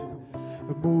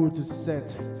the mood to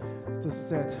set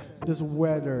this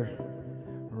weather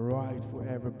right for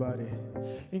everybody.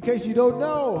 In case you don't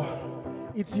know,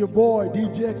 it's your boy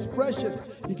DJ Expression.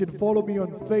 You can follow me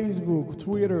on Facebook,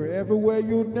 Twitter, everywhere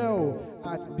you know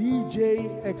at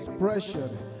DJ Expression.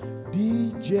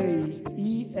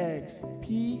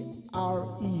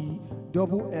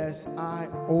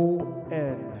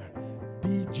 DJEXPRESSION.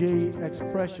 DJ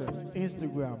Expression,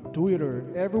 Instagram, Twitter,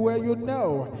 everywhere you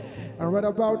know. And right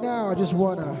about now, I just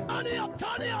wanna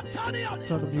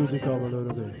turn the music up a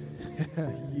little bit.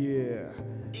 Yeah.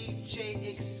 DJ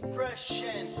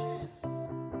Expression.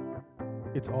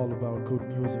 It's all about good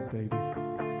music, baby.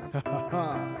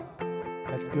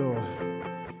 Let's go.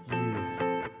 Yeah.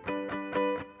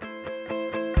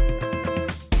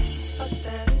 I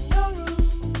stand in your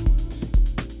room.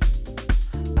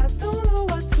 I don't know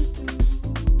what to do.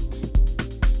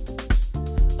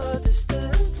 A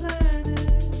distant planet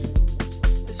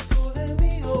is pulling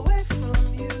me away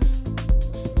from you.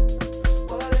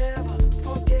 Whatever,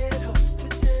 forget her.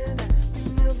 Pretend that you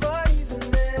never even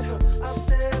met her. I'll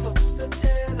sever the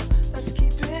tether that's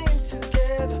keeping you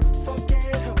together.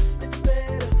 Forget her, it's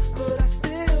better, but I still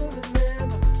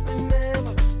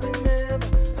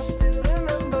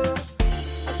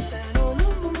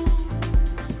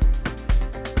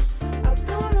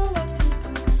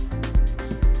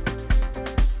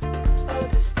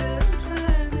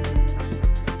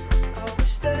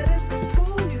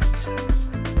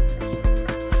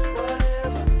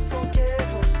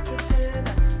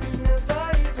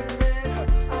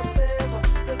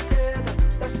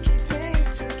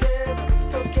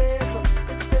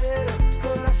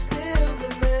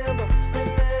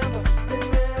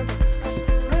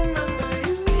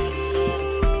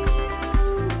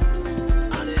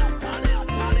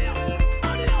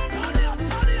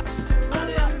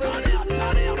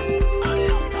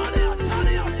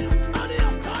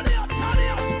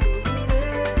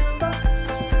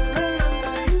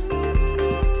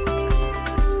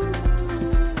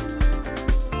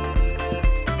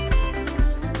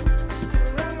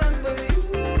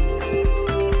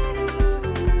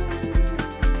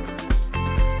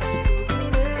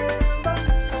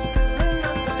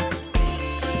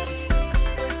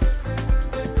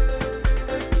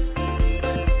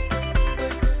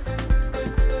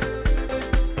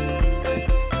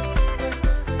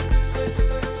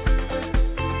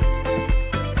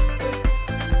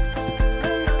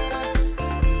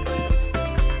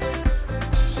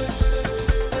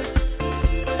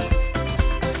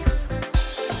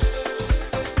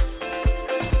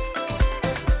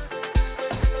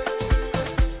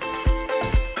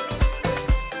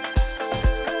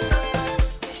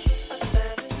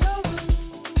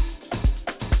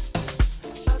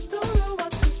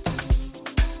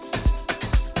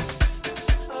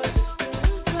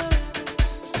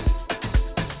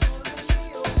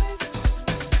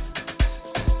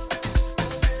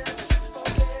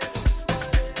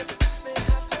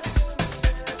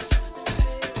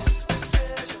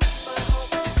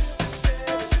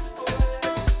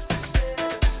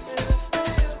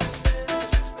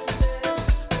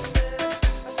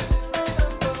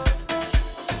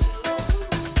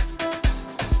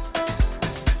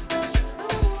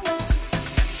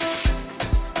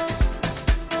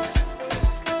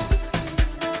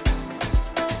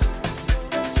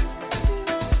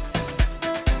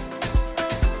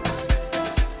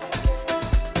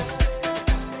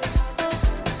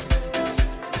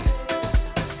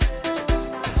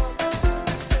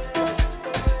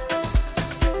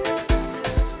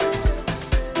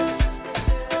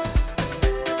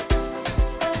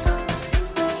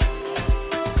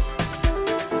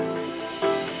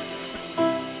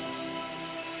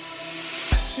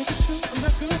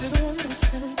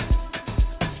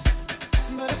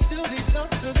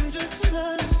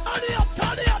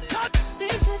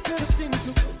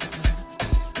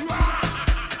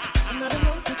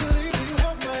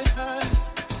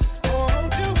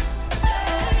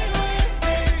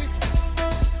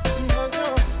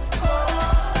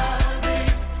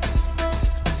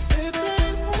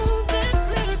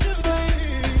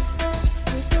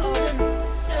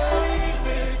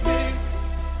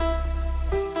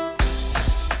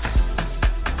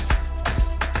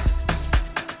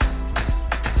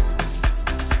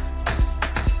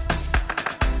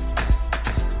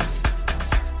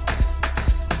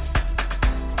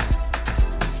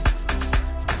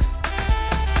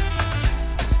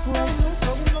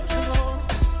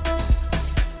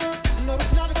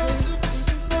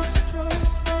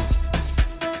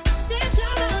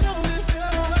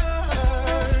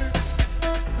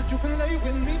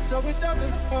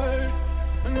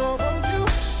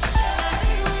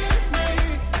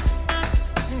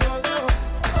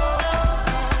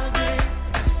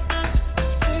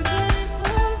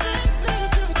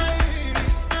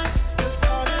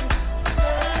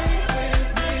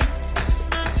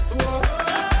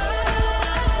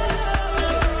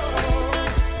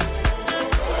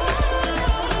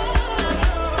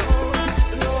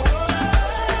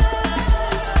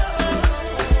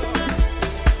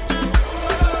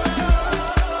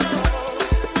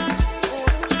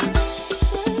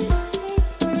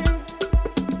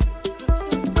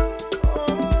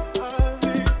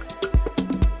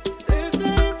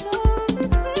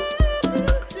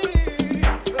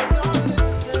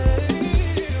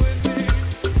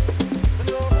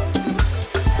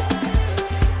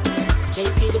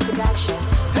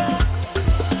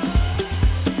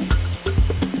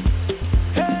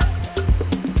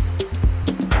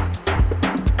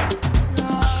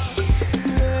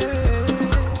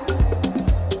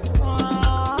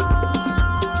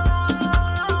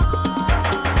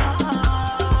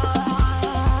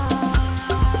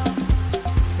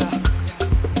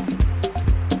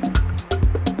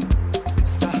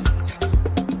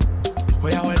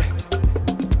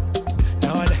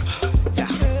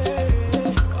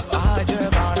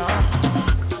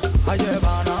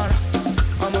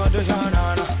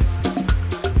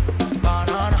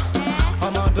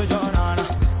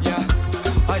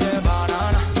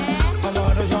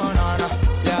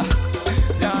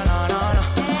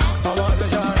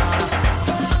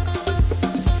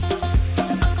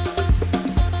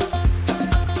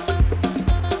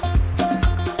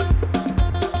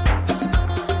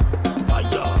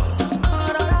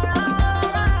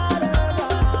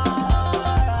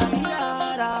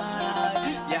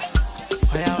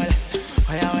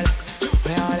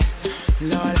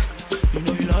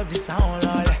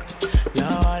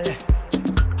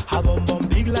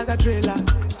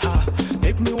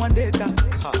one day that.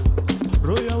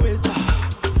 Roll your waist,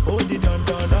 hold it down,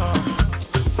 down, down.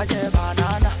 I get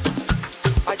banana,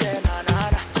 I get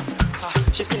banana.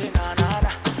 She say na na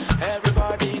na,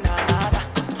 everybody na na na.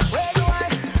 Where you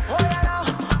at? Oh yeah now,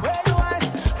 where you at?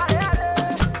 Ade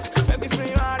ade, make me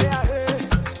scream ade ade.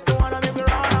 Don't wanna make me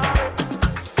run away.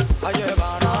 I get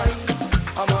banana,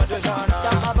 I'm on the jana.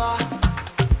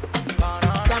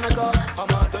 Banana, gonna go.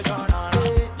 I'm on the jana.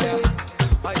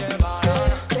 I get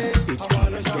banana, I'm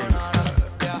on the jana.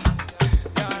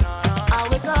 I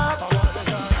wake up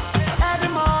every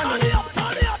morning,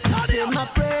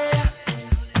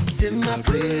 say my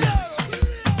prayers,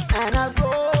 and I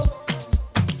roll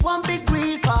one big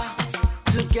reefer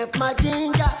to get my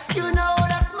ginger. You know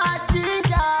that's my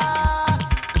ginger.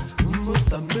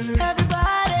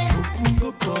 Everybody,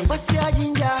 what's your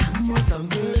ginger?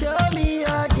 Show me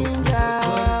your ginger.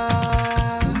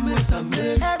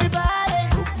 Everybody,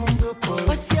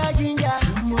 what's your ginger?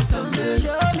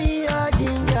 Show me your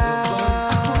ginger.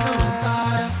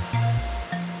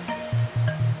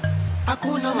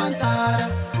 Hakuna Matata.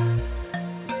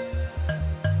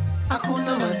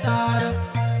 Hakuna Matata.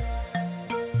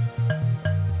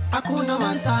 Hakuna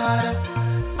Matata.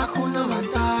 Hakuna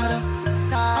Matata.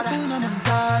 Hakuna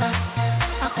Matata.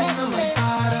 Hakuna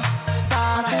Matata.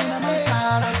 Hakuna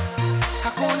Matata.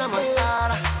 Hakuna Matata.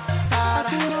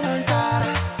 Hakuna Matata.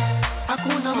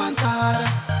 Hakuna Matata.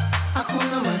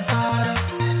 Hakuna Matata.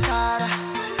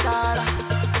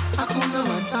 Hakuna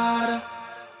Matata.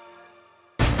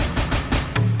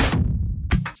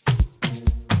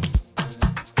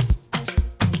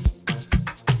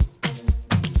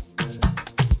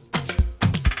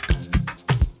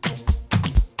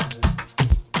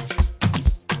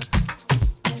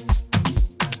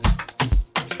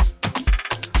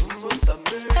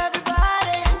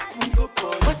 Everybody,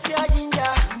 what's your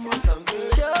ginger?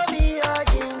 Show me your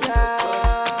ginger.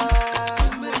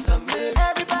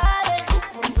 Everybody,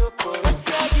 what's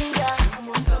your ginger?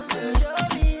 Show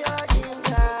me your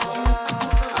ginger.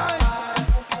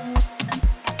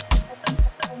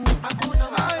 Hakuna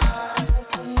Matata.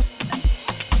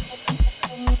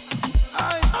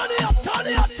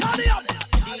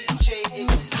 DJ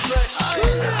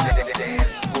Expression. The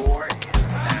dance floor is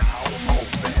now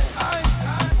open.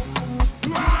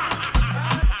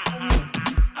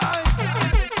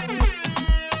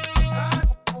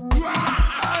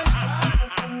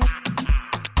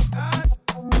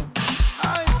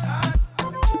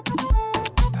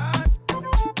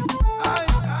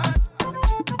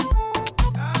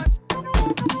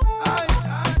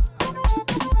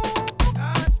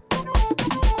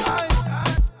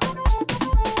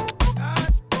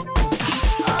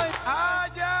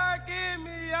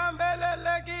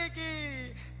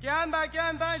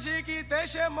 Kianda shiki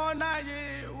teshe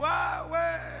monaye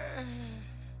wawe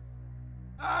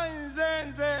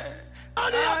anzenze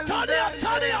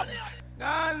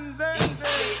anzenze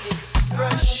DJ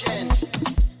Expression.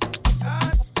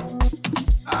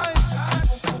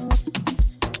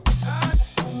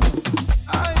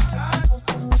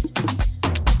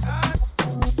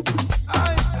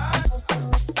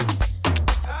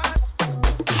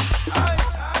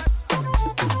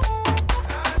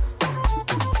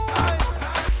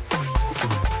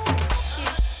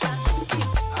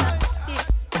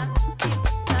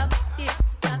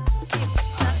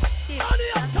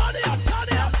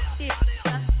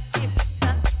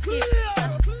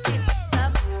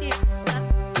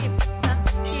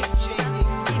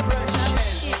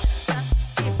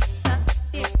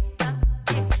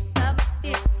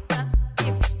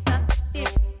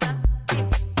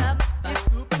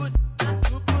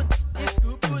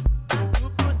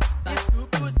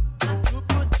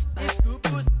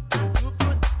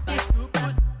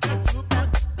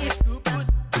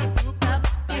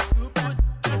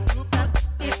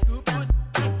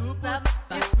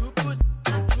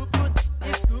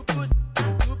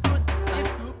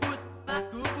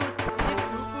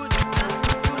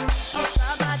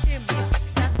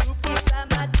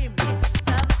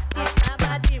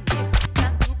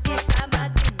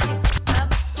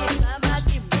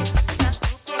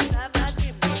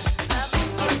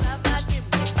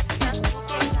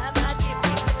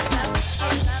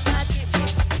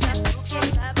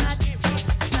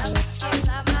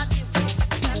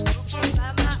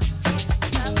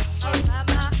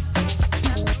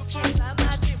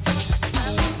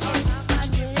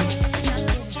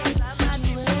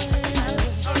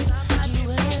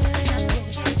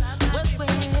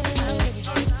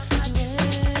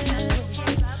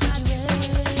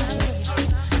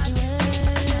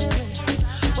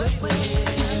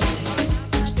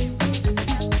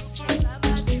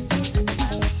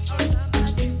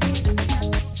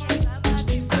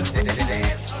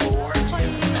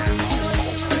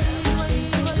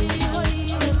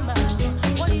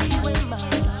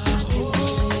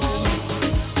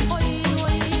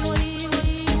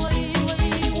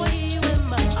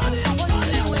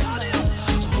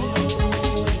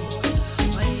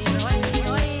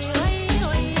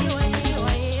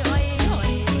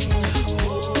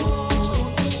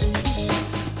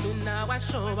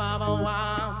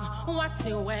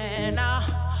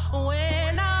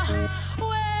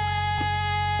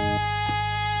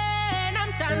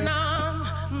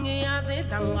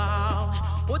 ngiyazitanga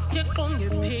uthixo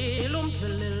ngiphila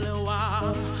umzwilile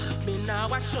wami mina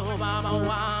kwasho baba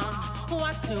wami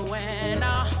wathi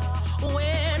wena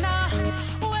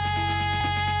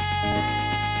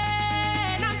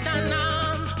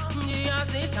mntanami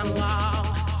ngiyazitanga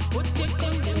uthixo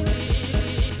ngiphila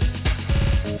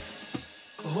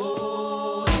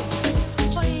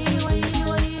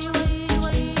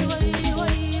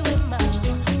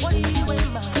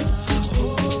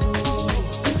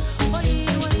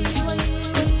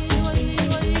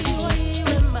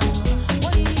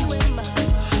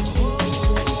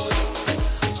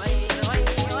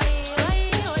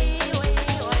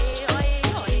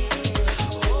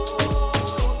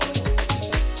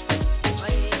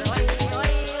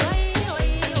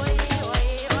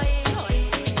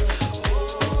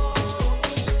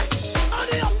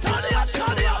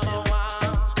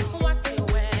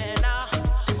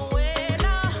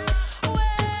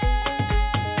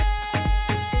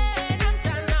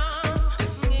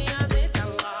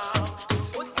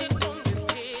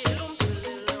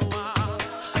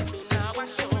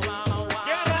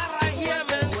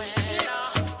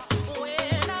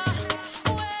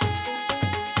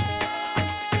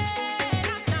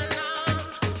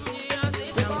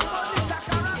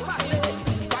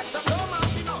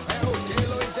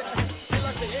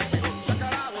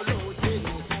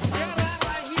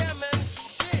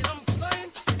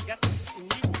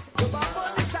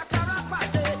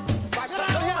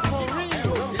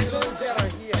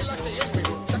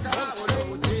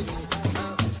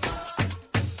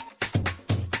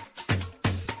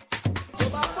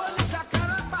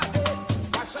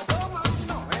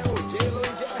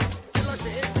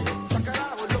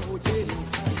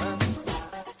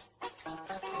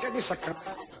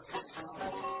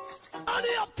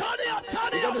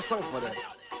You got the song for that.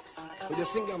 We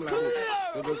just sing them like this.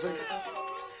 We just sing.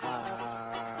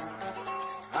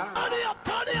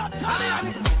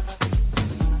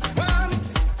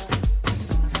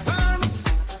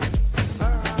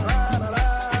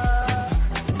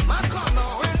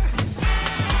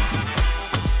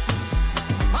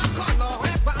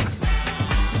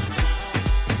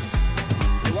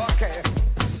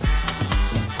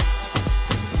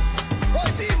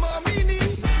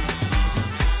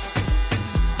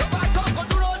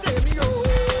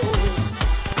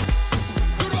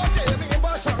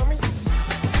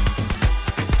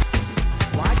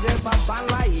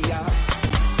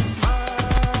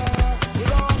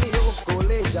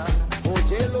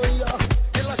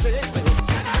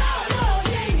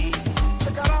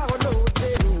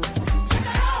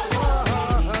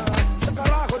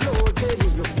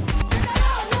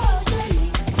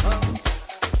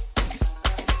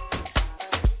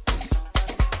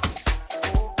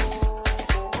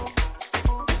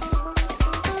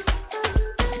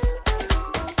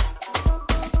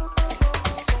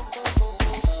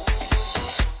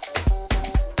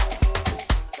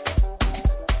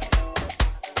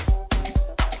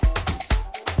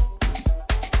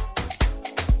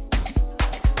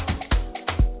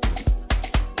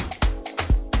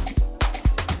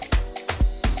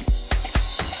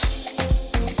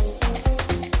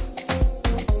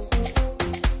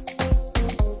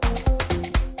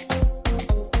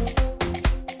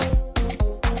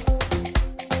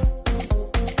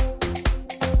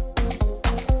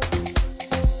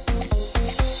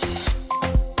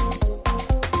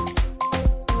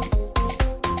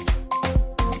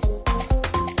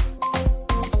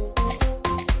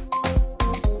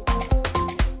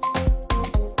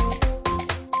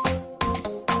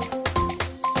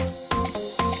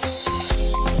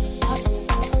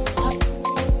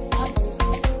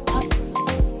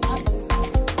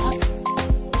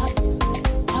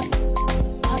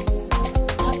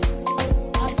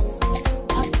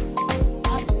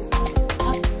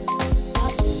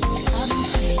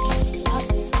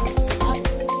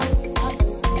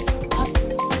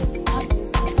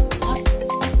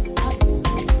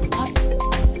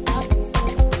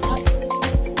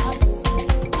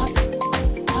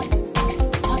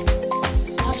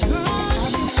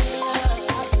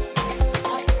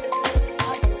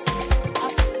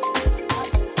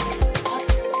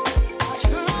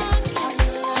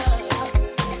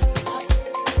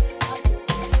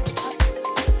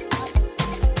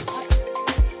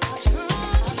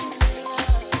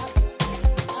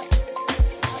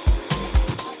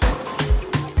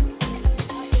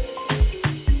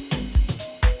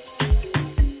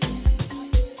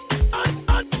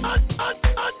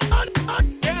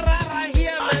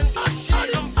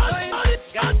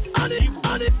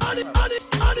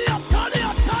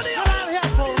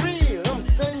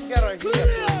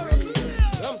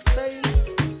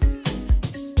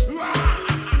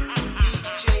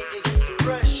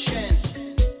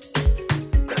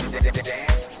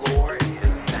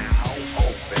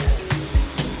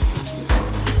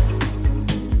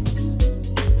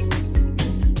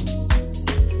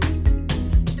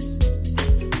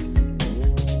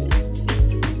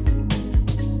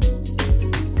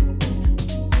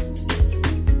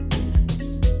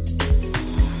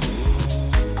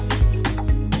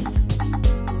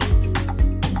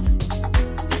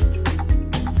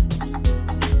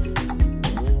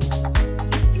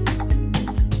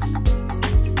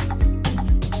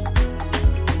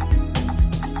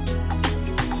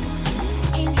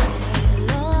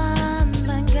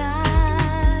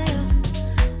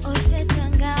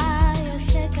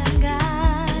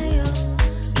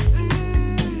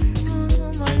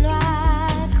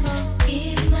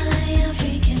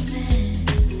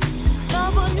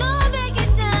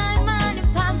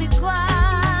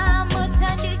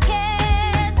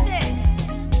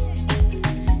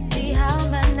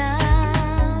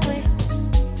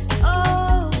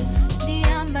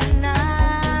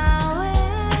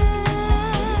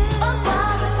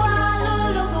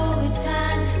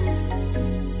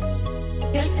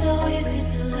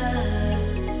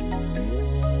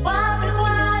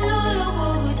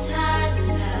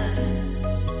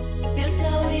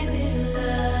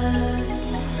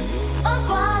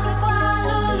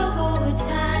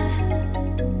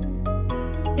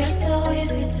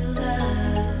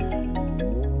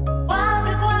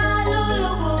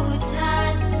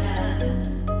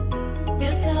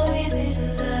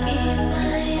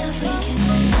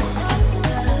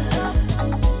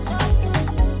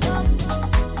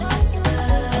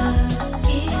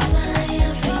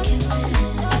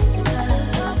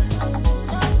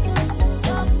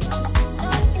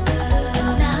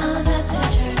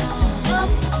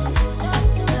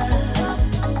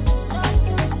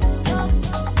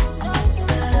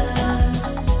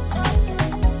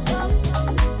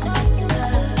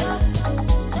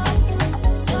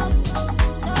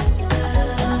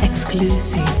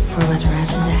 ready for what the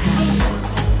rest of the happen.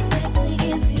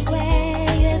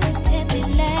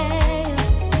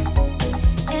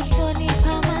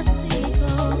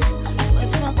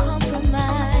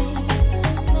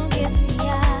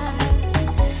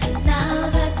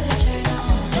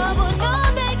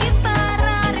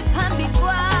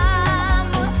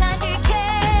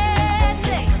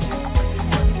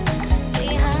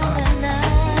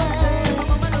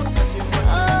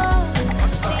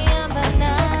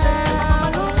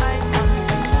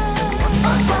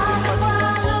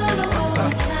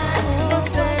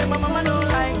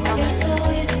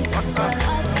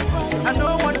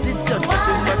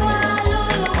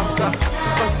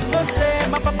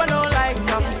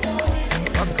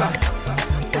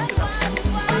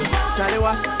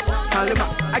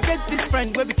 I get this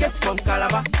friend where we get from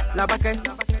Calabar, Labake,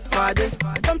 Fade.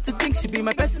 I come to think she be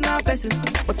my personal person,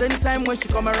 but anytime when she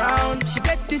come around, she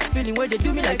get this feeling where they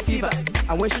do me like fever.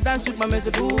 And when she dance with my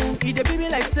mezzaboo, he they be me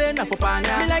like say na for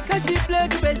pana. Me like how she play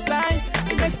the bass line,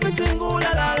 it makes me sing ooh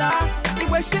la la la. The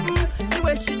way she the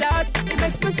way she that, it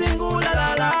makes me sing ooh la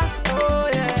la la. Oh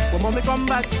yeah. When mommy come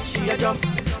back, she a jump.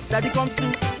 Daddy come to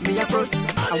me a froze,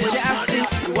 and when they ask me,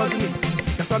 it wasn't me.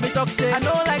 That's why me talk say I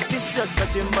don't like this shirt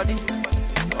touching body.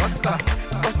 Waka,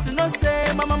 but you know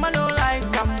say my mama don't like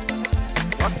them.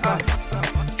 Waka,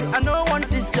 say I don't want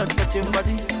this shirt touching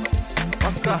body.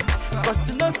 Waka, but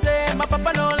you know say my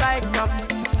papa don't like them.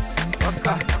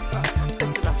 Waka,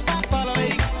 listen up.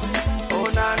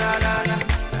 Oh na na na na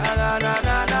na na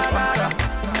na na na.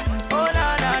 Oh na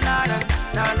na na na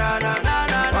na na na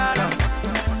na na.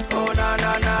 Oh na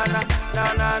na na na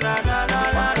na na na na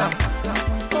na.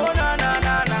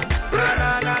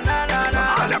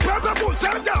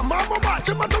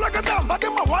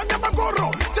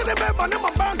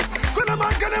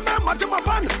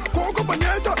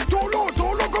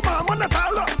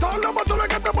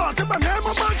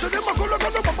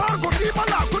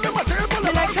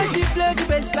 Like how she play the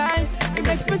bass line, it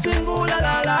makes me sing ooh la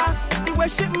la la. The way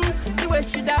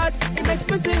she that, it makes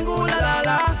me sing ooh la la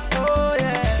la. Oh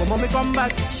yeah. When mommy come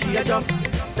back, she a jump.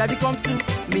 Daddy come to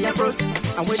me a froze,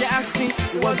 and when they ask me,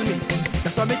 it wasn't me.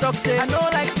 That's why me talk say I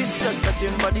don't like this shirt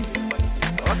touching body.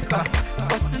 Waka,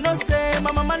 but you know say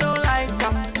my mama don't like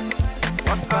them.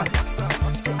 Waka,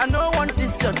 say I don't want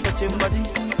this shirt touching body.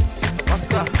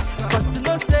 Waka, but you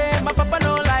know say my papa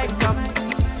don't like them.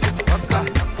 Waka,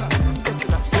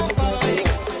 listen up.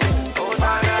 Oh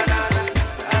na na na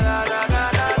na na na na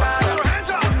na.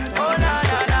 Oh na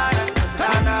na na na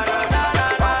na na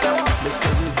na na.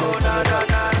 Oh na na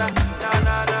na na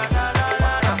na na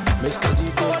na na. Mr.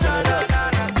 DJ, turn it up.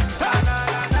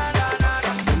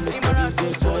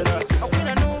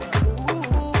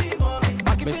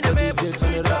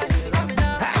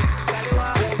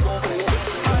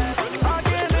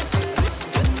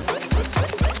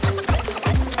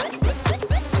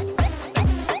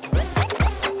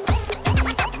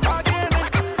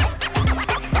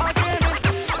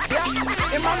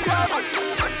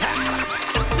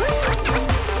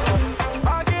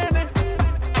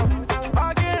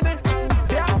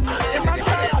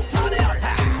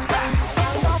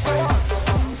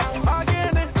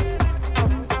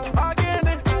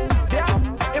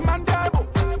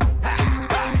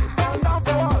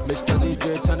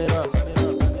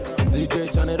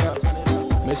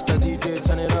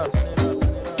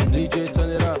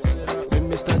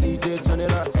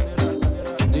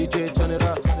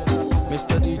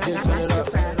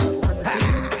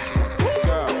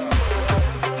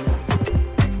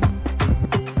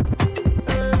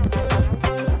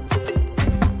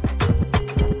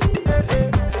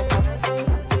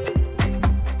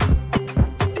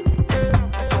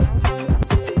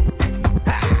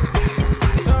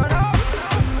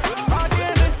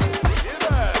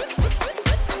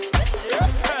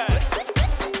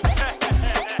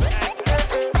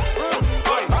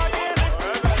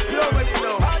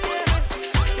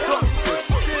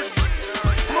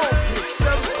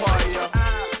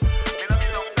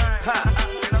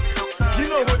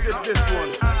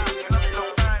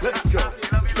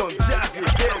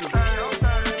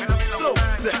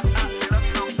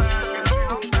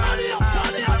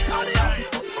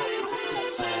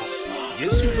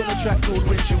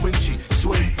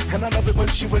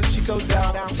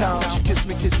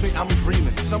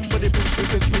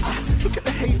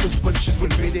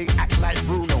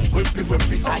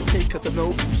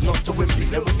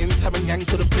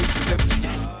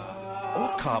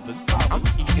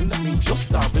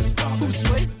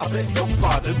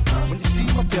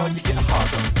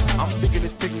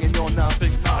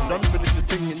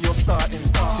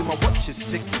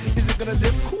 Is it gonna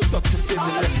live? Cool, Dr. Sid,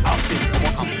 let's ask it.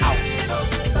 I'm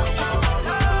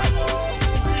out.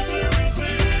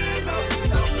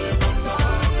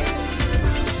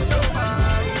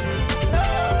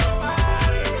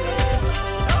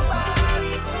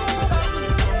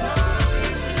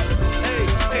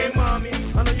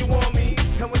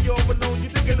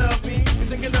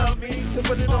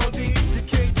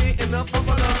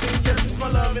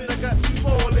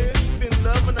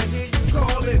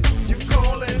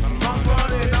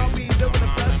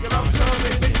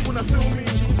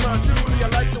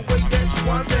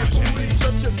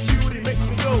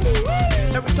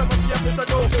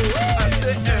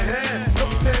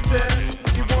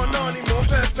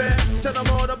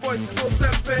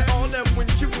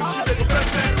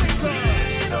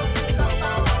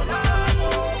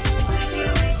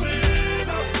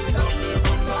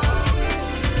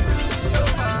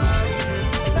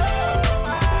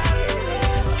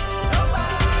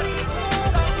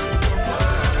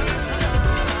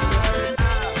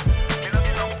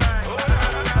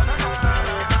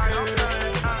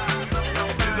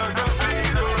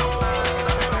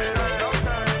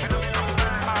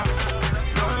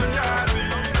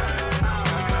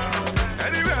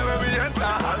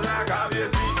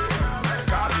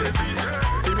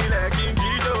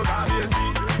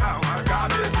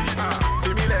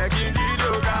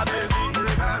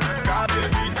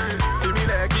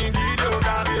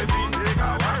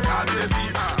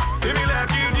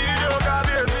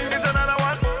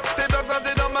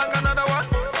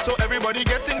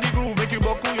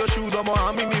 Come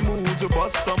on, I'm in the mood to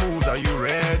bust some moves. Are you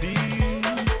ready?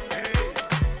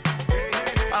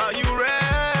 Are you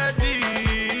ready?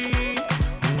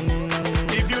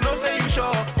 If you know say you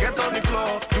sure, get on the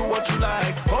floor, do what you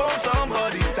like, hold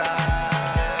somebody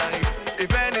tight.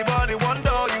 If anybody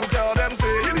wonder, you tell them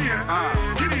say,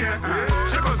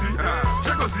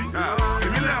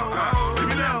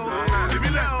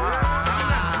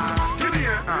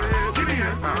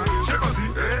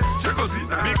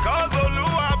 because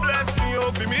Oluwa bless you,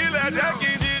 fi me let that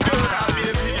give you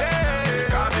kabiyesi,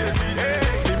 kabiyesi,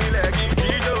 fi me let give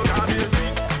you kabiyesi,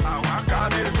 awa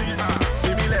kabiyesi,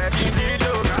 fi me let give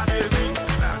you kabiyesi,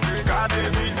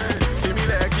 kabiyesi, fi me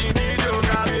let give you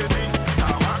kabiyesi,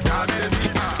 awa kabiyesi,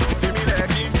 fi me let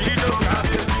give you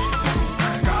kabiyesi,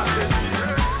 kabiyesi,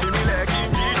 fi me let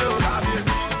give you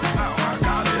kabiyesi, awa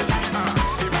kabiyesi,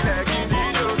 fi me let give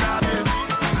you kabiyesi,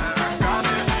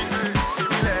 kabiyesi, fi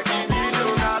me let give you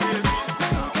kabiyesi.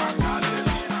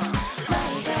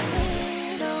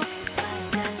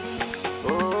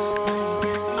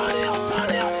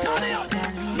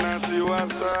 Nancy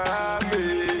was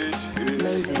savage.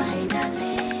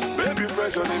 Baby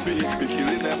fresh on the beat, be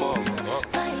killing them all.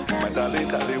 My darling,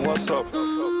 darling, what's up?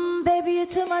 Baby, you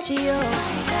too much, yo. I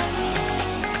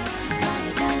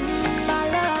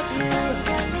love you.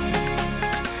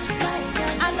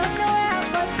 I don't know where I'm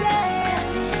forget.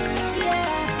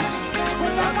 Yeah,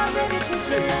 without my baby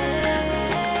today.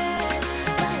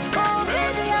 Oh,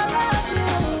 baby, I love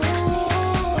you.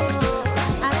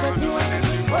 I could do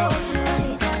anything for you.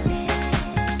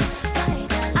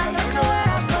 I don't know where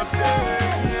I'm forget.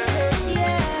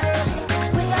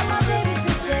 Yeah, without my baby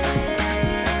today.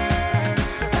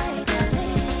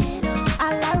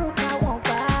 Alaruka won't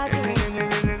badu.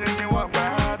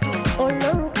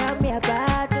 Oloruka mi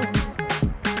agbadu.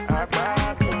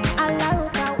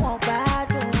 Alaruka won't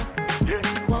badu.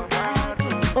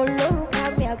 Oloruka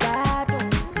mi agbadu.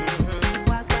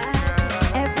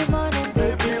 Every morning,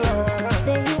 baby,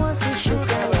 say he wants some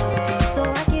sugar, so I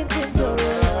give him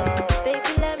doro.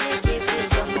 Baby, let me give you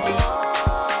some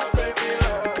more. Baby,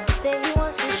 say he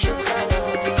wants some sugar,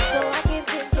 so I give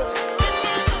him doro.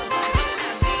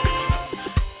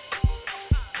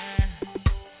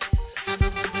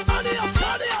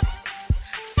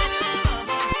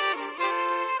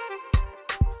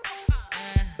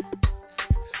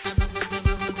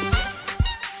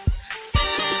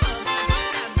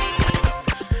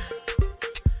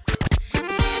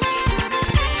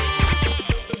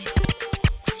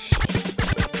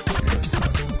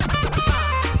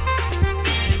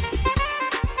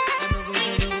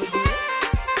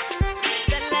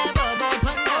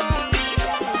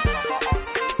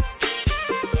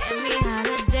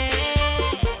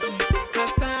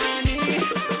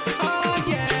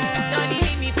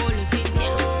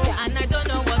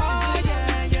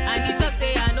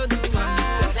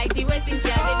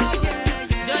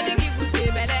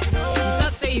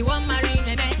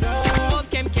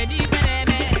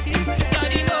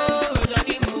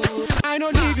 I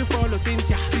don't need you follow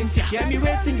Cynthia. Yeah, me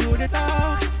waiting you to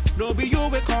talk. No be you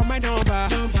will call my number.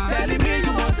 Telling me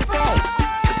you want to fall.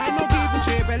 I know give you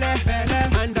chebele.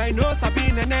 And I know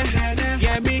Sabine.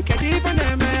 Yeah, me can even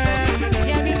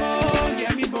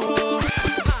yeah, me more.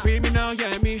 Criminal,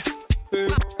 yeah, me.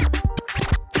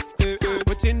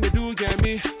 What's in the do, yeah,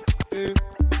 me.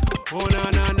 Oh,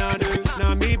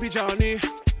 nah, me be Johnny.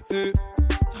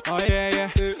 Oh, yeah.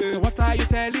 So what are you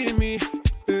telling me?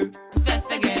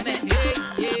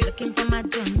 Looking for my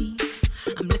Johnny,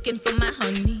 I'm looking for my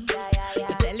honey.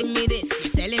 You're telling me this,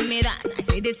 you're telling me that. I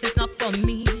say this is not for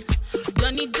me.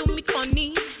 Johnny do me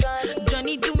conny,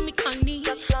 Johnny do me conny.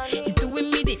 He's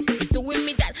doing me this, he's doing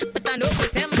me that, but I know go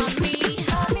tell mommy.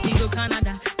 He go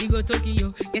Canada, he go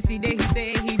Tokyo. Yesterday he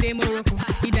say he dey Morocco.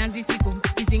 He dance the sicko,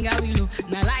 he sing a willow.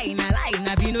 Na lie,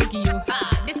 na Pinocchio.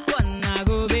 This one na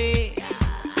go be.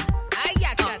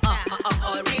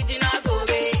 Original go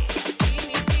be.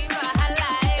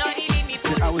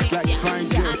 I was like fine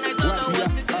girl,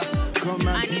 come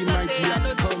and be mighty,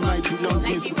 come mighty long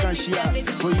days for Kashia.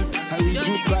 For you, I will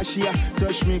do Kashia.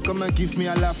 Touch me, come and give me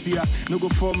a lafia. No go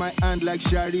for my hand like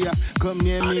Sharia. Come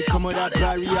near me, come on that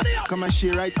barrier. Come and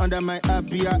share right under my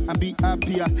abia and be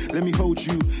happier. Let me hold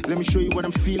you, let me show you what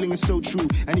I'm feeling is so true.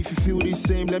 And if you feel the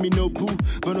same, let me know boo.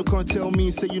 But no can't tell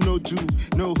me, say you know do.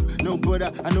 No, but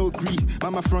I know agree.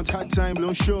 Mama front hot time,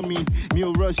 don't show me. Me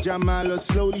or rush Jamal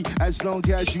slowly, as long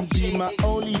as you be my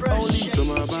only. To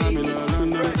my family,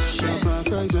 London. You're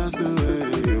perfect just the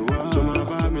way you are. To my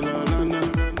family, London.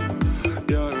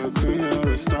 You're a queen, you're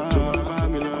a star. To my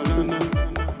family, London.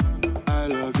 I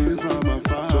love you from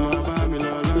afar. To my family,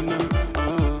 London.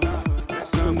 Oh,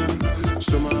 London.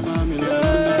 To my family,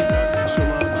 London.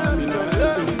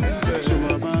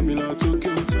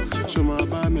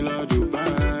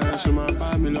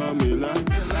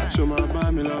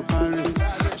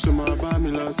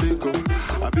 Seiko.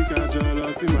 I be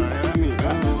jealous in Miami.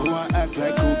 Oh, I act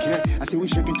like okay. I say we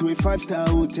check into a 5-star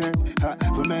hotel.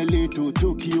 From LA to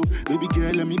Tokyo. Baby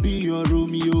girl, let me be your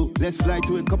Romeo. Let's fly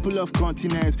to a couple of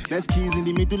continents. Let's kiss in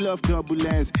the middle of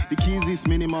turbulence. The keys is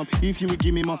minimum. If you will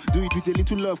give me more, do it with a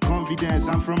little love confidence.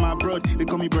 I'm from abroad. They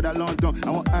call me brother London. I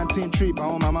want auntie trip. I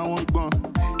want mama want bun.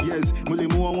 Yes,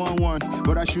 Mulemu 111.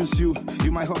 But I choose you.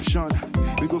 You my option.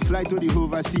 We go fly to the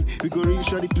overseas. We go reach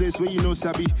the place where you know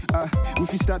Sabi.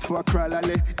 If we start for a crawl,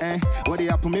 what they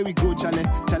happen, may we go chale.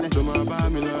 Joma ba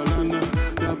mi la London,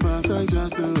 you're perfect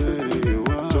just the way you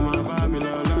are. Joma ba mi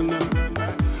la London,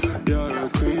 you're a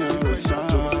queen, you're a star.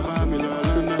 Joma ba mi la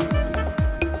London,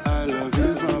 I love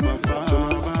you from afar. Joma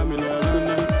ba mi la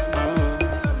London,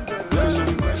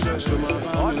 Joma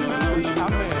ba mi la London,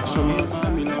 Joma ba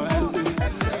mi la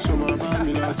Essex, Joma ba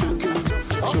mi la Tokyo,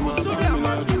 Joma ba mi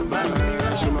la Dubai,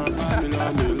 Joma ba mi la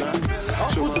Milan,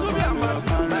 Joma ba mi la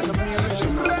Paris,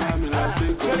 Joma ba mi la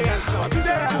Seiko.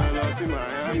 In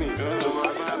Miami, Joma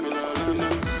ba mi la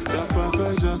London, you're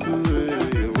perfect just the way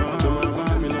you are. Joma ba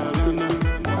mi la London,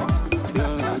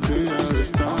 you're a queen, you're a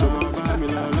star. Joma ba mi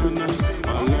la London,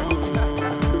 Joma ba mi la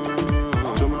London,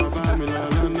 Joma ba mi la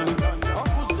London,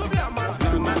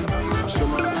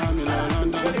 Joma ba mi la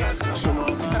Essex, Joma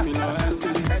ba mi la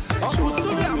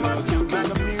Tokyo,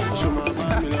 Joma ba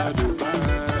mi la Dubai,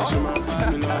 Joma ba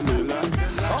mi la Milan,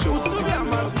 Joma ba mi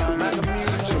la Paris,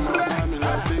 Joma ba mi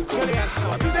la Seiko.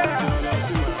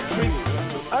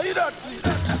 Are you not?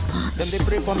 Them they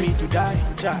pray for me to die.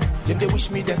 Them they wish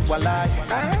me death while I.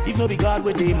 If no be God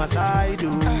with them as I do.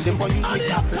 Them boy use me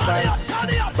sacrifice.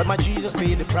 But my Jesus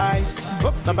paid the price.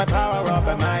 Not by power or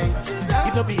by might.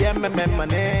 If no be MMM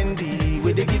and ND,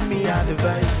 where they give me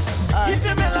advice. If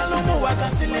you mela lomo waga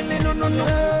silili no.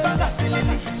 Waga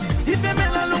silili. If you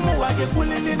mela lomo waga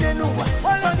kulili no.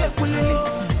 Waga kulili.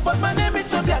 But my name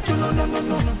is Sobia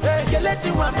no. Hey, you let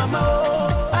you want mama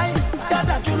oh.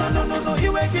 Yada chulo no.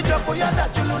 You wake it up for yada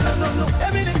chulo no.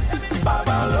 Emily,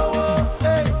 Baba Lowo,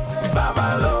 hey,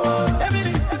 Baba Lowo,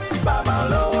 Emily, Baba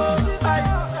Lowo, ay,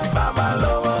 Baba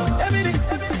Lowo, Emily,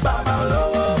 Baba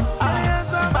Lowo, I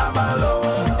answer Baba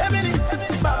Lowo, Emily,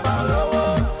 Baba Lowo,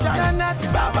 Janet,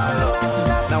 Baba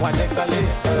Lowo. Now I decolate,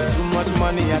 too much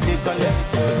money I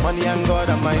decolate, money and God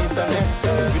on my internet.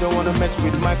 You don't wanna mess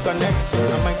with my connect,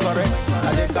 am I correct?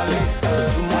 I decolate,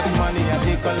 too much money I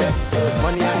decolate,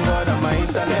 money and God on my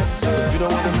internet. You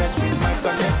don't wanna mess with my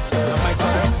connect, am I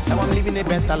correct? Now I'm living a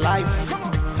better life.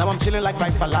 Now I'm chilling like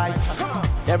Fight for Life.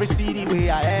 Every city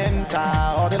where I enter,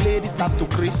 all the ladies start to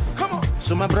kiss.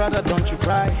 So my brother, don't you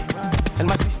cry, and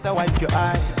my sister, wipe your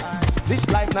eyes. This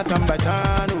life not turn by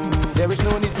turn, ooh. There is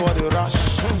no need for the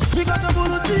rush. Because I'm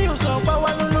gonna do you so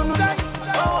power no.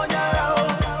 Oh yeah,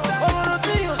 oh gonna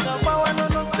do you so power no.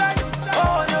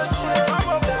 Oh you say,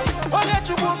 oh let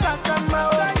you book at my,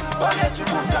 oh let you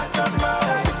book at my,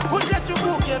 oh let you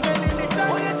book your many little.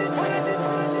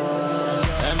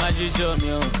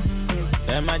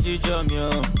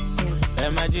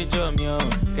 Emajijomio,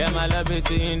 kema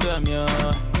labiti indomio.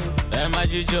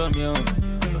 Emajijomio,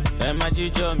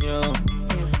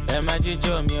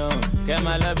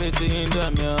 kema labiti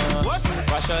indomio.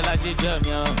 Washola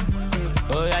jijomio,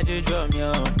 oya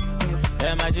jijomio.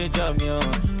 Emajijomio,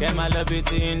 kema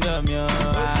labiti indomio.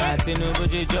 Tinubu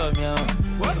jijomio,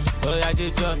 oya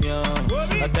jijomio.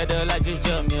 Otedola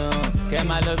jijomio,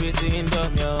 kema labiti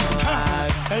indomio.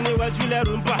 Anyway, Julia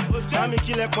Rumba, I'm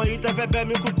killing for you to be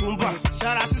me cucumba.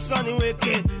 Sharasi Sonny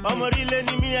Wake, I'm a relay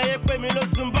in me, I pay me no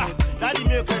Zumba. Daddy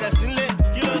me a Sile,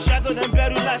 you don't shadow them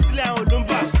very last Sile or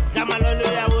Lumbas. Yamalolo,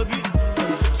 I will be.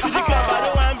 Silika, I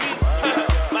don't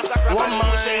one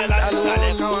mind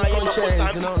alone,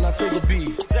 conscience, you know, that's so good be.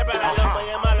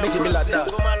 Make it be like that.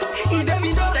 Is there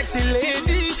be no sexy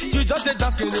lady? You just say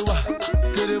just kill it.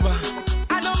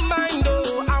 I don't mind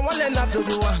though, I want them not to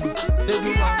do one.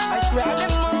 I swear the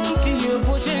monkey you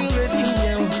pushing ready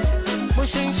now,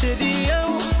 pushing shady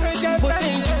now,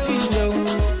 pushing tricky now.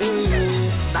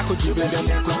 That could you be the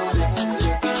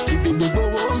you be the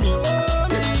bow me,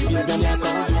 you be the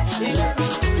you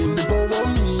be the bow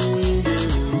me.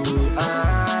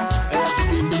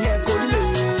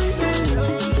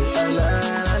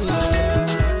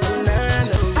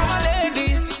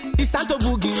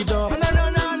 Boogie down.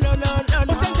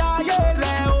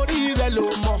 No.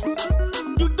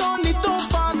 You don't need to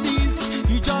fancy it.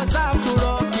 You just have to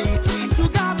rock it. You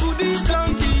got booty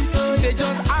something. They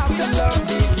just have to love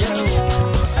it.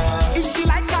 Yeah. If she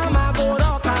like I go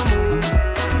rock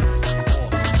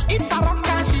if I rock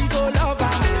her, she go love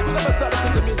her. Because this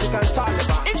is the music I'm talking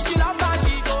about. If she love her,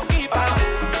 she go keep her.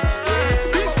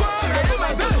 This one, I am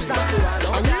my bell.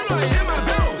 And you know I am my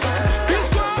bell. This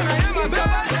one, I am my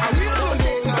bell.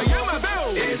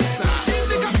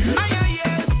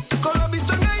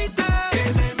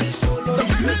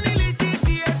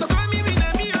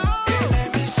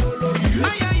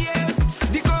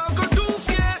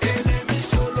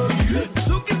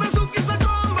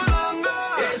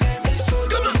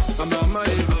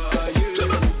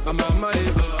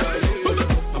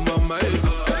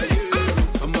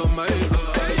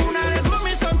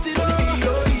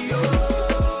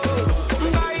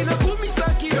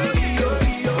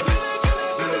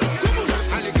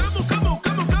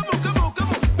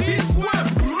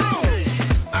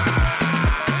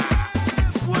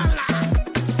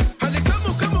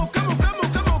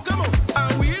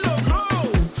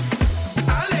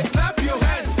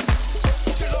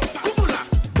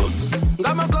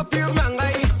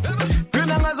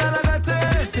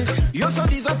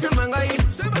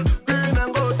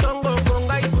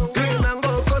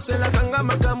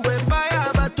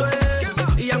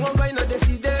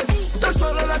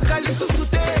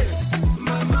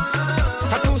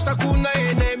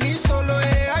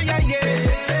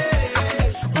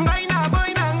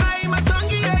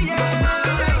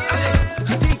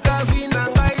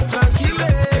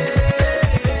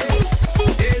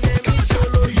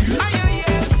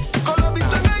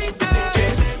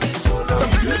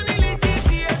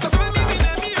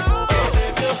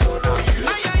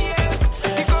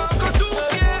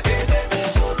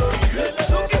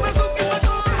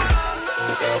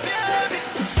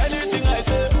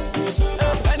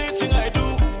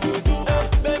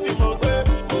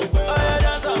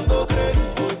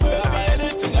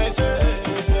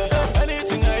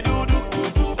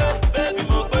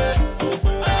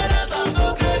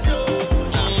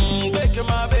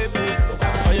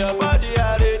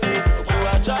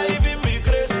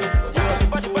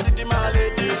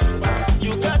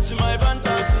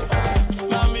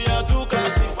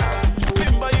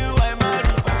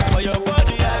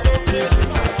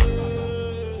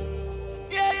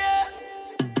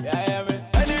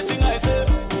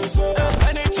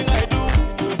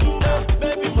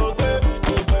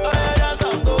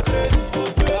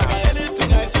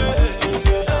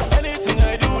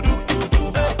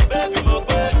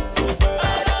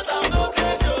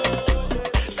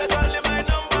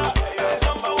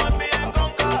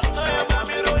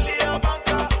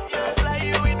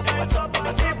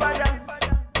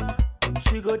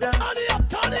 she go dance.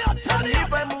 Turn it up. And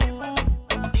if I move,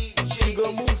 she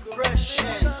go move. Expression.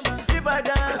 If I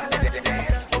dance,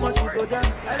 how much she go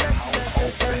dance? And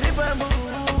if I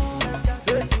move,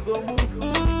 say she go move.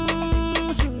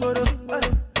 Shingoro,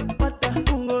 mata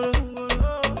tungoro,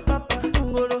 papa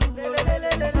tungoro,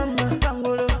 mama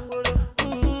tangoro,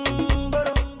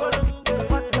 boro,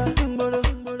 mata tungoro,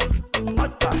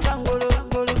 mata tangoro,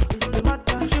 it's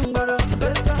mata shingoro.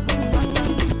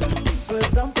 For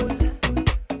example,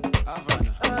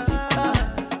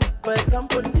 for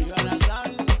example, you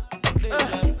understand?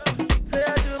 Say I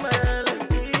do my hair like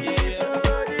this,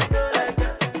 somebody go like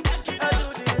that. I do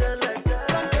the hair like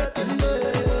that.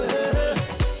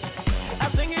 I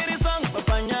sing it a song for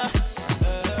Panya,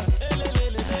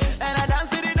 and I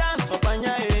dance it dance for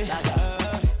Panya.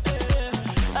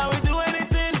 I will do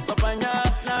anything for Panya.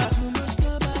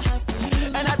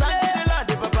 And I thank the Lord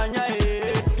for Panya.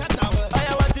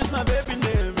 Aya, what is my baby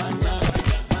name?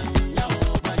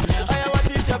 Aya, what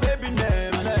is your baby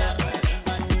name?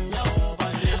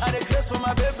 I request for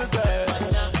my baby girl.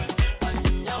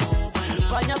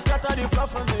 Panya scatter the floor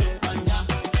for me.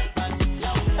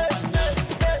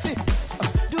 See,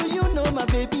 do you know my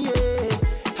baby?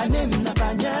 Her name is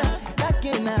Panya. That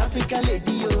girl na Africa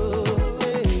lady, yo.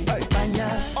 Panya,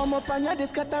 Omo Panya, they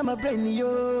scatter my brain,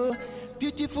 yo.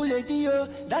 Beautiful lady, yo.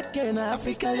 That girl na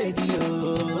Africa lady,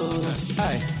 yo.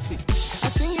 See, I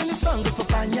sing in the song for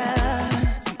Panya.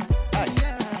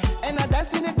 And I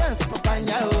dance in the dance for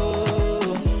Panya,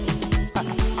 oh.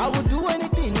 I would do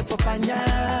anything for Panya.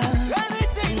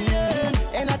 Anything, yeah.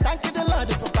 And I thank the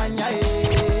Lord for Panya,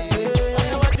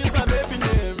 yeah. What is my baby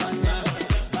name?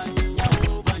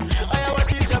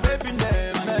 What is your baby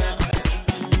name?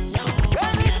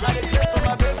 I request for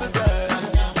my baby girl.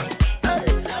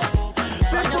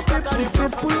 Panya scatter the floor.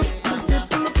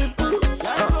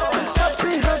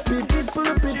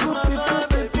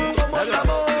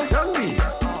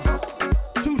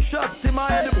 Two shots to my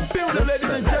animal builder,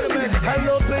 ladies and gentlemen.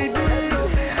 Hello, baby.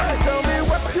 Tell me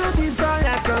what you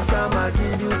desire, cause I'ma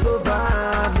give you so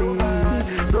badly,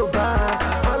 so bad.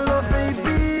 Hello,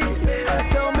 baby.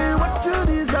 Tell me what you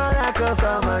desire, cause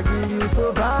I'ma give you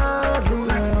so badly,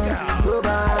 so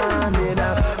badly.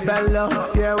 Now, Bello,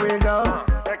 here we go.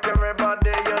 Make everybody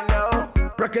you know.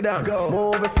 Break it down, go.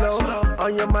 Move it slow.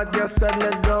 On your mat, girl, said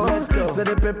let's go. So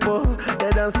the people,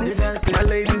 they dance it. My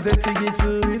ladies, they take it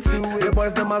to it. The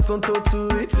boys, them are son to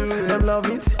it. Them love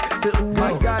it. Say, ooh,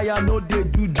 my guy, I know they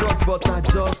do drugs, but I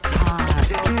just high.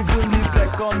 Even if they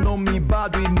can't know me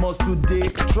bad, we must today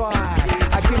try.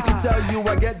 I came to tell you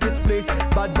I get this place,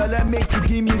 but better make you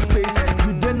give me space.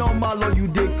 You dey normal or you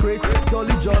dey crazy.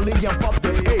 Jolly, and pop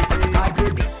the ace. I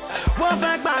did. One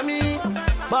fact by me,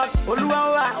 but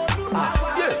Oluwa,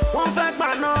 yeah. One fact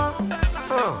by no,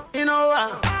 you know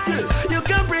what? You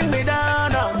can't bring me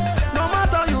down, no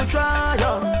matter you try,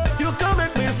 you can't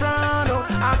make me frown,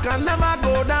 I can never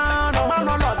go down. Man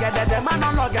no look at that, man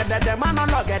no look at that, man no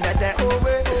look at that, oh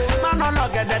way. Man no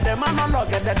look at that, man no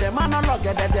look at that, man no look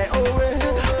at that, oh way.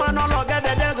 Man no look at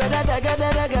that,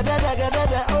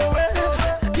 oh way.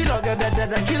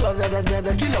 Kilo,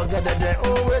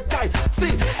 oh wait tight.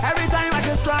 See, every time I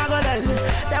can struggle,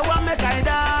 they want make I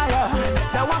die.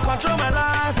 They want control my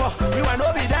life. You and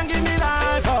Obi then give me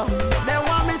life. They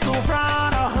want me to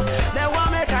frown. They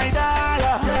want make I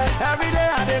die. Every day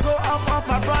I they go up,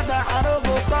 my brother. I don't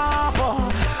go stop.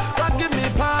 God give me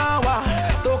power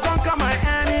to conquer my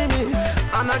enemies,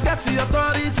 and I get the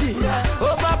authority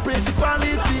over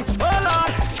principality. Oh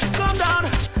Lord, come down.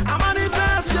 I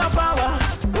manifest your power.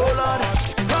 Oh Lord,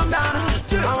 come down,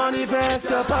 I manifest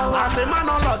your power. I say, man,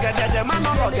 no look at that, man,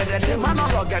 no look at that, man, no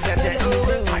look at that. They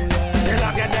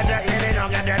look at that, they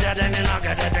look at that, they look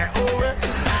at that. Oh,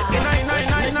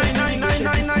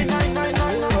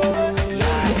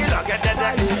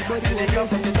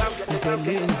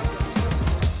 999999999.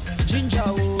 Ginger,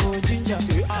 oh, ginger,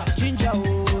 ginger,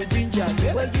 oh, ginger. The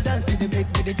way you dance, it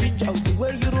makes it ginger. The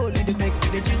way you roll, it makes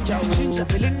it ginger. Oh,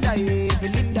 Belinda,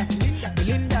 Belinda,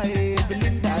 Belinda,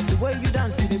 Belinda. The way you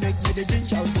dance, it makes it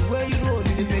ginger. The way you roll, it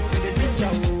makes it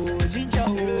ginger. Oh, ginger,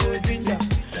 oh, ginger,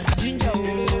 ginger, oh,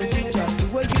 ginger. The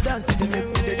way you dance, it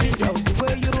makes it ginger. The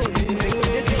way you roll, it makes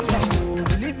it ginger. Oh,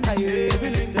 Belinda,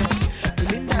 Belinda,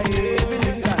 Belinda,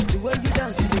 Belinda. The way you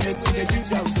dance, it makes it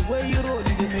ginger. The way you roll,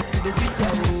 it makes it ginger.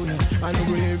 I know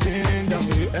we're feeling down,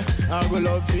 I go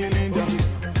love feeling down.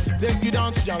 Take you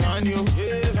down to Japan,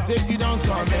 take you down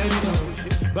to America.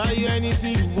 Buy you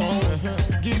anything you want,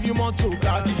 give you more to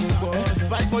carry.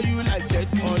 Fight for you like Jet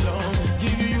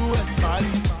give you US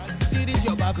Mali. See this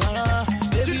your back,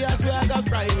 baby, I swear I got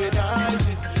privatize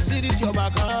it. See this your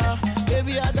back,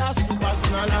 baby, I got to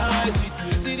personalize it.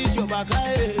 See this your back,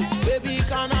 back, baby,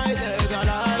 can I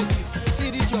legalize it? See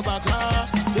this your back,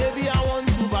 baby, I want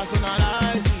to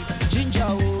personalize it. Ginger,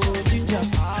 oh, ginger,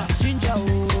 ginger,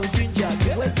 oh, ginger.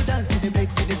 The way you dance in the make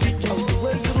for the ginger, the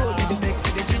way you roll in the make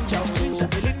for the ginger, oh, Belinda,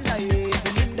 Belinda,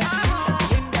 Belinda,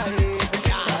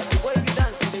 Belinda. The way you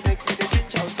dance in the make for the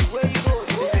ginger, the way you roll in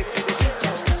the make for the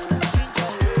ginger,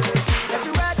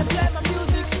 everywhere they play my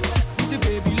music, you say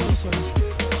baby lotion.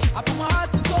 I put my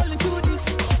heart and soul into this.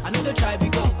 I know they try be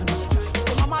governor.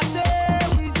 So mama say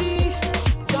Weezy,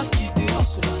 just keep the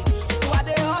hustle. So I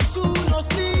dey hustle, no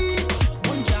sleep.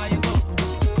 One jar you go.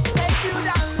 Say if you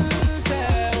dance,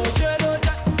 oh jello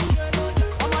jack.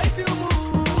 Mama if you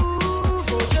move,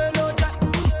 oh jello jack.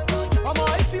 Mama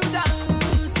if you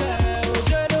dance, oh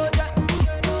jello jack.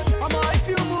 Mama if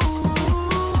you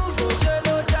move, oh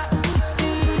jello jack.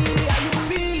 See, are you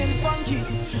feeling funky?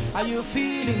 Are you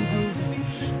feeling groovy?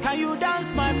 Can you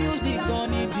dance my music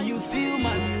on it? Do you feel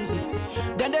my music?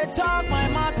 Then they talk my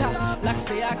matter, like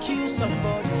say I kill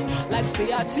somebody, like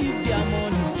say I thief their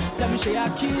money. Tell me say I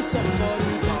kill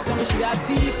somebody, tell me say I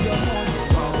thief your money.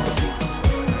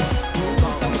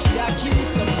 Tell me say I kill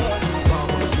somebody,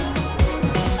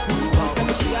 tell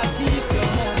me say I thief your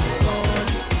money.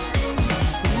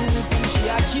 Tell me say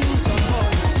I kill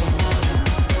somebody.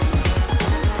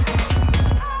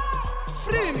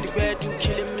 Free me, bed you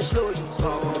killing me slowly.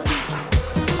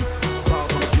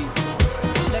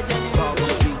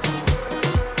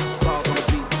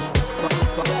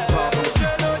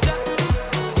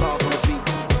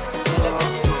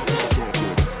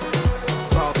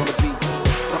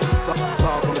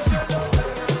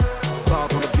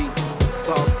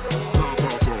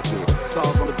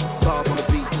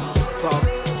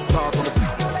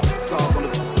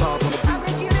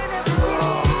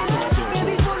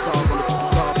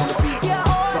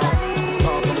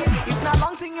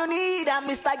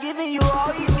 Giving you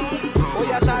all you need. Oh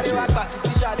yeah, Sarewa,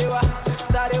 Sisi Shadewa,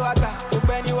 Sarewa,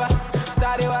 Ubeniwa,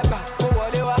 Sarewa,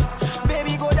 Owolewa.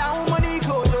 Baby go down, money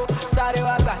go do.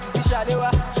 Sarewa, Sisi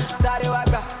Shadewa, Sarewa,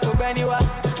 Ubeniwa,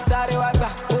 Sarewa,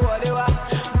 Owolewa.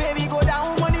 Baby go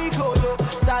down, money go do.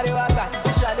 Sarewa,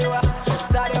 Sisi Shadewa,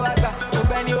 Sarewa,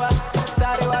 Ubeniwa,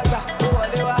 Sarewa,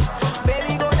 Owolewa.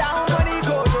 Baby go down, money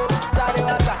go do.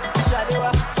 Sarewa, Sisi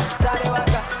Shadewa, Sarewa,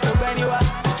 Ubeniwa,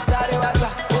 Sarewa,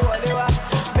 Owolewa.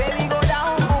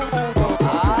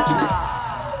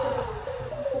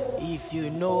 If you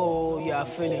know you are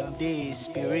feeling this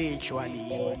spiritually,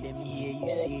 let me hear you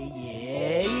say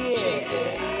yeah, yeah.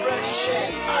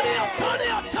 Expression.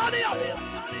 Turn it up.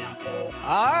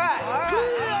 All right.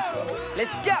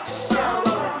 Let's go.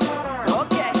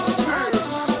 Okay.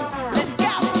 Let's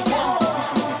go.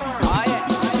 Oh yeah.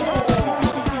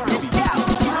 Let's go.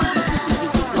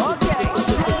 Okay.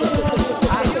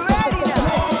 Are you ready now?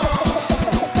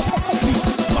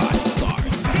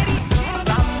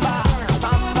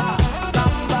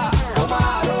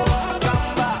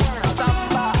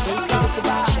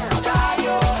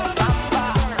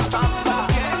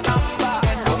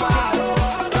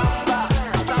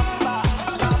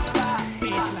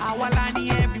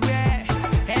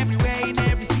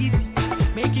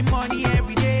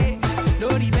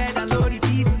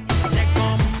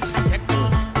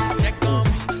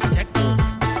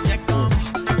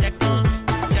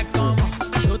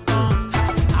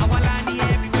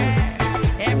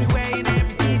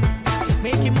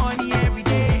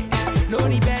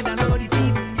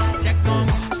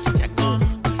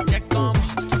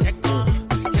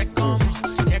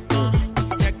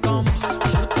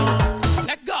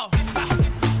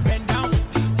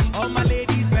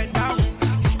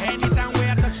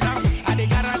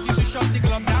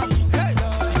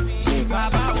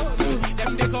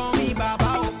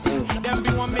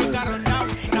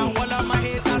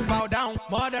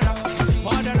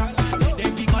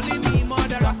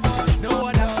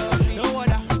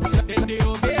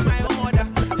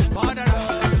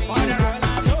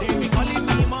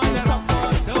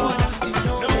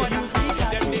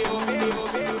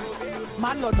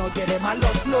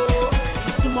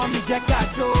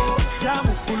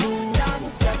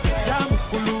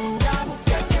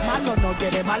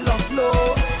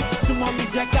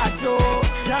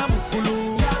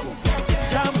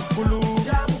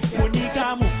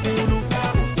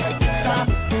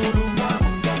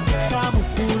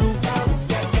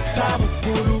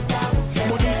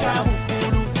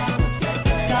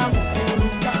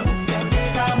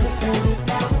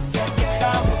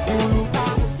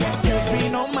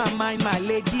 mind, my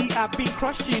lady. I've been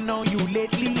crushing on you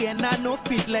lately, and I know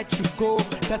fit let you go.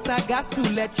 Cause I got to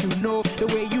let you know the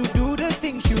way you do the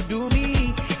things you do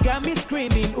me. Got me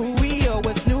screaming, ooh, we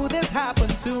always knew this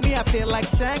happened to me. I feel like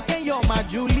Shank and you're my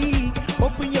Julie.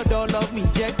 Open your door, love me,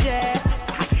 Jeje.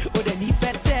 Oh, then he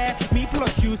better. Me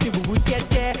plus you, see we would get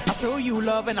there. I'll show you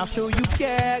love and I'll show you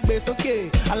care. But it's okay,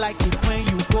 I like it when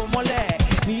you go mole.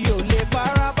 Me yo le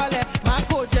parabale. My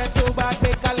coach to back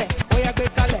kale. Oh yeah,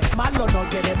 kale. My lo no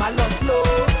get it, my lo slow.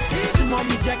 See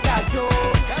mommy check out yo.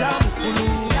 Jam fulu.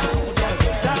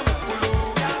 Jam fulu.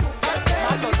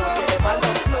 My lo no get it, my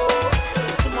lo slow.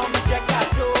 See mommy check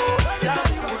out yo. Jam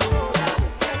fulu.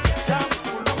 Jam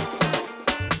fulu.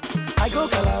 I go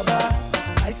Calabar.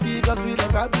 I see girls with a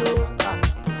Pablo.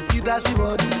 You dash me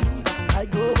body. I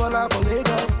go Bola for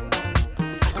Lagos.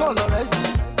 I call Lorenzi.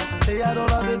 Say I don't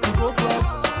have to go club.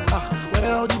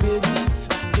 Where all the babies?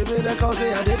 Say me they call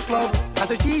say I did club. I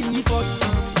say she's me for.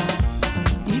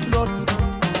 If not,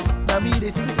 now me they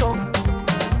sing song.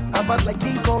 I'm bad like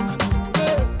King Kong.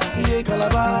 He ain't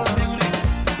Calabar.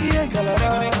 He ain't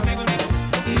Calabar.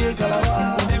 He ain't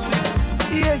Calabar.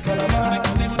 He ain't Calabar.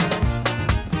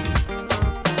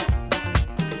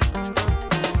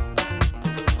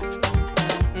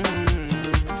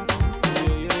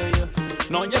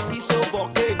 No ye piso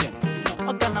bokeden.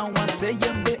 Ogana wan say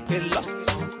yembe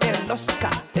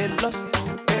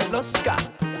lost car.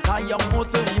 Kaya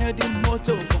moto yedi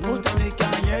moto for moto ne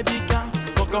kaya dika.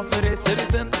 Boko fere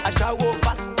citizen ashawo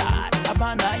bastard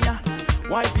abanaya.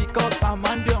 Why? Because I'm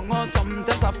on the on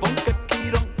sometimes I funk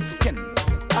kirong skin.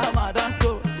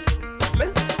 Amadanko.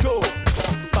 Let's go.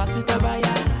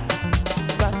 Basitabaya.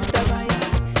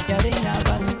 Yarinya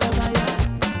basitabaya.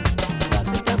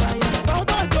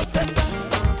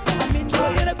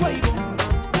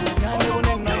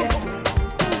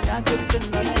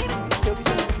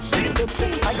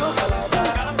 I go Calabar.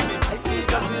 I see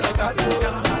girls with a Pablo.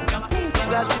 You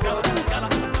dash me body.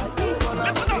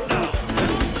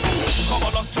 Come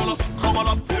on up, cholo, come on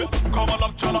up here. Come on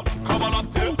up, cholo, come on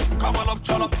up here. Come on up,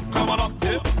 cholo, come on up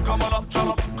here. Come on up,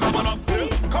 cholo, come on up here.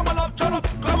 Come on up, cholo,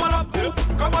 come on up here.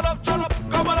 Come on up, cholo,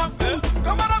 come on up here.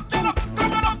 Come on up, cholo,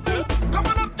 come on up here. Come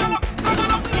on up, cholo, come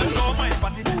on up here. Go my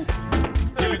party,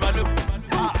 give me baloo.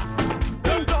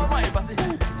 Go my party,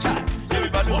 chat, give me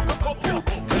baloo.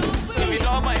 Give me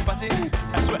all my party,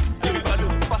 I swear, give me baloo.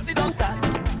 Party don't start.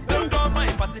 Don't go my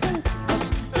party, cause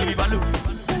give me baloo.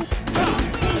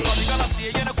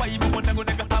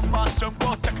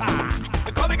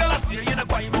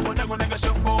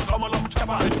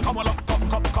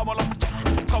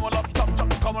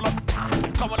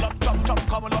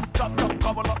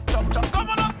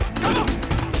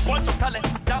 Bunch of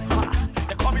talent, dancer.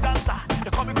 They call me dancer, they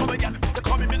call me comedian, they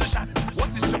call me musician.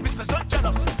 What is your business? Don't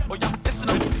jealous. Oh yeah, listen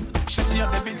up. She see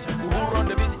on the beat, who run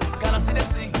the beat? Gotta see the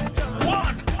sing. 1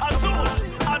 and 2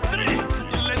 and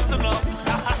 3. Listen up.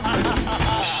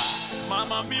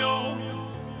 Mama mio,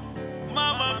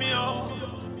 mama mio.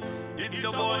 It's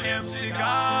your boy MC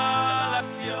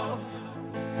Galaxio,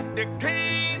 the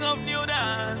king of new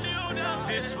dance.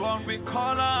 This one we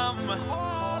call him.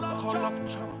 Call up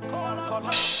chop.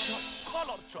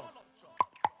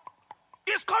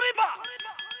 He's coming back.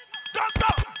 Don't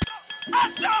stop.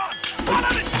 Action.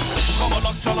 Follow me. Come on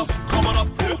up, cholo. Come on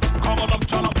up here. Come on up,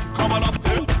 cholo. Come on up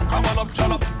here. Come on up,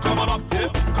 cholo. Come on up here.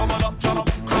 Come on up, cholo.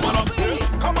 Come on up here.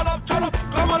 Come on up, cholo.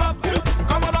 Come on up here.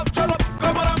 Come on up, cholo.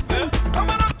 Come on up here. Come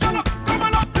on up, cholo. Come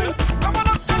on up here. Come on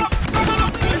up, cholo. Come on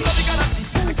up here. They call me Galaxy,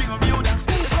 the king of new dance.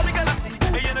 They call me Galaxy,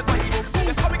 hey in the Quavo.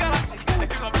 They call me Galaxy, the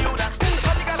king of new dance. They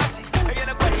call me Galaxy, hey in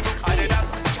the Quavo. I dey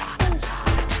dance,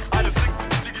 I dey sing,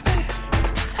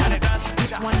 I dey dance.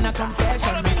 This one a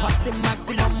confession, I'm causing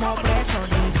maximum oppression.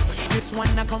 This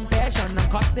one a confession, I'm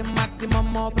causing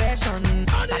maximum oppression.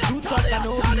 The truth talk and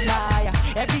no be lie.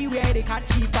 Everywhere they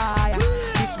catch fire.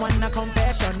 This one a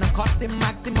confession, I'm causing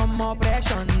maximum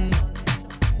oppression.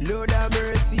 Lord have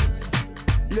mercy,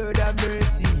 Lord have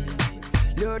mercy,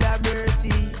 Lord have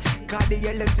mercy. God, the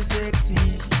girl look too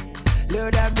sexy.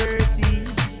 Lord have mercy,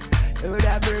 Lord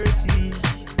have mercy,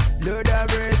 Lord have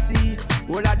mercy.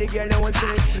 All of the girl that was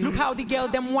sexy. Look how the girl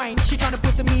them whine. She tryna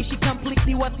put to me, she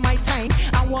completely worth my time.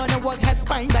 I wanna work her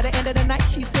spine. By the end of the night,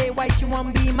 she say why she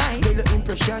won't be mine. The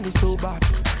impression is so bad.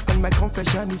 And my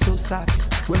confession is so sad.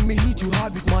 When me hit you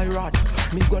hard with my rod,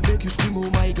 me gonna make you scream, oh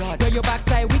my God. Girl, your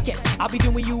backside wicked. I'll be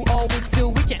doing you all week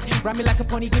till weekend. Ride me like a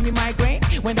pony, give me migraine.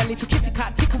 When that little kitty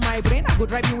cat tickle my brain, I go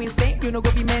drive you insane. You know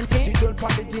go be maintained. See, don't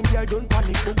panic, thing, girl, don't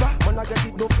panic. Man, I get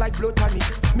it, no like blow tonic.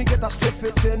 Me get a straight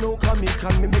face, say no comic.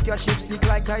 And me make your ship sick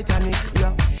like Titanic,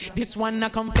 yeah. This one a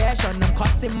confession, I'm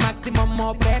causing maximum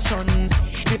oppression.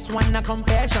 This one a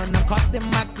confession, I'm causing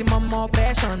maximum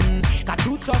oppression. Got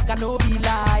true talk, I no be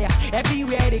liar.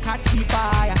 Everywhere they catch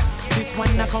fire. This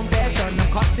one a confession,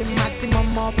 I'm causing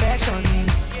maximum oppression.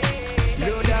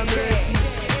 Lord have mercy,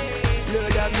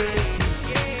 Lord have mercy,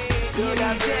 Lord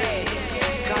have mercy.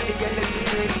 Can't you get let you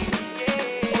sense?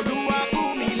 Oluwa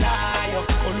bumi layo,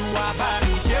 Oluwa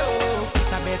bami show.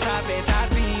 Na better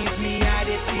things me I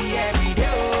dey see every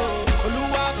day.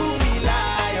 Oluwa bumi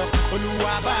layo,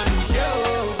 Oluwa bami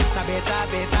show. Na better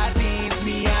things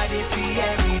me I dey see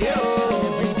every day.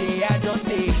 Every day I just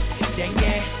stay, then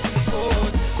get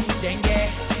pose, then get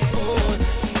pose,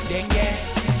 then get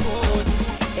pose.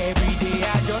 Every day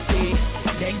I just stay,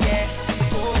 then get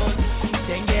pose,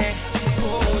 then get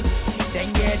pose,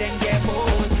 then get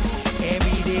pose.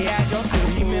 Every day I just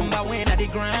stay. Remember when I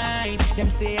did grind, them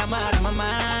say I'm out of my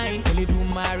mind. Only do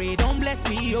marry, don't bless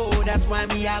me, oh, that's why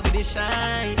me I go to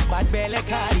shine. Bad belly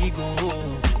carry go,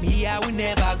 me I will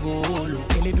never go low.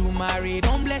 Only do marry,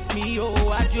 don't bless me, oh,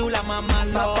 I jula mama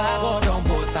love. Papa God don't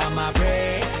butter my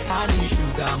bread, honey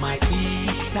sugar my tea.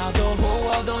 Now the whole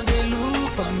world don't they look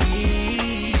for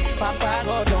me. Papa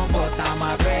God don't butter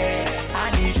my bread,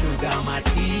 honey sugar my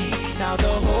tea. Now the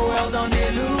whole world don't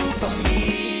they look for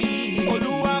me.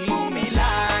 Oluwa bumi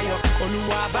layo,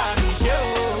 Oluwa bami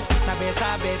show. Na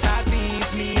better things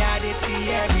me I dey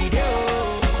see every day.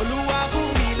 Oluwa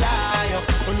bumi layo,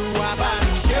 Oluwa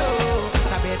bami show.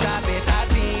 Na better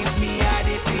things me I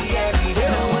dey see every day.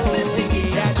 Now one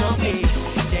thing I just play,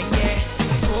 then get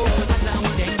pose,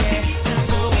 then get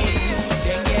pose,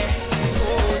 then get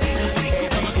pose.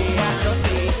 Every day I just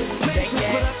play, then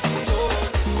get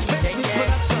pose, then get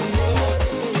pose.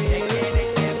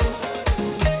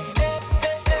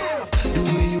 The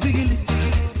way you wiggle it,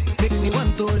 make me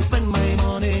want to spend my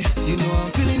money. You know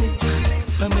I'm feeling it.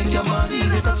 I make your body,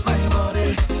 they touch my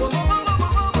body.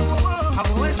 I've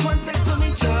always wanted to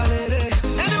meet your lady.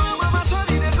 Anyway, mama,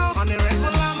 shawty, they go on the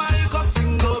regular, my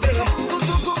coughing go, baby. I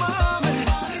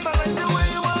like the way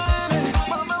you want it.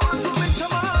 Mama, want to meet your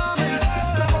mommy.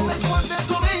 I've always wanted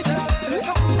to meet her.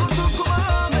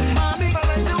 Mommy, I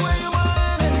like the way you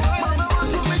want it. Mama, want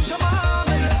to meet your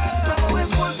mommy. I've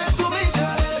always wanted to meet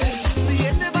her. See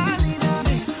in the valley,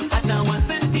 mommy. At a 1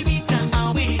 centimeter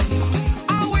away,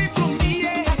 away from me,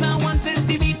 yeah. At a 1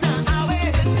 centimeter away,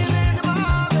 Send me in the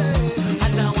mommy.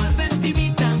 at a 1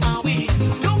 centimeter away.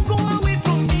 Don't go away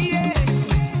from me, yeah.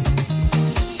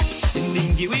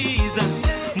 Ningiweza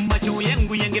macho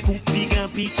yangu yangekupiga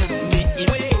picha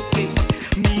niiweke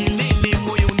milele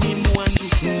moyoni mwangu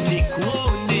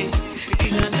nikuone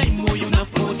kila time moyo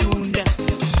unapodunda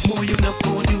moyo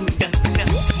unapodunda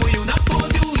moyo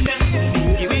unapodunda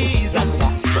ningeweza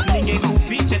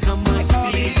ningekuficha kama si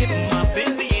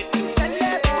mapenzi yetu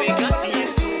iwe kati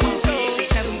yetu wawili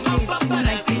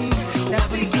paparazzi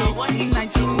Afrika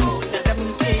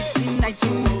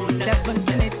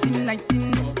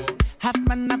 17, half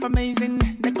man, half amazing.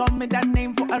 They call me that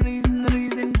name for a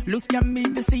reason. Looks can be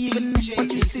deceiving.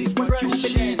 What you see, what you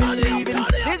believe in.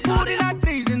 This booty not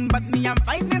treason, but me I'm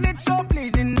finding it so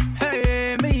pleasing.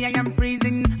 Hey, me I am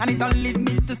freezing, and it don't lead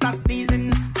me to start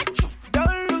sneezing.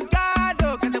 Don't lose guard,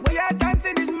 oh, 'cause the way you're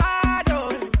dancing is mad,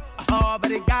 oh. Oh,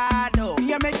 but it God, oh,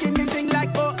 you're making me sing like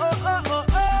oh oh oh oh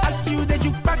oh. Ask you that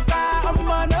you back up, I'm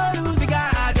on no lose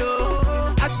guard,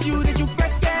 oh. Ask you that you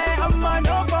get there, I'm on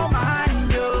no for my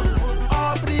hand, oh.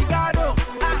 Obrigado,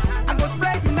 I go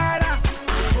spread you nada.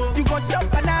 You go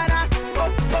jump banana,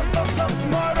 oh oh oh oh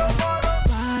tomorrow.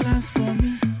 Balance for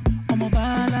me, I'm a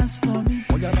balance for me.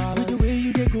 With the way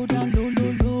you they go down low,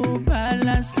 low, low.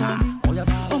 Balance for me,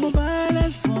 I'm a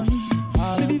balance for me.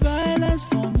 Baby, balance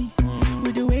for me.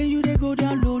 With the way you they go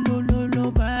down low, low, low,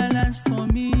 low. Balance for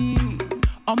me.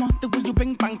 I'm off the way you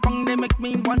bing bang bang. They make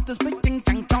me want to speak ding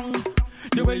dang dong.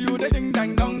 The way you they ding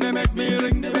dang dong. They make me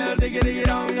ring the bell, dig it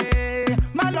dong.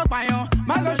 Malo payo,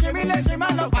 malo shimmy,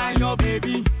 malo payo,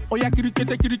 baby. Oh yeah,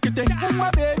 kirikete, my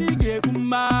baby, get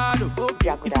kumado.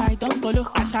 If I don't follow,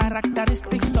 a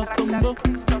characteristics of tumbo.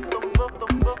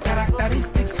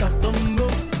 Characteristics of tumbo,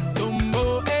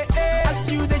 tumbo. Eh eh.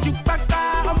 Ask you that you back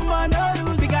up, I'm on no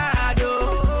lose guard.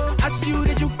 Ask you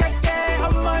that you get there,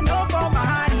 I'm on no for my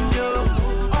hand.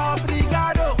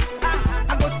 Obrigado,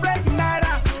 I go spread you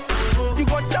nada. You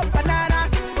go jump banana,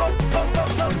 oh oh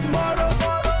oh oh tomorrow.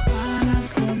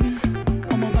 Balance for me.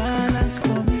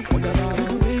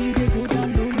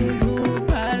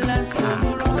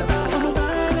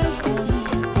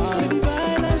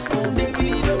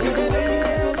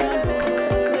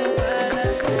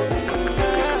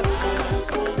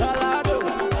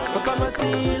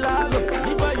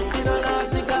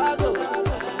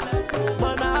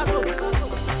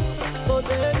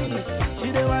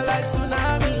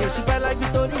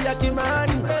 Tony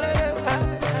Yakimani,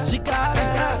 Shikari,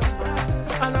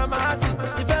 Anamati,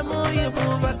 Ifemuri,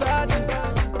 Puvasati,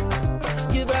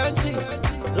 Givenchy,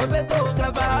 Roberto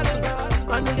Cavalli,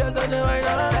 and niggas on the way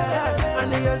down, and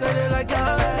niggas on the like,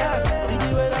 see the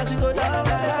way that she go down,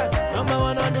 number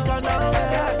one on the countdown,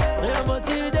 I'm a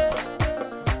T-Day,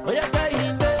 oh yeah,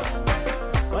 Kahinde,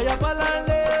 oh yeah,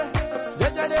 Palande,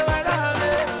 just a day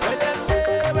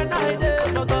when I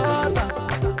forgot,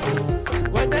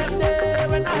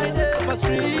 when I did for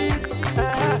streets,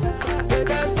 say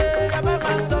they say I'm a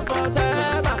man so for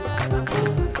them,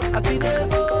 I see they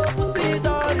go put it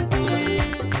on repeat.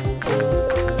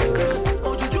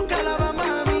 Oh, you calaba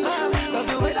mami, love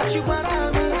the way that you want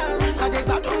me. I dey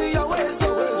bad on your way, so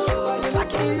I dey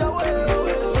like your way.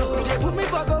 You dey put me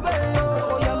for go away,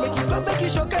 oh yeah, make you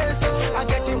showcase, so I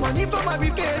get the money from my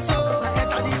briefcase, so I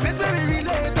enter the place where we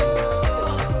relate,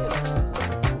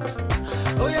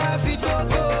 oh yeah, fit to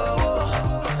go.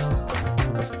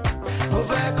 Mo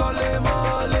fẹ́ kọ́lé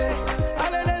mọ́lé,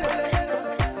 alelelele,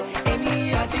 èmi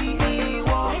àti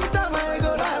ìwọ. Enter my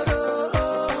Eldorado,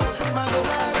 my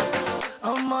Eldorado.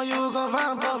 Ọmọ you go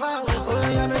find, oh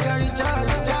yeah, make I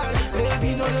recharge, baby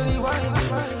no dey rewind.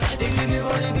 This is the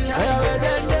money behind. Yeah,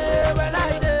 when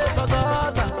I dey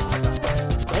forgot,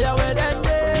 yeah,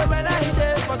 when I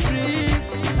dey for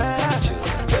streets,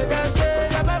 say they say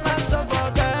I'm a man so for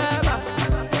them.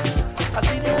 I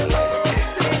see they go.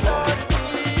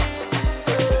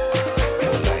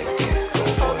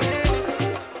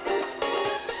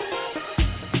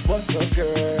 What's up,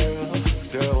 girl?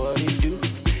 Girl, what do you do?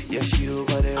 Yes, you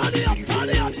got a pretty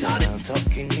face, and I'm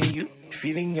talking to you.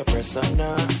 Feeling your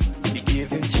persona, you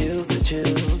giving chills the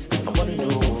chills. I wanna know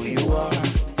who you are,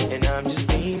 and I'm just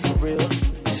being for real.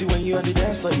 See when you on the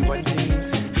dance floor, you want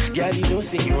things. Yeah, you don't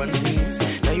say you want things.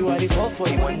 Now you are the fall for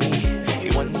you want me,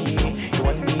 you want me, you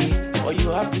want me. All you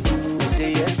have to do is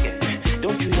say yes, yeah.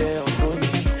 Don't you dare go me.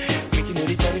 Make you know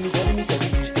they telling me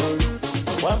story.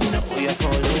 Why me not where you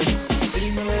follow?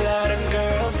 Seen a lot of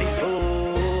girls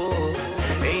before.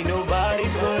 Ain't nobody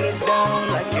put it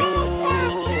down like you.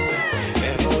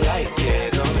 And more like yeah,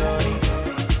 gongoni,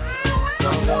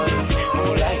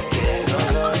 more like yeah,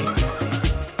 gongoni.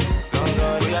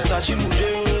 I thought she moved.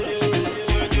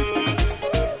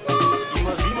 You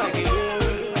must be my girl.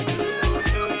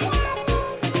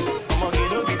 I'ma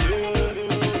get up with you.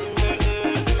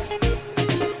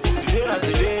 Today not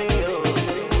today.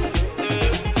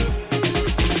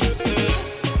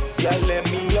 Yeah, let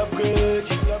me upgrade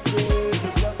you.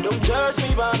 Don't judge me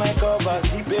by my cover,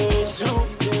 see page two.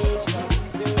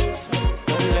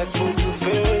 Then let's move to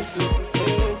phase two.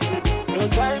 No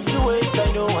time to waste, I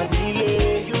know I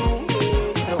delay you.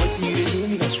 Now what you they do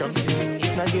me a strong thing.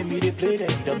 If not give me the play, then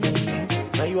you don't move.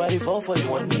 Now you are the fall for you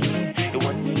want me, you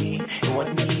want me, you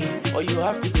want me. All you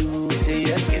have to do is say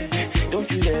yes, yeah. Don't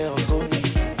you dare go me.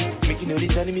 Make you know they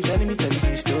telling me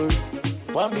story.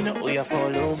 Want me know who you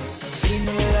follow. Seen a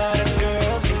lot of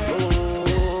girls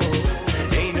before.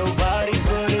 Ain't nobody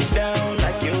put it down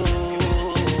like you.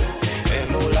 And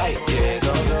more like yeah,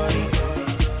 gongoni,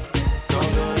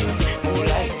 more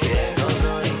like yeah,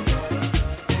 gongoni.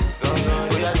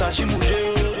 Oh yeah, thought she moved.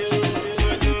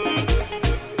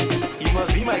 You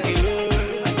must be my girl.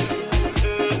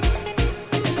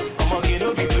 I'ma get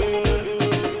up with you.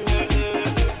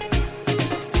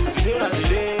 Today not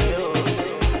today.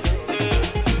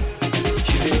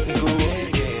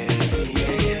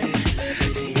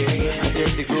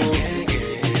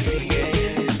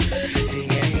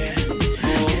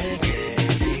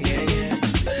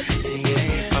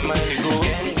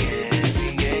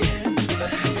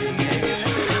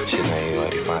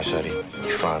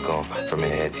 From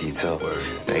head to your toe.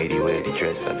 The 80 way the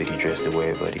dress, I be the dress to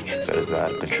wear, buddy. Got us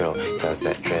out of control. Cause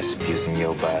that dress abusing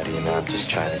your body. And I'm just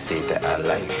trying to say that I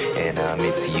like. And I'm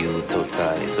into you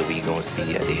totally. So we gon'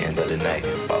 see at the end of the night,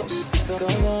 boss.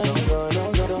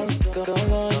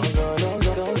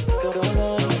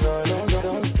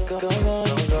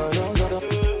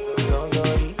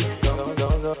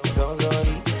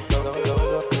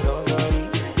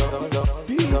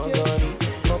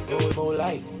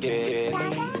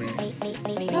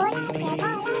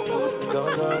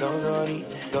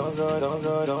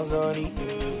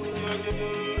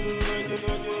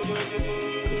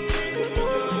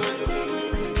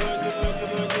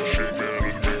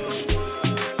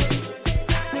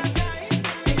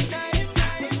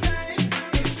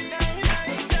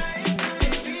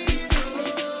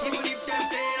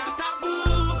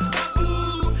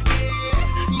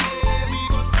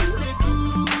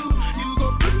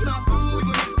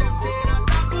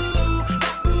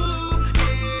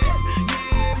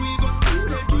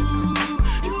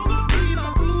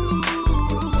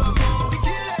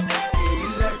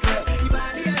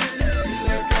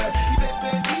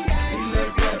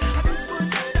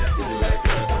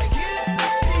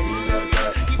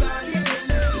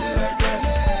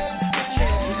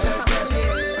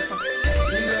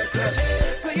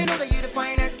 So you know that you're the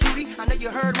finest cutie. I know you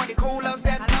heard when the cold loves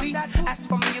that booty. As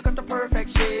for me, you got the perfect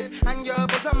shape. And your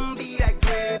bosom be like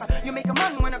grape. You make a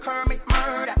man wanna commit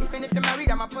murder. Even if you're married,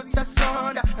 I'ma put us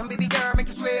under. And baby girl, make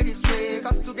you swear this way.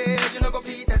 Cause today, you know go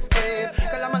feet escape.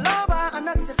 Girl, I'm a lover, I'm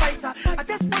not a fighter. I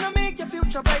just wanna make your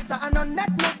future brighter. And on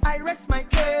that note, I rest my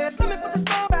case. Let me put a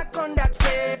spell back on that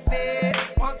face.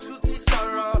 Want to see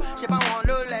sorrow. She my one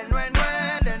low and when.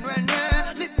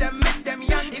 Lift them, make them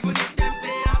young. Even if them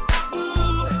say I'm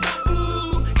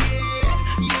taboo,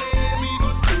 yeah, we go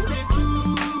still let you.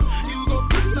 You go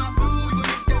be my boo. Even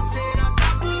if them say I'm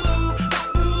taboo,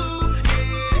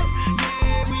 yeah,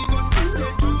 we go still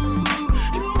let you.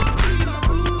 You go be my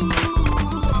boo.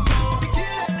 I'm gonna be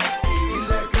killing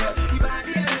like a,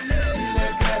 ibadi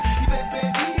like a,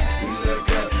 baby like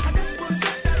a. I just want to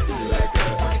touch that too like a,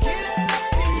 I'm killing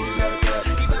like a,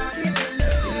 ibadi like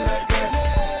a.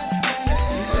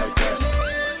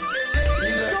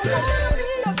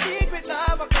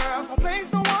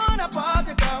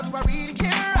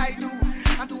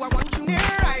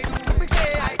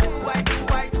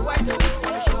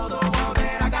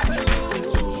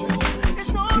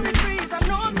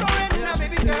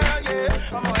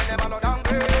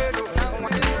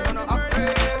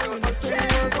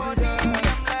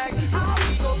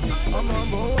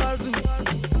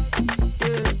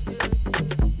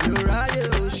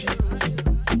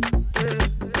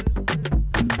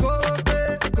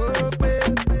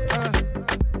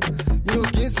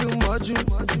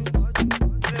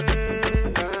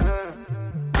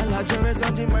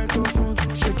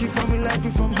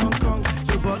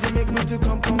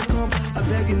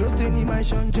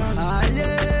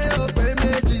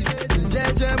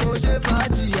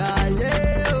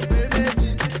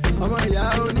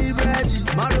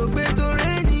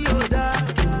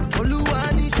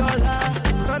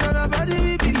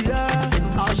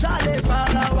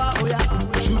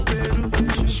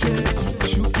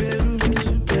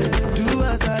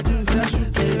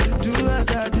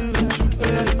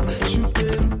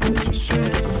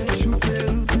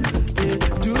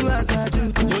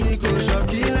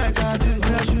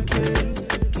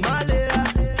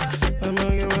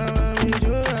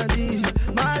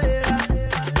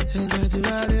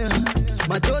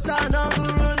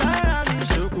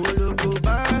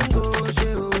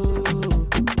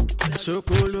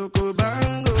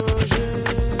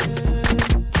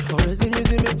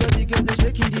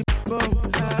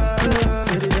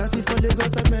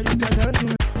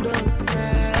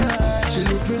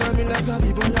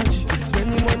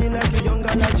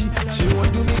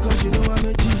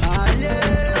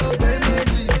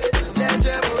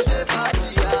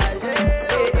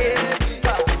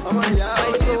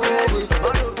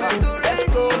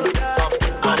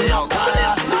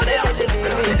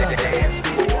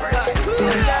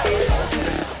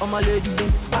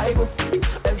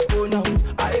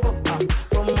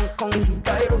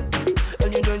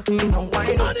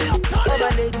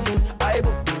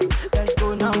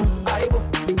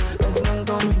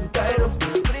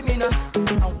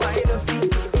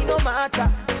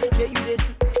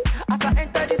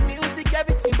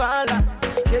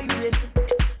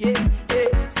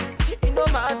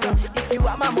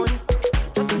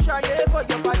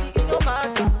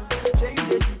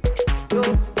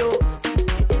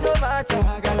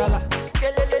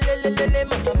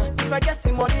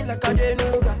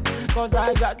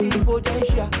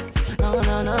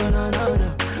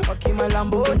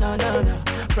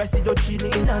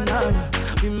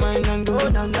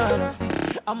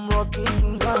 I'm rocking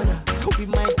Susanna with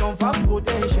my confirmed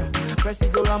potential.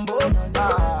 Presido Rambo,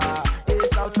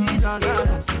 it's South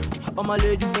London. All my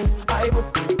ladies, I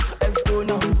book. Let's go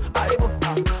now, I book.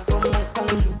 From Hong Kong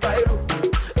to Cairo,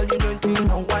 and you don't think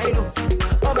now why not?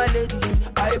 All my ladies,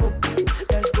 I book.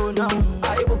 Let's go now,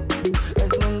 I book.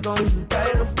 Let's go to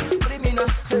Cairo. Bring me now,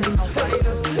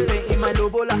 hey, in my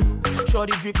lobola.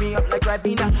 Shorty drip me up like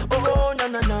Ribena. Oh, na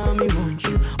na na, me want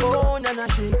you. Oh, na na,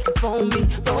 shake it for me,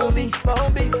 for me, for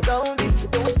me, for me.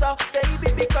 Don't stop,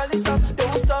 baby, because it's up.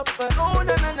 Don't stop, oh,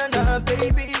 na na na na,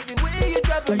 baby. The way you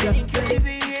drive me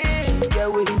crazy, yeah. Yeah,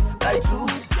 waist like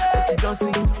juice. Jesse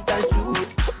Johnson, that's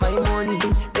juice. My money,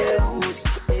 they lose.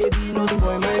 Baby, no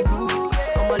spoil my groove.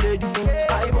 All my ladies,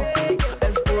 I book.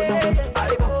 Let's go now,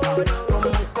 I book. From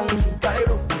Hong Kong to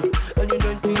Cairo, and you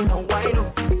don't think now why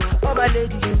not? All my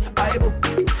ladies, I book.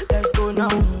 Let's go now,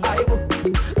 I book.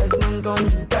 Let's go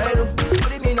to Cairo.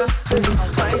 Put me now,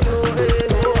 my soul,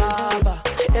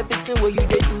 everything where you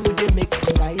do, they make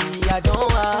me right. I don't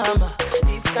want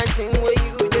this kind of thing where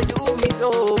you they do me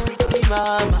so pretty,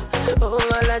 mama. Oh,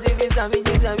 I like to be something,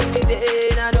 no,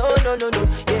 yeah, oh, no,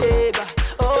 yeah,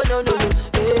 oh,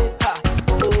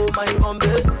 my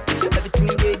umbrella.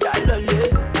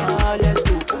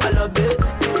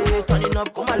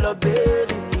 love,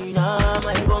 baby. Nah,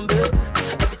 my Bombay.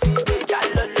 Everything they got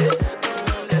lolly.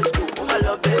 Let's go, come on,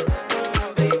 love, baby.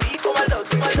 Baby, come on, love,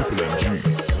 come on, love.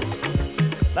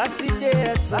 That's it,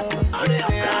 yes.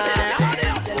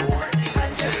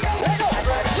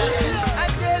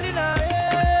 Angelina,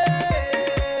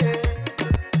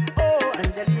 oh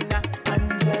Angelina,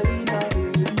 Angelina,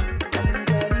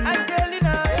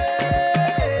 Angelina,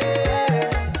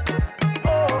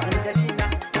 oh Angelina,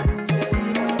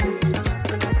 Angelina,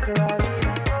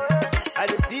 I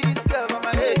just see this girl from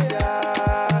my head,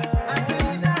 yeah.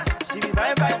 Angelina, she be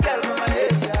fine, fine girl from my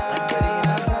head,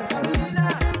 yeah. Angelina,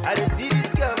 I just see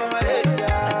this girl from my head,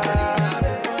 yeah.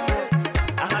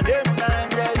 And her name is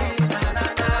Angelina.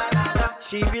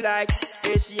 She be like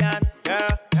Asian, yeah,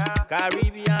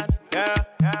 Caribbean, yeah,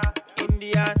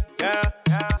 Indian, yeah,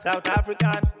 South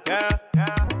African, yeah,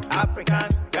 African,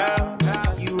 yeah,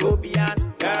 European,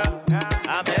 yeah,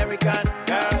 American,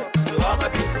 yeah. To all my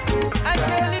beautiful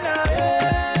Angelina,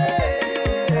 yeah.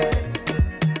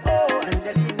 Oh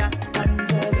Angelina,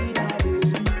 Angelina,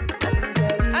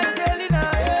 Angelina,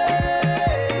 yeah.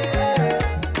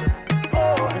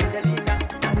 Oh Angelina,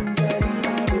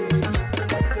 Angelina,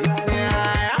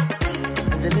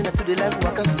 Angelina to the left,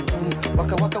 waka,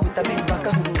 waka waka with a big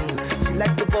baka. She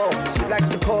like the ball, she like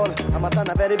the call. I'm a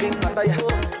very big mata, yeah.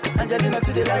 Angelina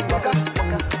to the left, waka,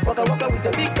 waka waka with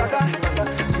a big baka.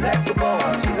 She like the ball,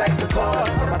 she like the call.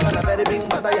 I'm a very big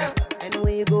mata, yeah.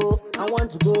 Anywhere you go, I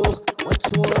want to go. What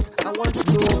you want, I want to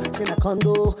know. In a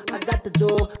condo, I got the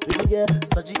door. Baby girl,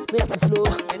 such it make me flow.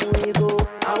 Anywhere you go,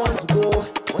 I want to go.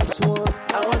 What you want,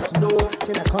 I want to know.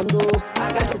 In a condo,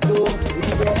 I got the door.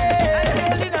 Baby girl,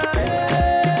 Angelina.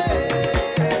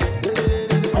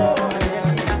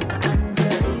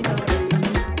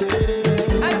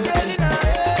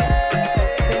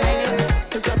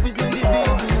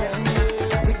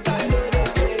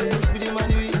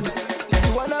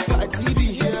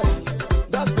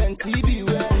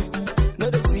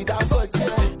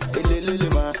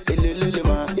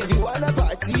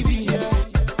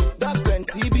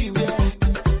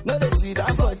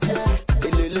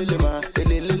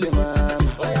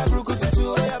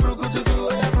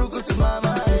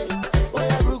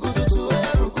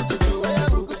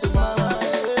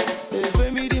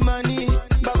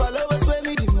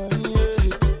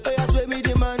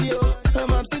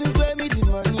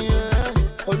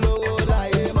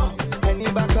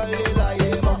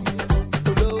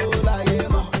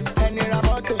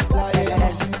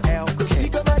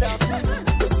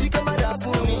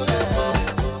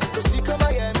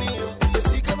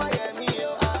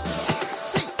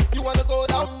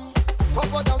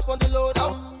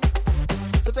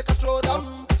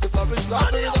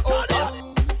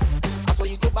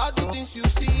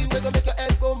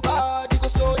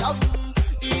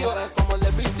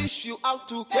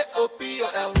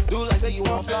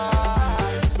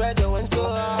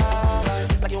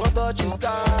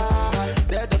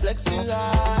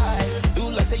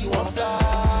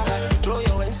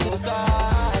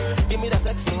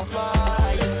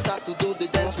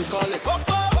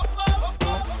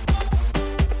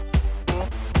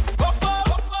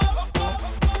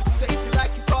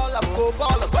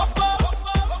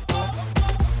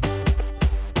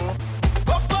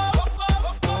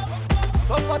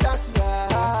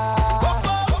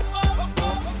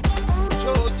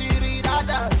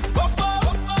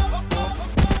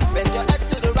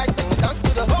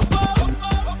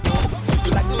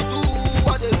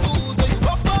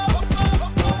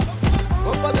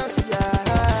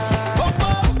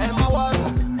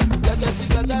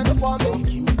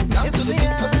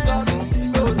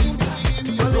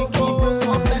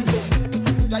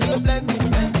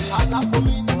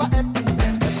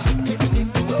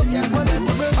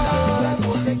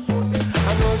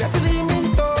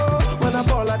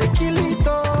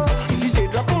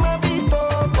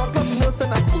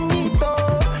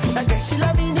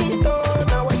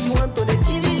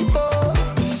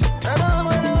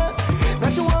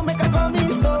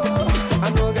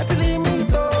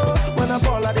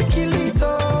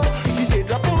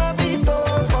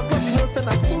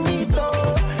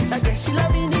 she la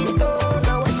vinito.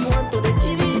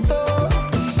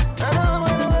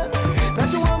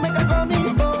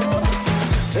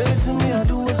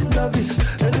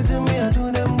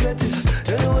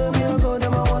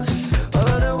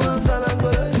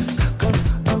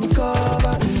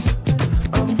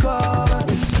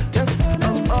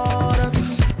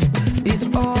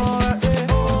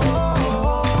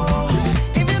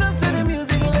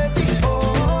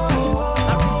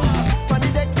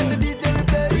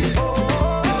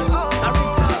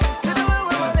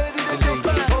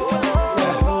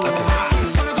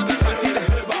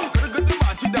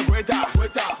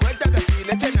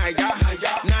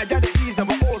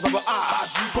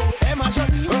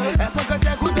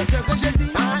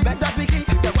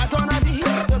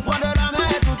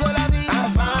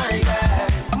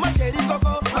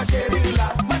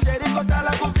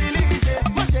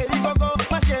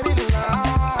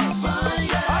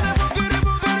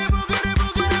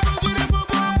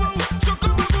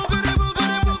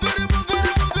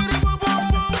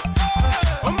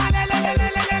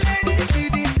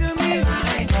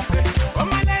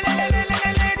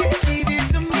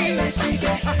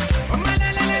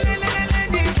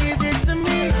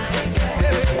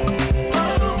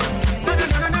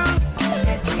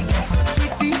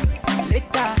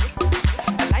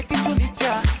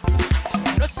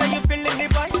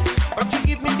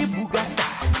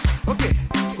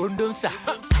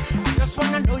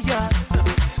 yeah.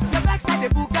 Your backside the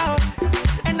book out,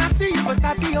 and I see you was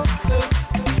happy, oh.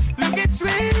 Look it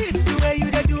sweet, the way you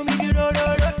they do me, you know,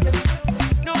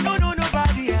 no,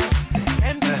 nobody else.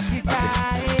 And be sweet,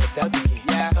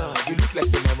 yeah. You look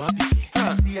like your mama picking.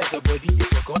 See as your body, you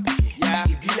forgot picking. Yeah,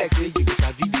 it be like say you was a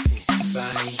big thing.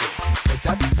 Fine,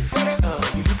 better picking.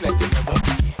 You look like your mama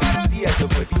picking. See as your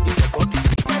body, you forgot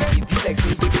picking. It be like say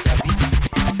you was a big thing.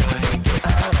 Fine,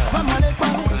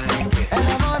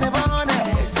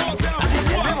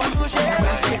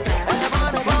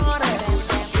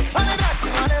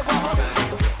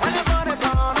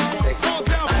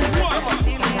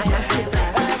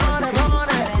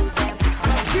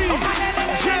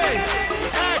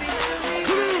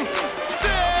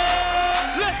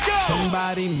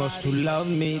 Somebody must to love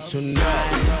me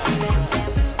tonight.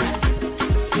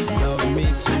 Love me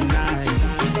tonight.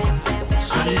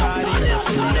 Somebody must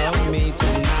to love me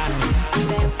tonight.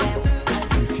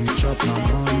 If you chop my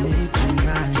money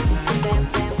tonight.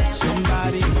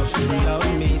 Somebody must to love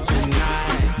me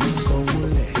tonight.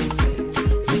 Musowule,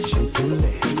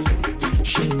 Muchitule,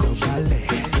 Shino Vale,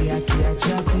 Yakia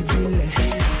Chafi Bile,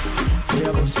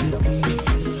 Yabo Sipi,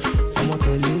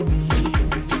 Amotelebi.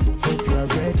 Hope you are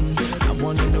ready. I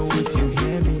wanna know if you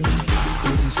hear me.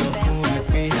 This is so full of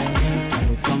pain. I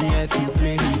will come here to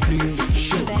play.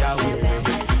 Show Yahweh.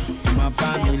 My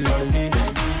baby lolly.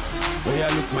 Where I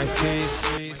look my face.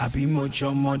 I be much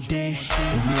on my day. If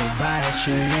you buy a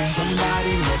share.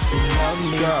 Somebody must love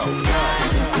me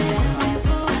tonight.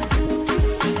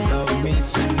 Love me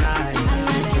tonight.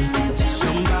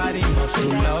 Somebody must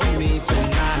love me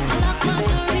tonight.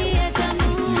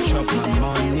 If you chop my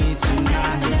money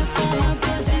tonight.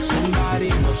 Somebody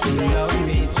must love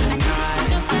me tonight.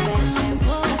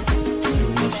 You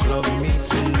must love me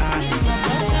tonight.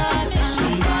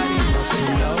 Somebody must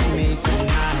love me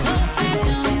tonight.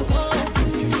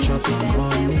 If you chop my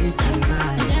money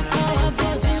tonight.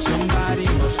 Somebody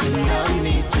must love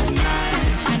me tonight.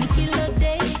 And kilo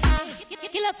day,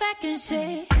 kilo fact and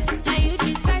shake. Now you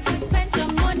decide to spend your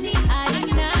money. I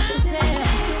not say,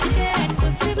 yeah,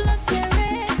 exclusive love share.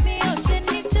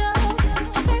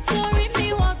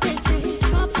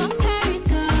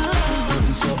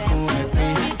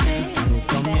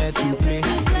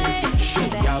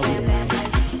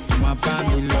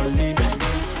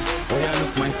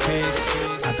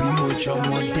 Your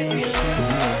money,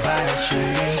 buy a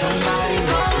share. Somebody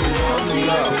must love me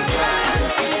tonight.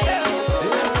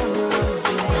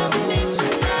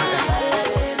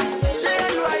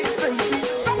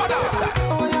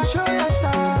 Oh yeah, show your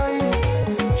style.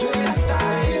 Show your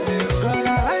style. Girl, I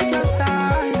like your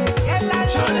style.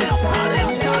 Show your style.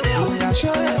 Oh yeah,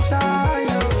 show your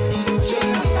style. Show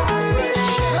your style.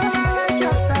 Girl, I like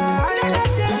your style.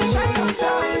 Show your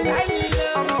style.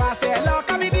 I'm gonna say hello,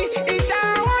 come in.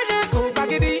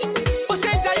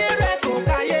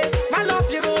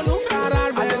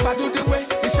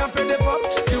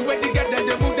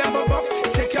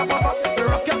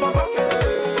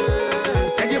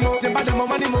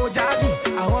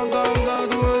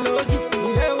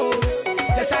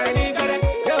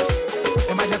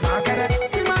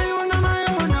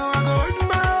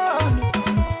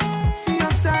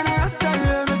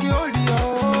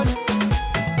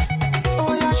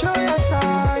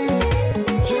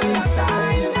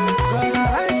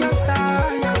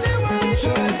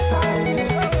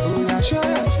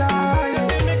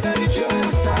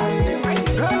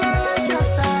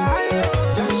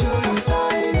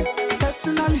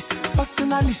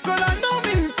 Personally, girl, I know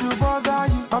me to bother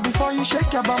you. But before you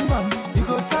shake your bum bum, you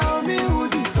go tell me who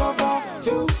discover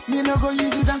you. Me no go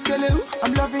use it and scale it.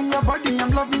 I'm loving your body, I'm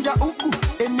loving your uku.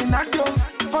 Eminado,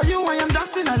 for you I am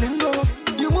dancing a lingo.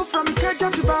 You move from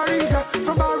Ikeja to Bariga,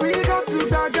 from Bariga to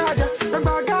Bagada, from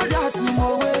Bagada to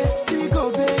Moe.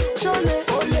 Sigove, Shole,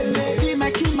 Olele, be my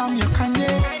king, I'm your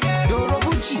Kanye. Doro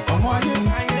Gucci, Omoye.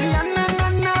 Yana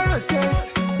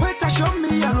rotate. Wait, show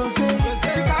me a rose.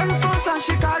 She carry front and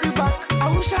she carry back. I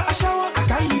wish I shower, I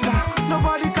can leave her.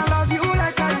 Nobody can love you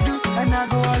like I do. And I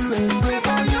go always pray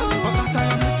for you. Because I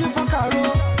am looking for Caro.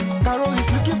 Caro is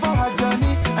looking for her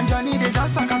Johnny. And Johnny they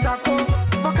dance a katako.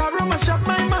 But Caro must shop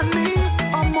my money.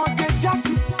 I'm more get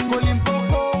jassy. Golden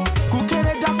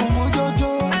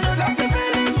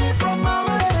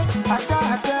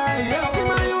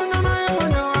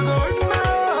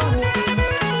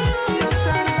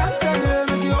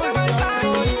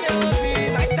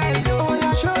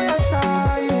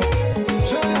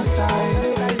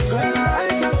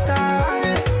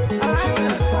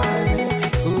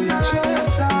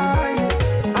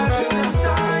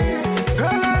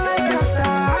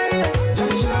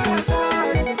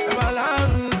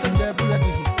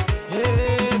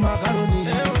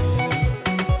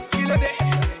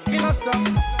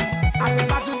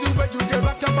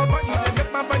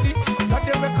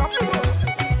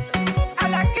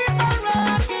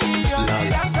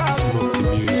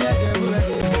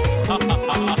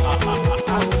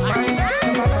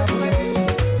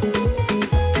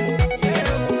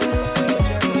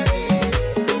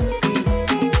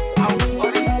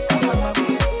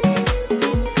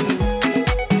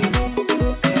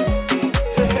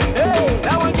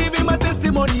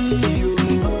testimony.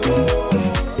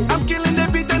 Oh. I'm killing the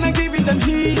beat and I'm giving them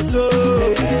heat. So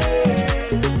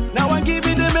now I'm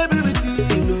giving them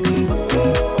everything.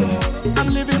 Oh. I'm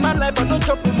living my life, I don't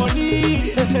chop the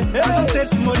money. I don't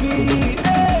testimony.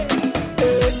 Hey.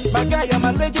 My guy, I'm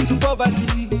allergic to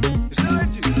poverty.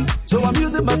 So I'm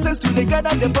using my sense to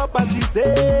gather the properties.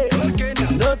 Hey.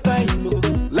 No time, no.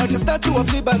 Like a statue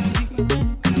of liberty.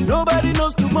 Nobody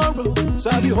knows tomorrow, so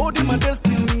I'll be holding my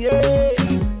destiny. Yeah.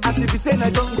 As if it's saying I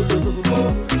don't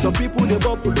go. Some people they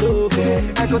bubble low.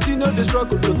 I continue the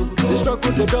struggle. The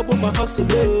struggle they double my hustle.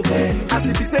 As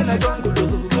if it's saying I don't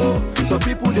go. Some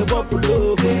people they bubble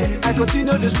low. I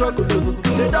continue the struggle.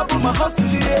 They double my hustle.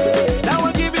 Now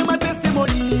I'm giving my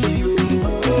testimony.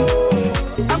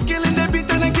 I'm killing the beat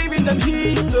and I'm giving them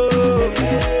heat. So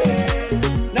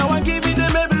now I'm giving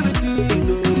them everything.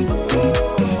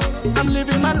 I'm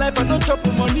living my life, I don't chop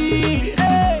money.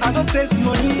 I don't taste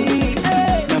money.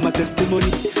 Now my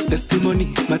testimony,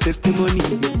 testimony, my testimony.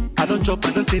 I don't chop,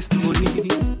 I don't taste money.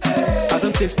 I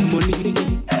don't taste money.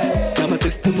 Now my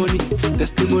testimony,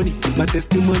 testimony, my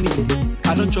testimony.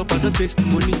 I don't chop, I don't taste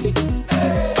money.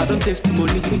 I don't taste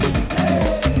money.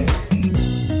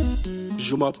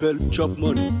 Je m'appelle Chop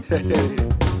Money.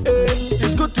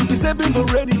 It's good to be saving for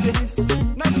rainy days.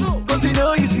 Cause you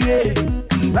know it's here.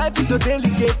 Life is so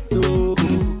delicate. Oh,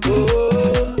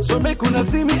 oh. So make una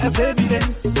see me as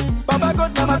evidence. Baba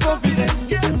God, now my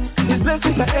confidence. Yes. His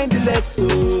blessings are endless.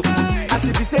 So as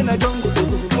if he say na jungle.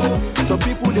 Some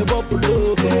people they bubble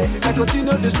low. I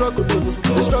continue the struggle.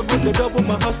 The struggle they double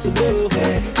my hustle.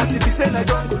 As if he say na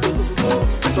jungle.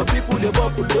 Some people they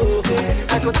bubble low.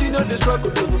 I continue the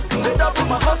struggle. They double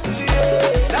my hustle.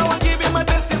 Now I'm giving my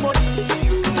testimony.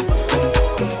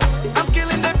 I'm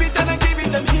killing the beat and I'm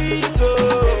giving them heat. So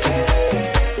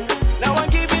now I'm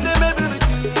giving them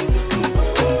everything.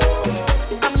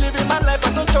 I'm living my life.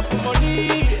 I don't chop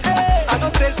money. I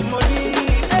don't taste money.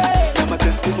 Now my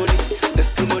testimony,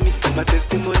 testimony, my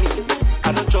testimony.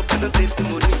 I don't chop, I don't taste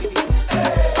money.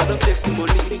 I don't taste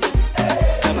money.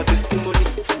 Now my testimony,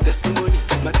 testimony,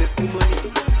 my testimony.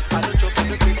 I don't chop, I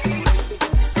don't taste money.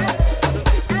 I don't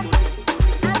taste money.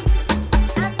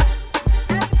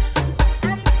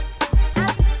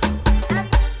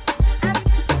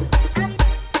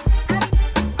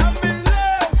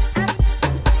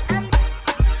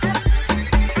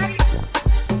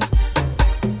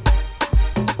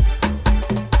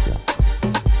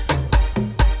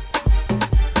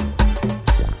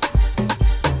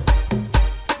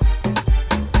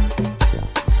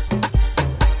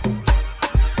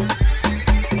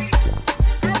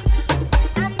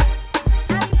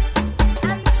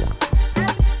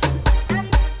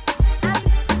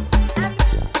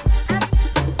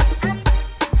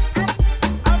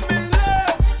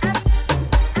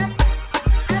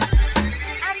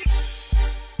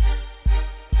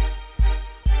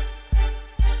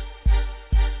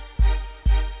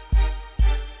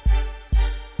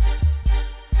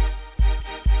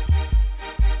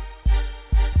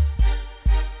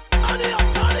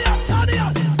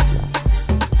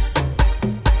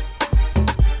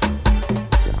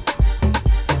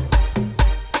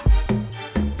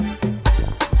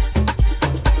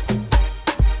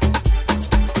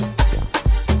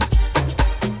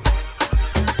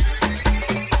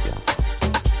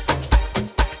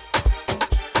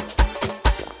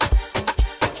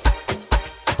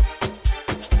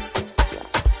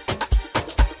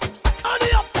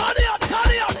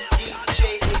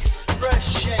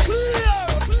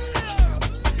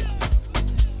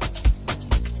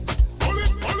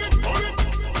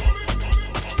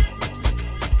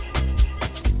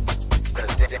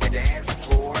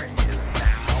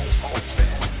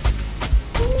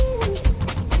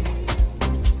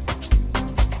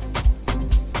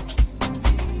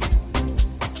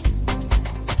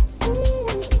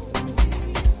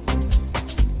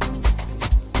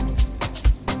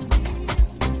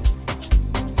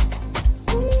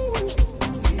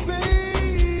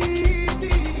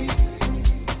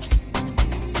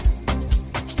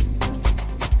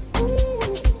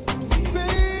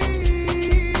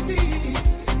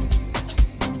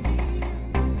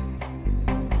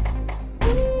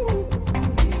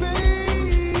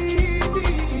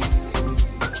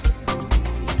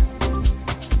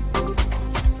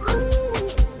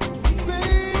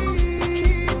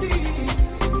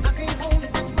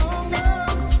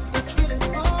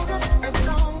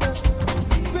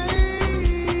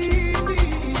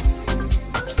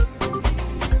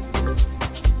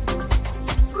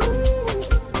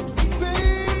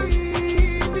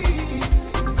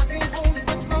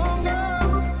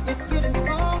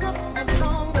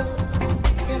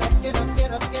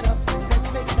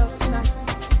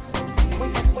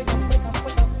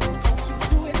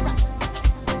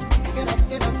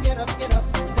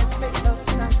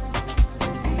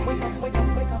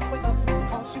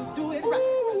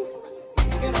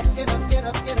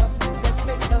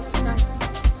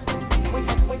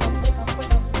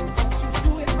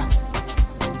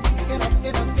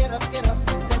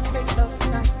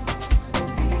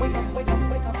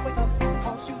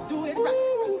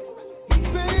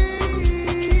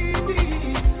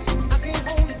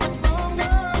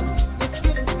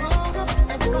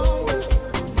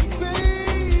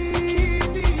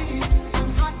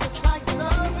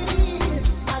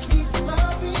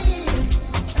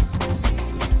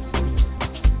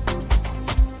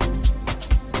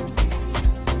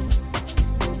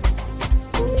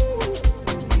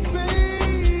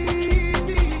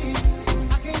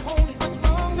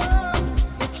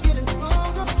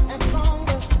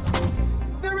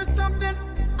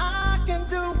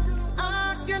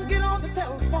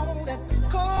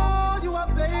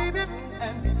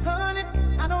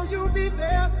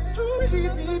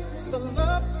 relieve me. The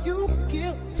love you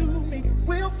give to me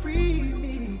will free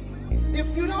me.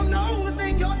 If you don't know,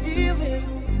 then you're dealing.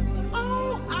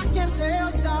 Oh, I can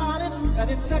tell, darling, that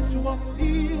it's sexual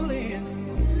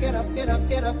healing. Get up, get up,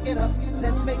 get up, get up.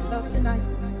 Let's make love tonight.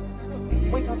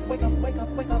 Wake up, wake up, wake up,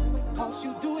 wake up. Cause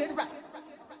you do it right.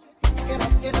 Get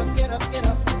up, get up, get up, get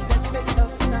up. Let's make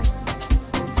love tonight.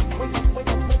 Wake up, wake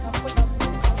up, wake up, wake up.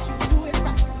 Cause you do it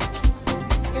right.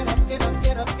 Get up, get up,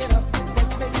 get up, get up.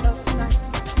 Let's make love tonight.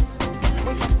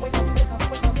 Wake up, wake up, wake up,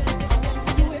 wake up. Cause you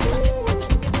do it right.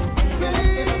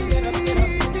 Get up, get up, get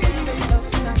up, get up. Let's make love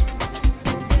tonight.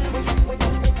 Wake up, wake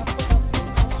up, wake up, wake up.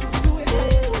 Cause you do it right.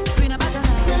 Queen of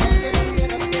Bacana. Get up,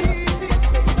 get up, get up, get up. Let's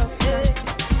make love tonight.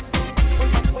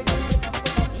 Wake up, wake up, wake up,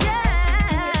 wake up.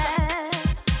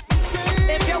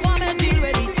 If you want me to deal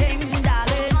with the thing,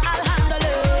 darling, I'll handle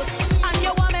it. And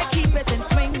you want me to keep it in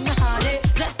swing, honey,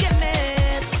 just give me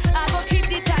it. I go keep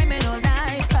the timing all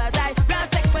night, cause I real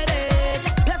sick with it.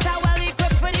 Plus I well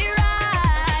equipped for the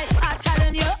ride. I'm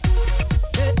telling you,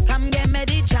 come get me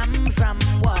the jam from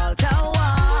wall to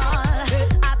wall.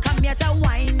 I come here to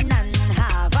wine and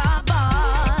have a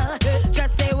ball.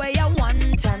 Just say where you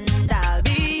want and I'll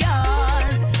be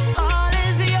yours. All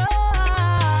is yours.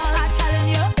 I'm telling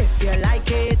you, if you like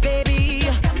it, baby,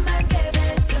 just come and give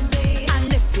it to me.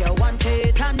 And if you want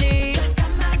it, honey, just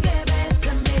come and give it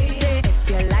to me. Say if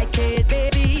you like it,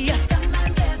 baby, just come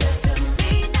and give it to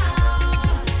me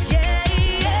now. Yeah,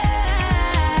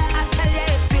 yeah. I tell you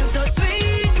it feels so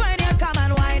sweet when you come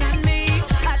and whine on me.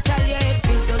 I tell you it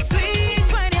feels so sweet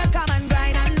when you come and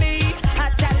grind on me. I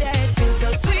tell you it feels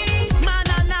so sweet, man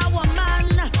and a woman.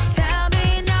 Tell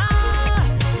me now.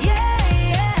 Yeah,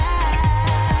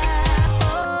 yeah.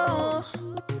 Oh.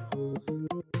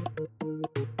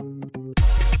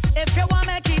 If you want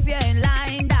me, keep you in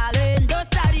line, darling. Don't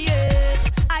study it.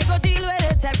 I go deal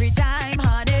with it every time,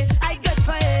 honey. I good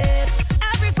for it.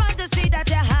 Every fantasy that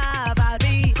you have, I'll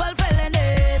be fulfilling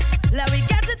it. Let me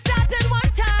get it started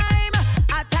one time.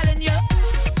 I'm telling you,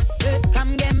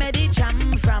 come get me the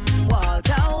jam from wall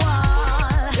to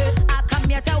wall. I come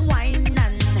here to wine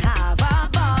and have a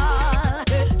ball.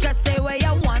 Just say where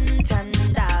you want and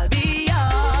I'll be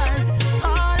yours.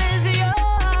 All is yours.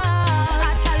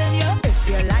 I'm telling you, if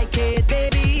you like it,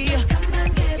 baby, just come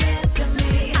and give it to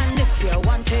me. And if you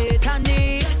want it,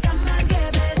 honey, just come and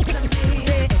give it to me.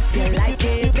 Say if you like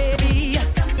it, baby,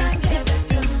 just come and give it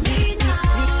to me now.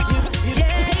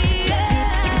 Yeah,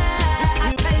 yeah.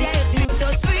 I tell you it feels so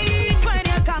sweet when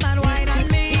you come and whine on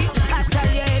me. I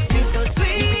tell you it feels so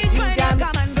sweet when you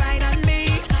come and grind on me.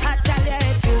 I tell you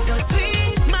it feels so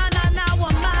sweet, man and a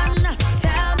woman.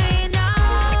 Tell me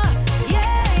now.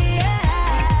 Yeah,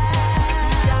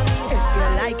 yeah. If you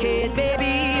like it,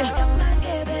 baby, just come and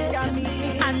give it to me.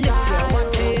 And if you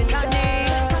want it, honey,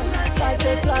 just come and give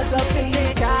it to me.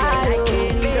 Say if you like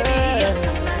it, baby, just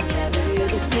come and give it to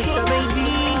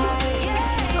me.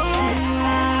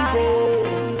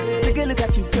 Take a look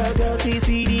at you, girl, girl. See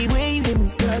the way you dey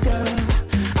move, girl, girl.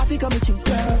 I feel come with you,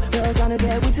 girl. Girls on the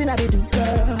bed, waiting I dey do,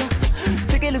 girl.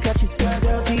 Take a look at you, girl,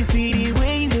 girl. See the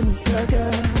way you dey move, girl,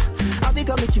 girl. I feel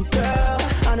come with you, girl.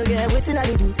 I know get waiting I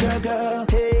dey do, girl, girl.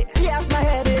 Hey, she has my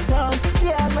head they turn. She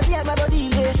has my body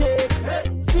they shake.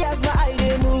 She has my eye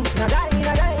they move. Now die,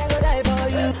 I go die for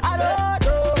you. I don't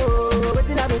know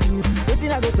waiting I go do,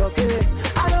 waiting I go talk.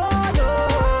 I don't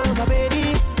know, my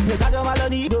baby. You got your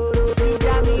melody, you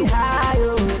got me high,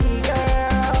 oh, me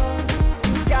girl.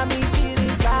 You got me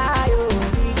feeling fly, oh,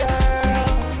 me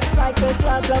girl. Like the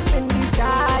clouds up in the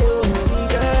sky, oh, me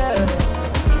girl.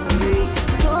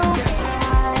 So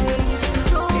high,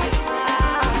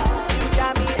 you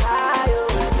got me high,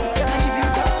 oh,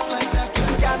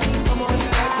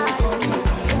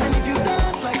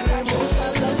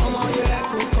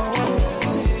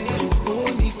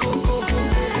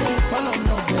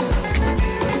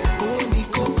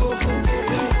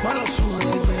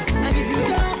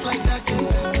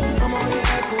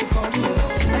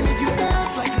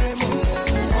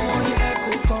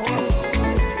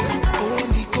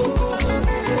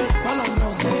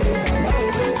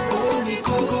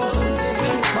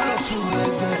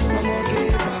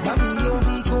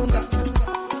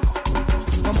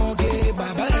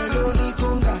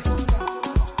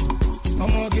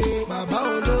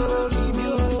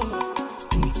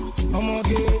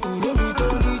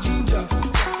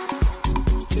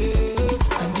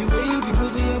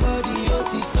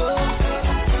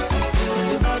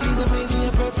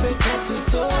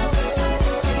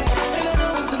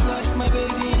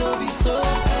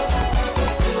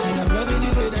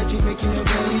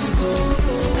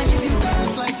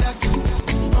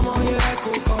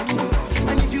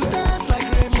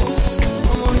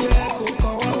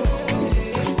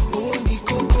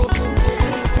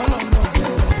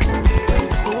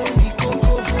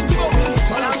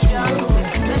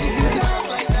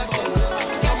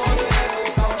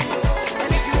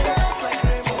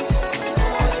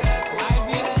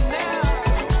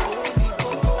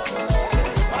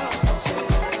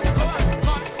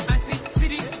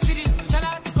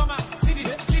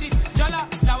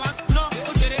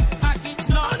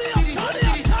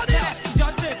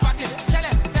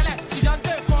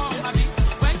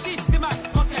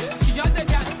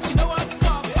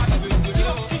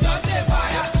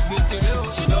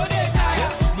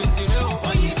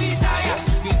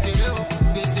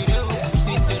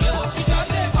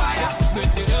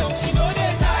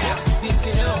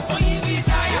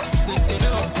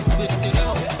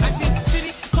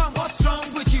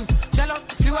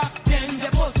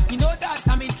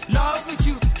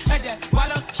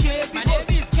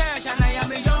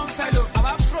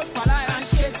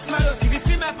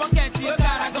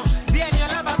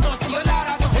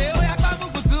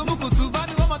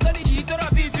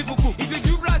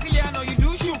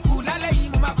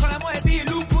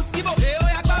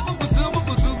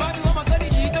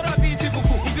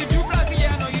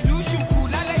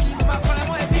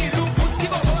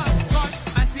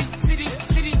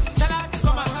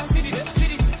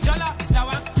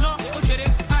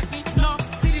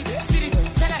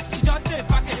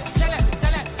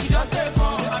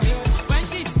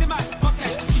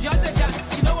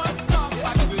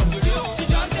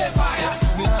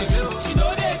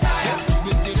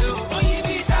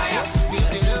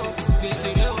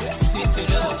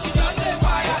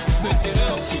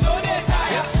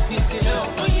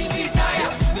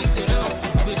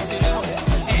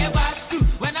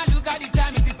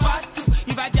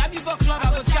 club, I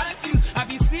go chance you.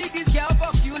 Have you seen this girl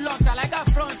fuck you lot? I like her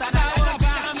front and I like her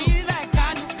back. I mean like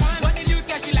Kanu. When they look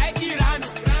at she like Iran.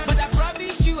 But I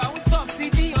promise you I won't stop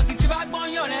CD until it's back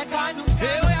on your neck.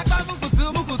 Hey, oh yeah, come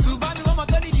mukutu. Bami woman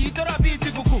tell you to the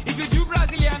beautiful. If you do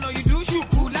Brazilian or you do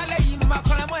shuku, lale you ma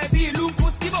kona mo ebi lumpu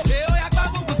skibo. Hey, oh yeah,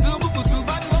 come mukutu.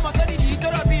 Bami woman tell you to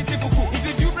the beautiful. If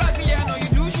you do Brazilian or you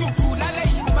do shuku, lale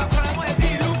you ma kona mo ebi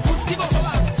lumpu skibo.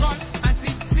 Come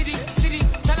auntie, city,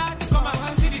 tell her to come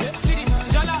out, city,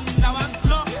 Jala, lawa,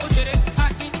 no, ojere,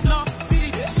 haki, no, city,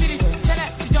 tell her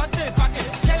she just stay pocket,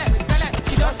 tell her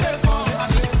she just stay for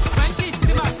me. When she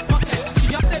see my pocket, she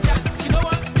just stay dance, she no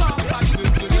want stop for me.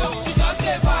 She just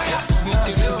stay fire,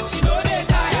 she know they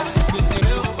tire,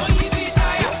 only be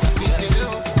tire.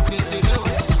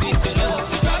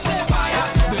 She just stay fire,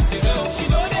 she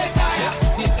know they tire,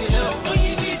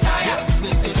 only be tire.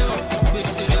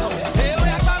 Hey, oh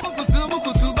yeah,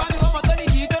 mukutu, bani woman tell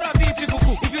you to the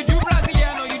beautiful. If you do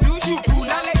Brazilian or you do shuku,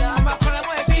 lale you ma kona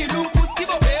mo ebi lumpu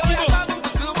skibo. Hey, oh yeah,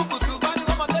 mukutu, bani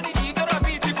woman tell you to the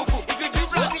beautiful. If you do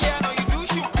Brazilian or you do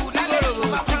shuku, lale you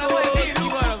ma kona mo ebi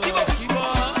lumpu skibo.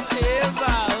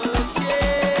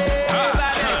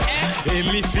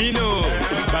 Emi fino,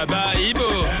 baba ibo,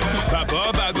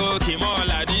 baba bago, kimo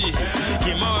ladi,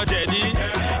 kimo jedi,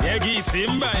 yegi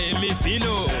simba. Emi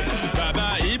fino, baba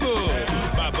ibo,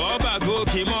 baba bago,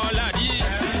 kimo ladi,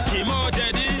 kimo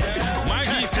jedi,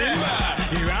 magi simba.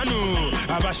 Iranu,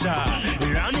 Abasha,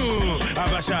 Iranu,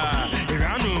 Abasha,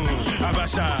 Iranu,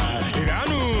 Abasha,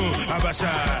 Iranu,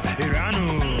 Abasha, Iranu,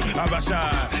 Abasha,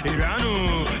 Iranu,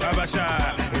 Abasha,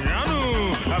 Iranu,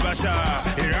 Abasha,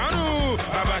 Iranu,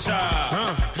 Abasha.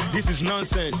 This is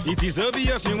nonsense. It is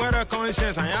obvious me what a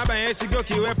conscience. I am a go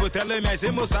ki wepo tell me I say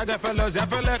most saga fellows I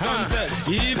feel like contest.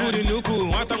 Ibu di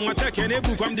nuku, wata kene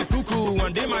bu kwam di kuku.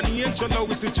 One day man yen cholo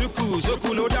with chuku. So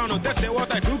cool no down no test what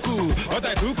I kuku.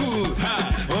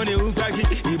 Ha, only ukagi,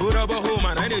 ibu robo home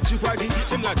and I need chukwagi.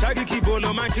 Simla chagi kibo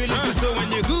no man kill so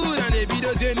when you good and the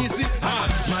videos you see. Ha,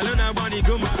 malona bani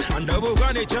guma and double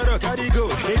one choro carry go.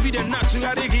 If you not you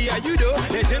are you do.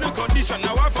 There's no condition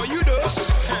now for you do.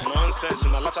 Nonsense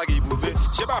in a lot of bube.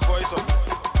 Sheba voice up.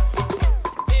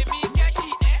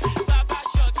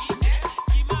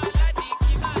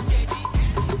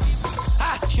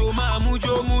 Show ma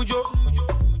mujo.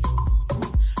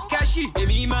 Kashi,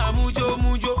 emi ma mujo.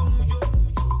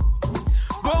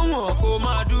 Bon ko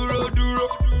ma duro.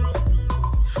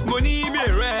 Moni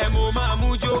mere mo ma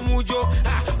mujo.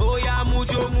 Ah, oya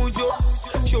mujo.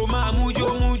 Show ma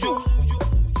mujo.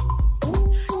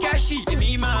 Kashi,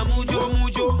 emi ma mujo.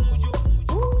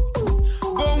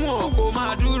 Bon ko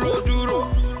ma duro.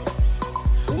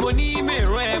 Moni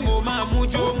mere mo ma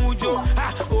mujo.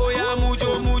 Ah, oya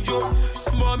mujo.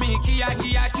 Mommy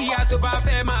kia tó bá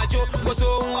fẹ́ máa jó. Kò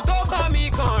sóhun tó kàn mí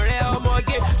kàn rẹ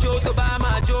ọmọge. Jó tó bá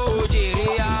máa jó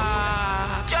jèrè á.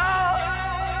 Jó,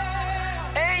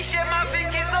 èyí ṣe máa fi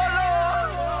kí sólò.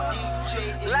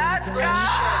 Látka,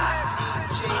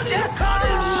 jẹ́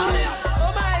sọ́nà.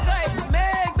 Oh my God,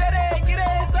 mẹ́gbẹ̀rẹ̀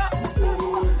kiri sọ.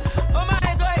 Oh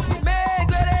my God,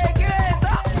 mẹ́gbẹ̀rẹ̀ kiri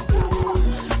sọ.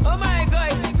 Oh my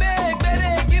God,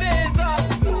 mẹ́gbẹ̀rẹ̀ kiri sọ.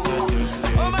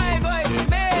 Oh my God,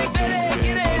 mẹ́gbẹ̀rẹ̀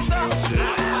kiri sọ.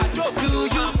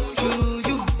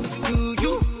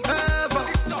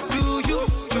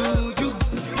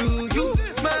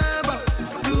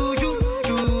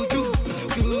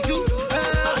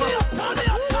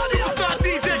 Superstar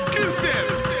DJ exclusive.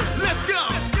 Let's go.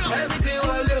 Everything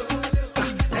wale,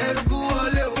 eruku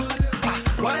wale,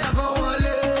 why I go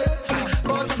wale,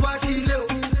 but why she low.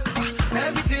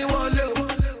 Everything wale,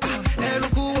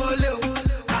 eruku wale,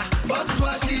 but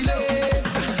why she low.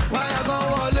 Why I go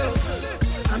wale.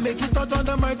 I make it out on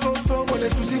the microphone. When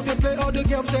it's music they play, all the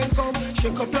girls then come.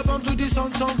 Shake up your bum to the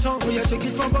song. Oh yeah, shake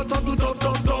it from bottom to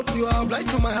top. You are obliged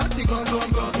to my heart, come.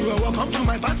 You are welcome to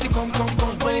my party, come.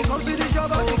 When it comes to this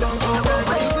job, I come.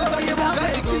 When you put on your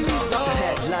Bugatti, come.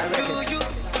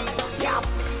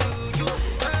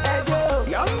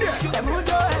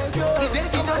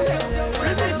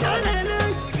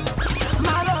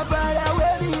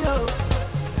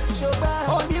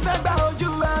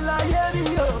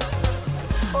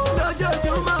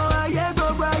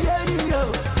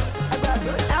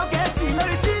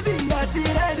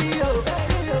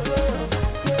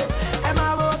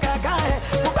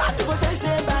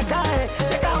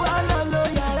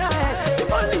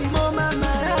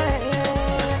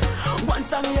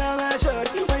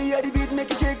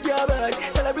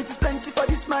 Celebrities plenty for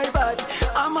this my body.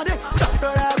 I'm a day, chop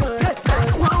for a bird.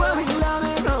 One way we love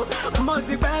me go.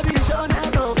 Multi baby show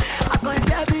no. I can't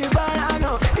say the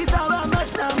barano. It's how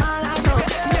much na marano.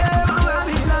 Yeah, one way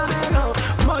we love me go.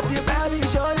 Multi baby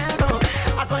show no.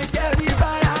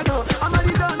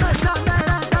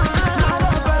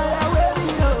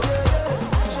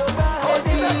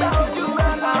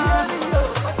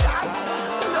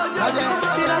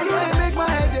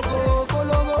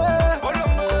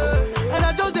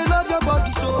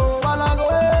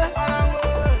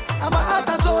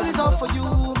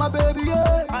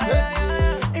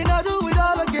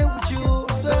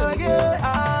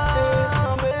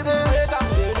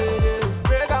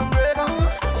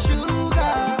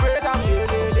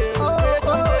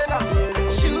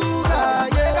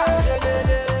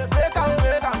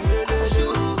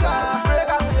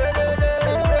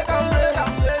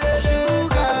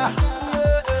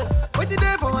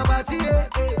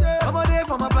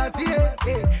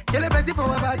 Kill it plenty for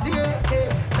my party,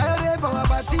 Saturday for my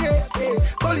party,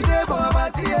 holiday for my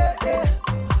party,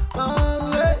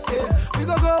 we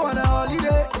go on a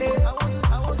holiday,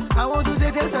 I want to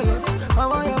say thanks a lot.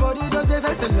 Mama, your body just dey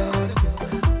vex a lot.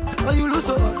 Oh, you lose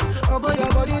so much. Oh, boy,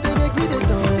 your body they make me dey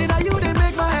dance. See now you they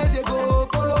make my head they go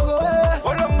polongo,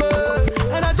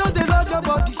 and I just they love your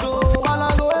body so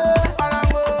palango,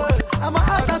 and my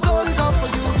heart and soul is up for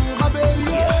you, my baby.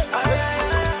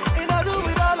 And I do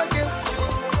it all again.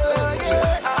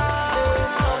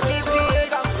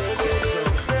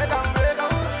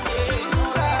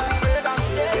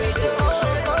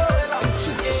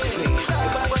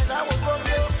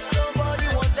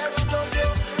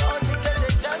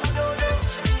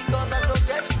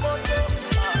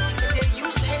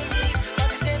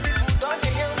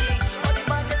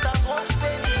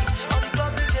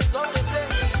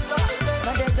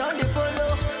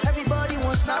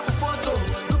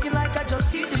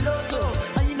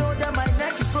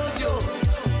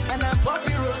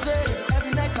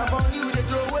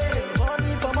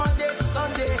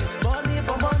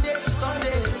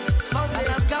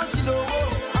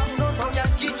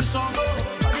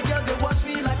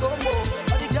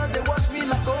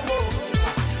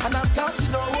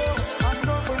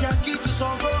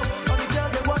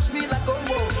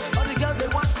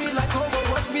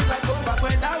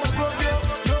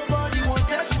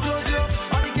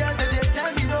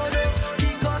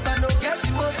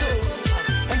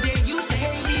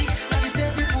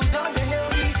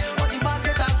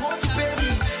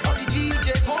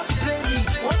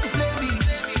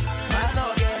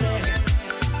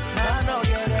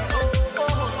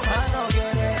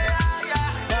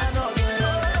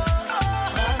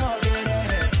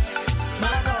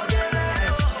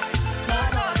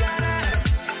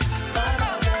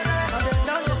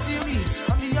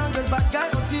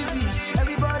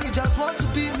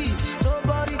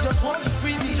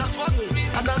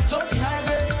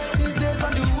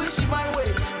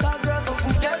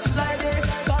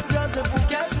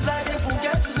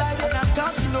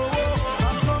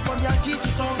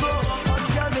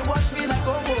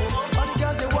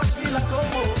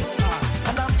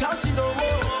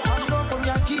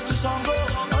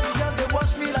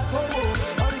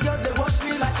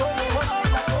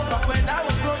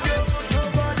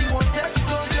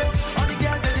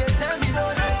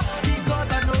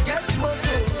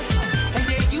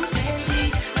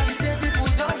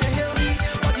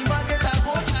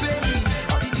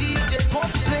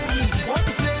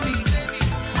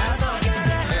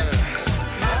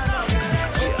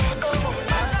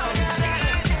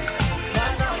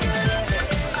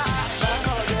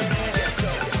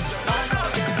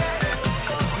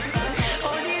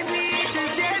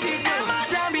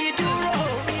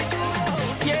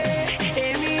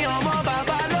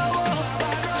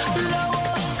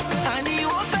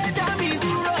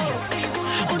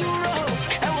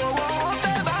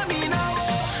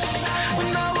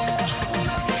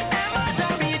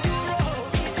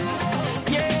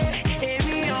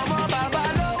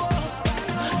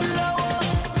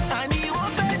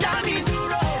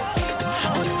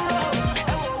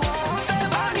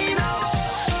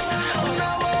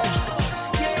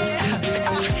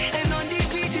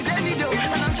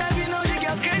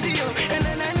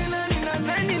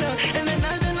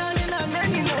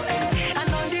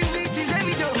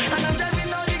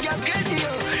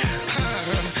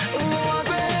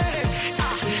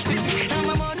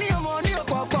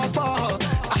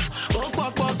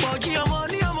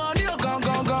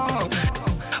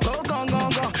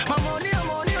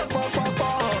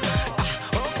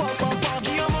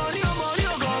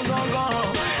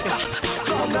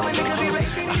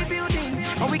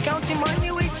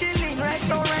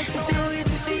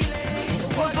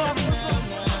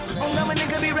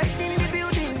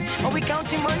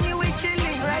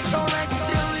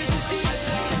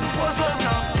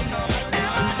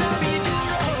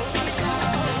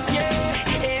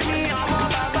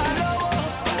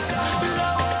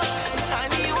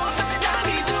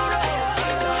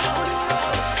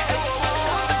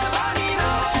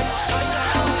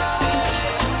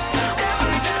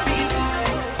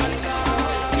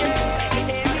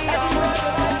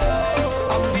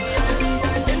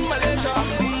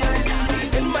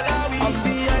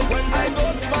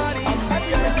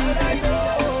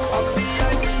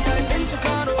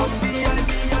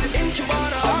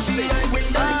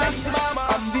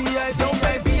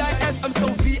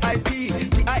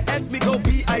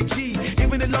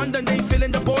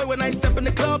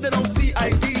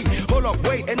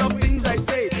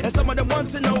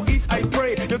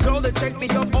 check me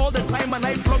up all the time and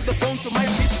I plug the phone to my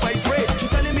beats by Dre. She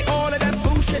telling me all of that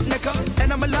bullshit, nigga,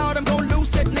 and I'm allowed, I'm gon'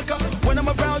 lose it, nigga.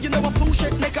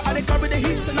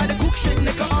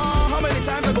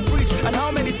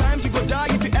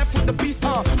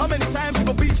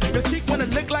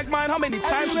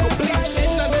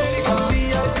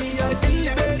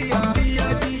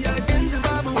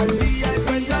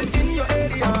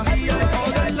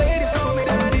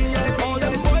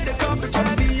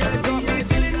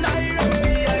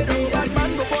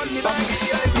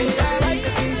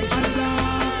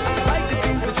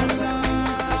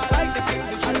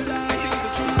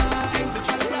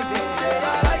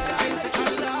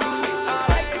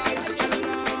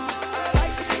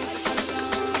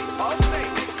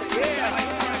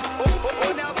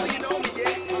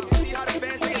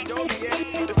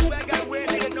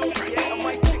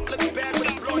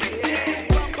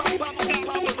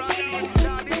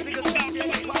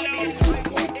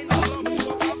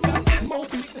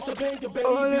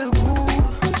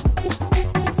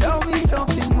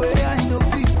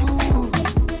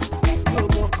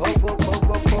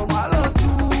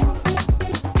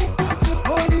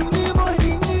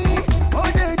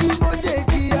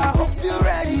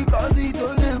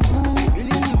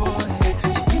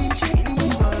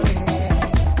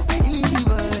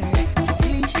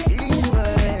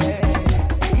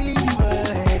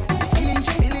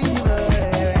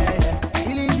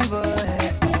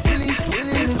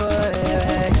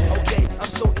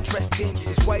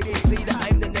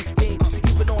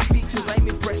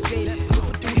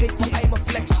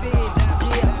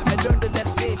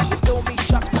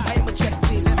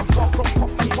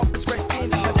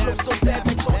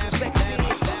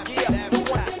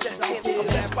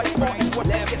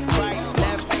 right,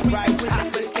 left, right, hot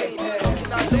mistake.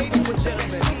 Ladies and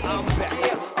gentlemen, I'm back.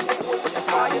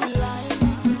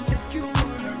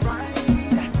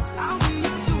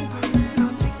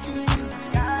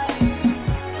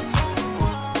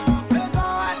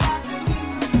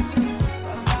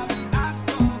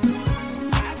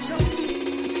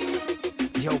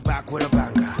 Yo, back with a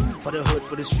banger. For the hood,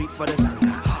 for the street, for the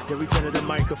zanga. The return of the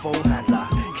microphone handler.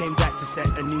 Came back to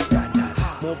set a new standard.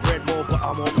 More bread, more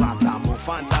butter, more plata. More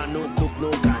Fanta, no cook,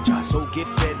 no ganja. So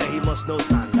gifted that he must know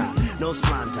Santa. No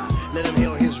slander. Let him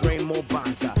hail his rain, more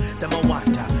banter. Them a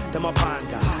wonder, them a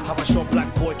panda. How a short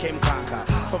black boy came conquer.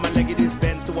 From a leg of his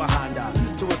Benz to a Honda.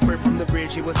 To a crib from the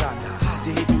bridge he was under.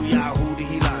 Did he do Yahoo? Did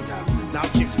he lander? Now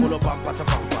chicks full of bumper to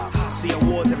bumper. See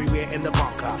awards everywhere in the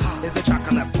bunker. There's a track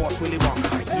on that boss Willy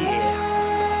Wonka. Yeah.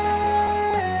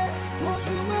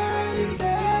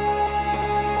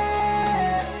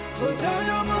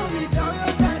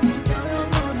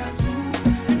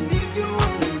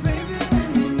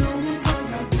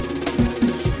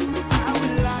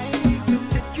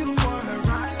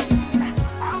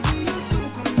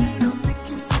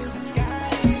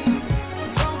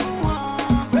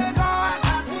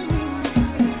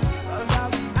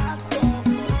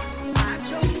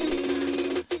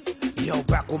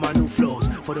 Back with my new flows.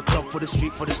 For the club, for the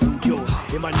street, for the studios.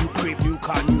 In my new crib, new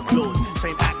car, new clothes.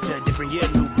 Same actor, different year,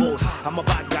 new boss. I'm a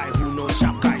bad guy who knows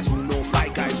sharp guys, who know fly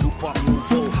guys, who pop new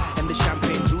flow. And the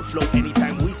champagne do flow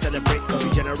anytime we celebrate, cause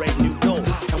we generate new dough.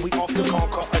 And we off to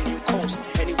conquer a new coast.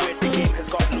 Anywhere the game has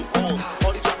got loopholes.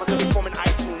 All these rappers are performing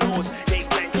I2 knows. They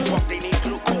can't keep up, they need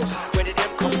glucose. Where did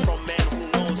them come from, man, who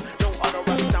knows? No other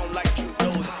rap sound like you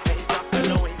knows. And he's not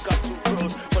alone, he's got two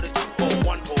bros. For the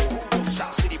 201 who knows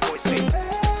Shop City boys sing.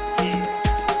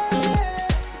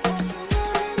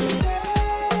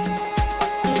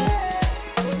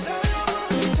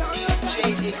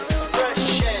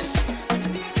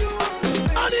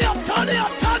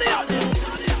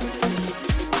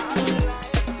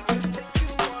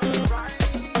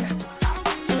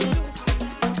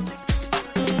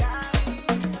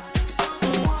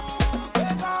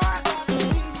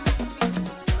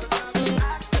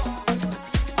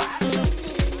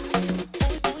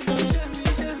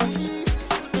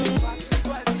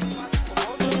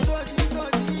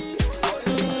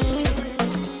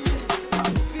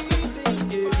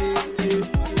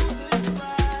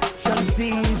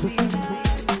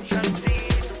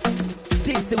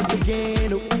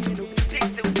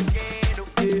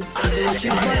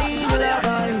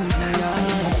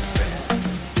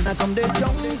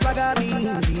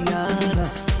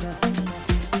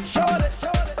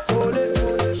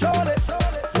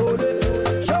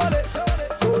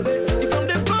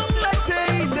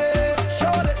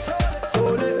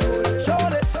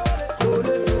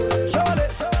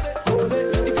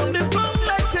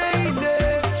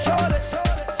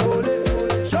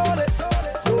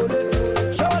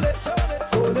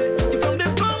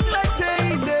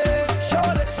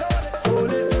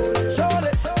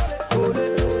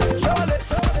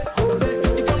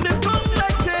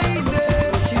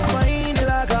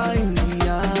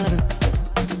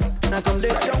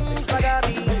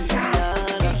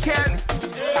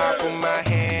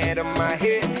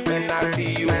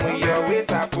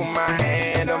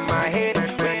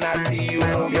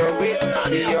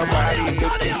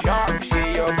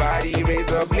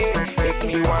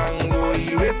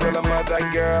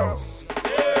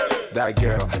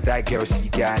 That girl, she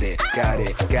got it, she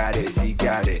got it,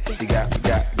 she got, she got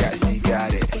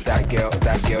it. That girl,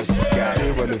 she got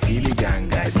it. Well, if you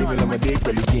ganga, she will my dick,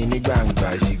 but you can't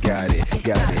bang, she got it.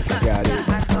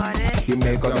 You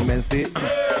make all the men sit.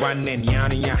 One in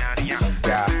Yanni,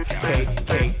 Kate,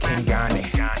 Kingani,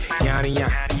 Yanni,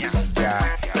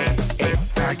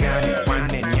 Tagani,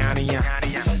 one in Yanni, Kate,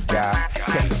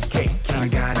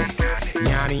 Kingani,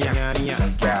 Yanni,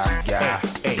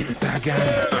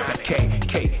 Tagani,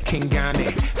 Kate, Kingani,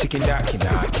 chicken duck,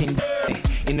 king.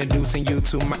 Introducing you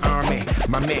to my army,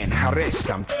 my man Harish,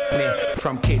 I'm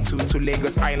from K2 to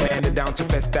Lagos Island, down to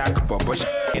Festac, Bobo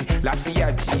in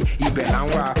Lafayette,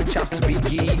 Ibelanwa, shouts to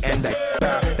Biggie and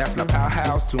that's my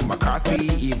powerhouse to McCarthy,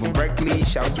 even Berkeley,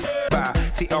 shouts to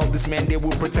see all these men, they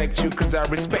will protect you, cause I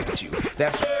respect you.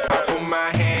 That's why I put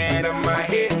my hand on my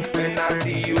head, when I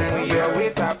see you move your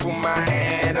waist, I put my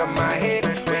hand on my head,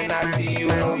 when I see you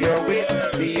move your waist,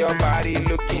 see your body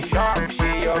looking sharp,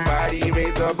 see your body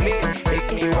razor blade, make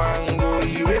me want go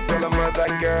erase all the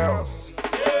other girls.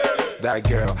 That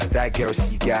girl,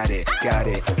 she got it, she got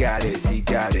it, she got it, she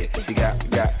got it.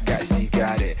 That girl, she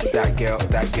got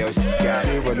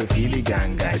it. Well, if you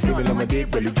ganga, she will my dick,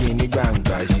 but you can't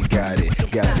bang, she got it.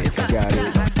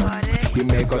 You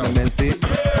make all the men say,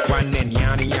 one and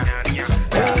yanny ya.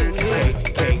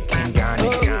 Cake, King Ghani.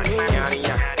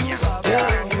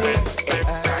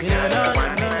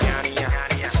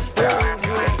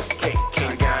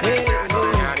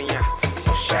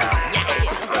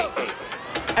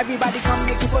 Everybody come,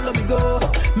 make you follow me go.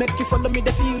 Make you follow me,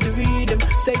 they feel the rhythm.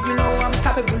 Say you know I'm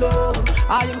capable of.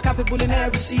 I am capable in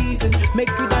every season. Make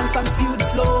you dance and feel the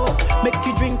flow. Make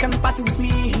you drink and party with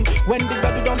me. When the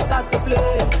body don't start to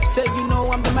play. Say you know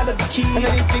I'm the melody key. And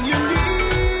anything you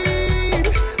need,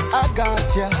 I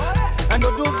got ya. And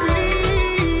don't be,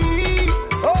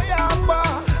 oh yeah,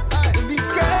 don't be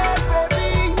scared,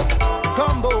 baby.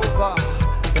 Come over,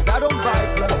 'cause I don't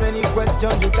bite. Plus any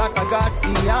question you got, I got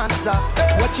the answer.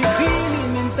 What you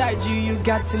feeling inside you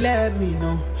got to let me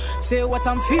know. Say what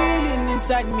I'm feeling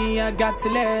inside me, I got to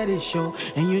let it show.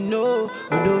 And you know,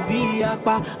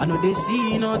 Odoviakpa, I know they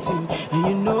see nothing. And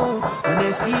you know, when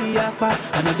they see Akpa,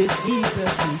 I know they see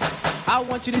person. I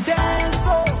want you to dance,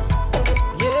 go.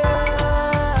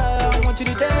 Yeah, I want you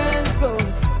to dance, go.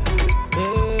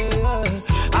 Yeah,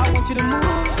 I want you to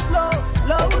move slow,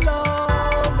 low, low,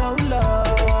 low,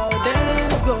 low.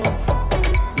 Dance, go.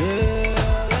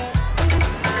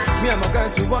 Me and my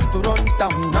guys, we want to run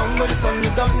down. Now when the sun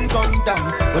is done, gone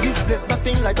down. But this place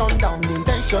nothing like on down. The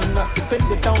intention not to pin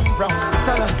the town brown.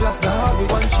 Silent class, the how we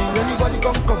want she. Anybody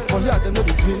come for ya, they know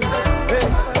the drill. Hey,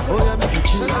 oh yeah, make it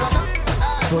chill.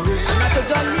 For real. Not a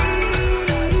jolly,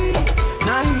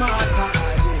 not matter.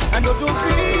 And don't be,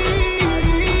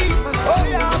 oh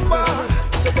yeah, man.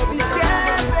 So don't be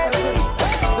scared, baby.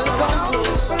 Come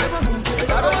close. I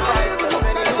don't fight, cause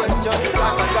any question you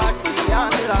got, I got the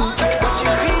answer. What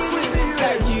you feel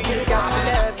inside you got to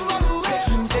let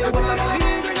me. Say what I'm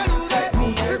feeling inside me,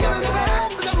 you got to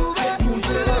let me.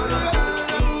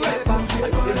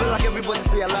 It be like everybody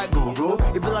say I like go-go.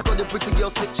 It be like all the pretty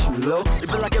girls sit you low. It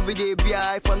be like every day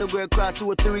B.I. If I no go cry 2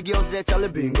 or 3 girls there, Charlie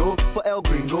Bingo. For El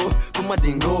Gringo, for my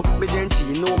dingo. Me then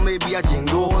chino, maybe a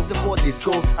jingo. Once for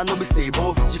disco, I know be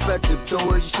stable. She fed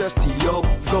tiptoe, she just yo.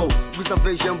 Go,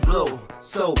 reservation blow.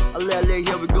 So, lay,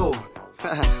 here we go.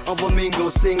 I'm a mingo,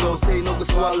 single, say no go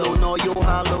swallow, no yo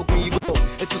hollow, can you go?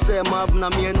 If you say I'm up, na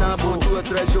me and Nabo, to a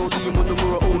threshold, you want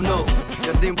numero uno.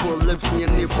 Your dimple lips in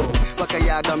your nipple,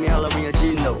 Bakaya got me hollering a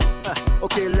Gino.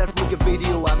 Okay, let's make a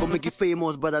video, I go make it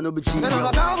famous, but I know be cheap.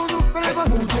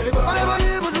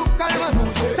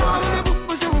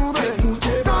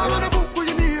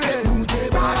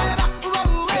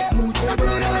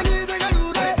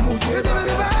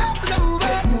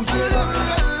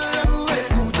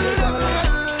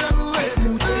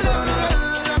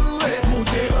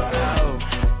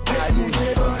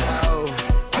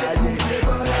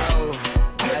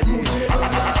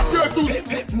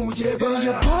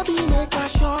 Your body make a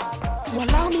shot, so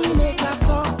allow me make a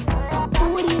song.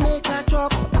 Booty make a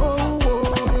drop, oh,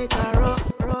 oh, make a rock,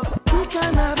 rock. We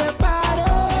can have a party,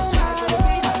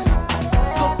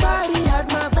 so party at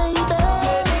my baby.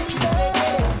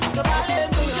 To vale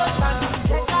mucho santi,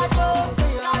 checado.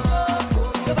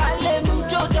 To vale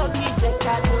mucho doggy,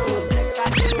 checado.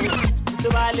 To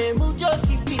vale mucho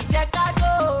skippy,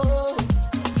 checado.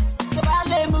 To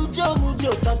vale mucho,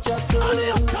 mucho touch.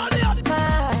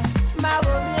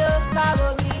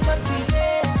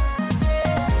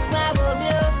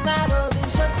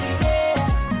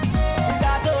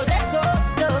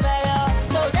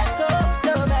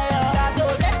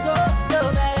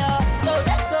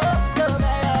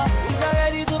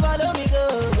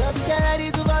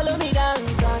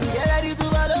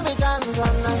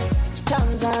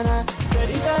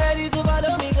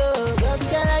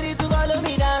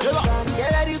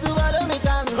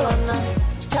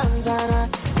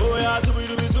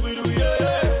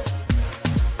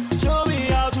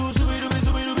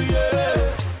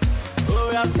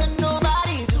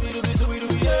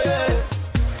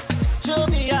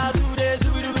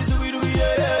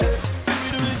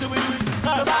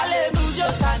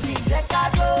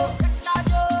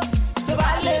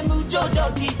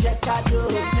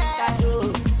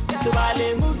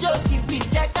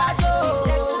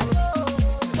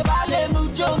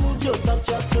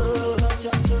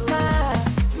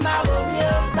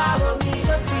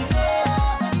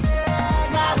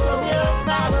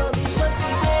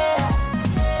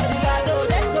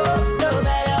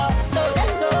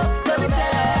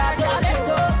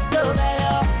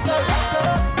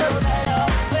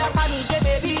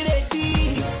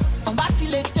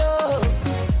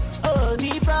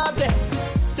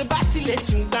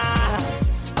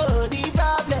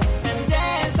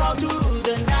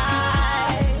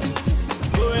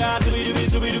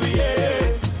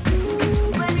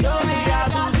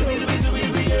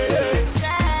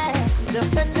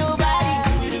 Just send nobody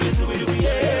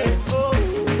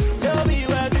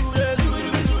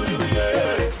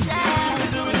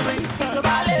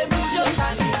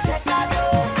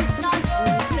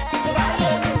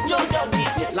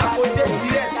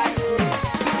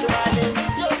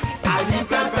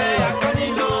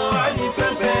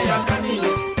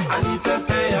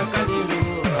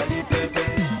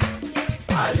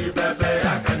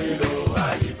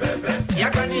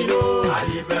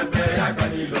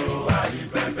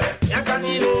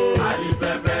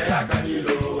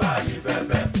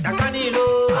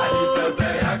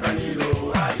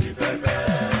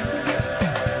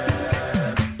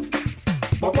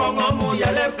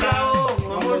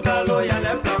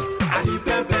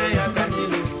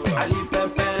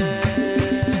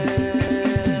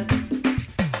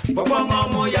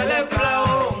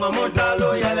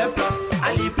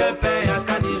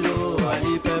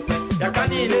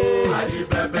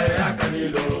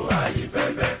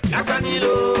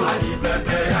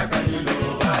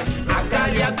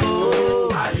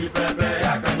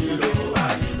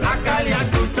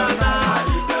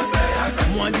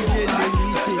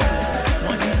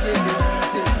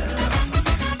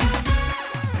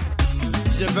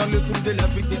tour de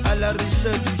l'Afrique à la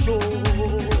recherche du show.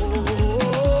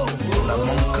 La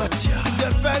Moncatia.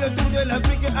 J'ai fait le tour de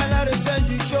l'Afrique à la recherche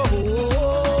du show.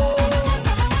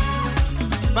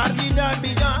 Parti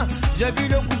d'Abidjan, j'ai vu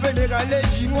le coupé de galets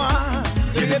chinois.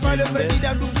 Tiré par le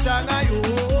président Doussagayo.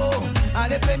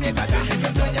 Allez, premier kata,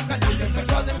 deuxième kata,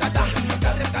 troisième kata,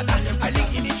 quatrième kata. Ali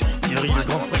Guinichon,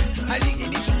 Ali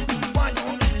Guinichon,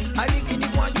 Ali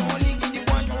Guinichon,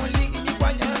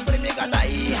 premier kata.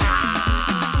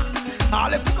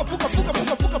 Allez, fouka.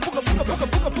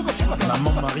 La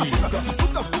maman Marie,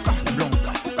 fouka.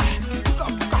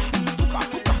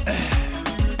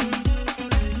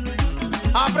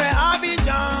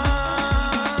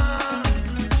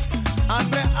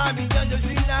 Après Abidjan, je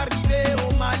suis arrivé au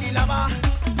Mali là-bas.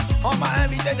 On m'a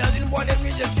invité dans une boîte et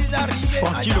puis je suis arrivé.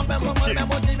 Agent même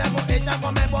étant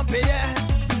comme un bon payeur.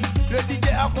 Le DJ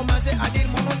a commencé à dire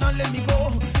mon nom dans le micro.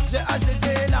 J'ai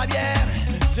acheté la bière,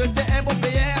 j'étais un bon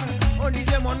payeur. On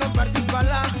disait mon nom par-ci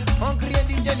par-là. On criait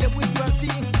DJ le bouche par-ci.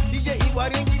 DJ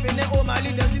Ivoirien qui venait au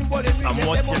Mali dans une boîte et puis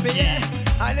j'étais bon payeur.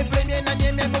 Allez, premier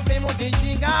nanier, même au premier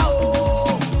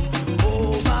Tinchingao.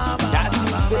 Oh, mama,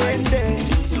 Fende,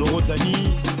 Sorodani.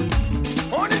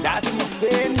 On est Dati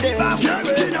Fende.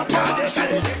 Qu'est-ce qui n'a pas marché?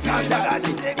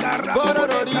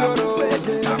 Borororiro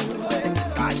Rose.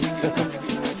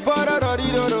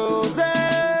 Borororiro Rose.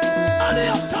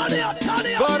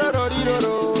 Borororiro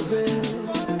Rose.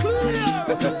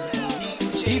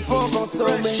 Il faut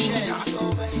consommer.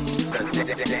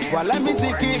 Voilà la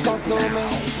musique qui consomme.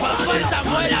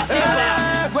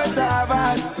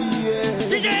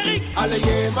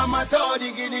 Allez, mama to,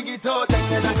 digi to,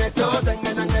 tengenangeto.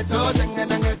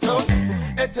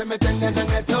 Eteme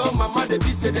tengenangeto, mama de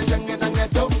bise de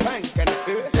tengenangeto.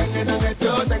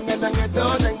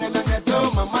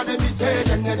 Tengenangeto, mama de bise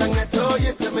tengenangeto.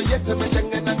 Yeteme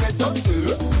tengenangeto.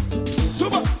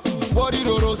 Suba,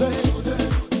 boriro rose,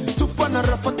 tu fana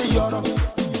rafate yoro.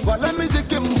 Voilà la musique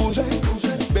qui me bouge,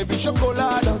 baby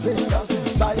chocolat danser,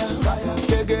 saya,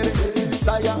 tegere,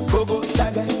 saya, gogo,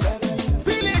 saga.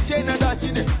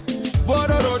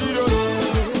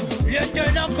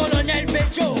 Lieutenant colonel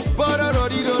Becho.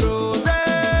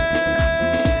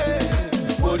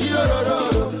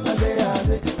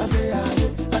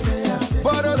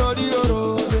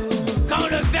 Quand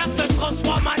le fer se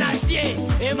transforme en acier,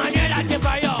 Emmanuel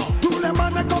Adebayor. Tous les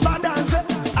mannequins qu'on va danser,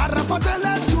 à rapater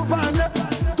les tourbans,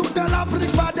 toute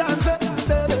l'Afrique va danser.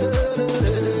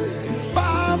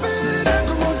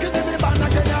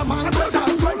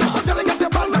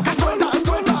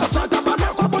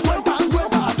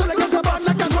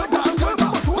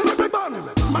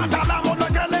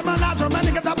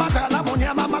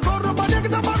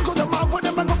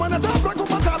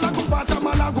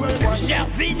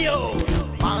 Gervinho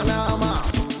Manama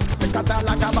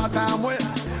Katala kabata mwe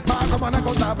Makomana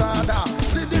kosabrada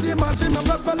Sidiri machi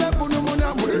mabefele bunu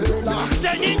munya mwela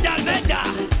Seni Dalveda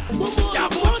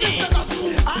Yabuti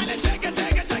Ale cheke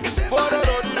DJ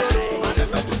Bubasi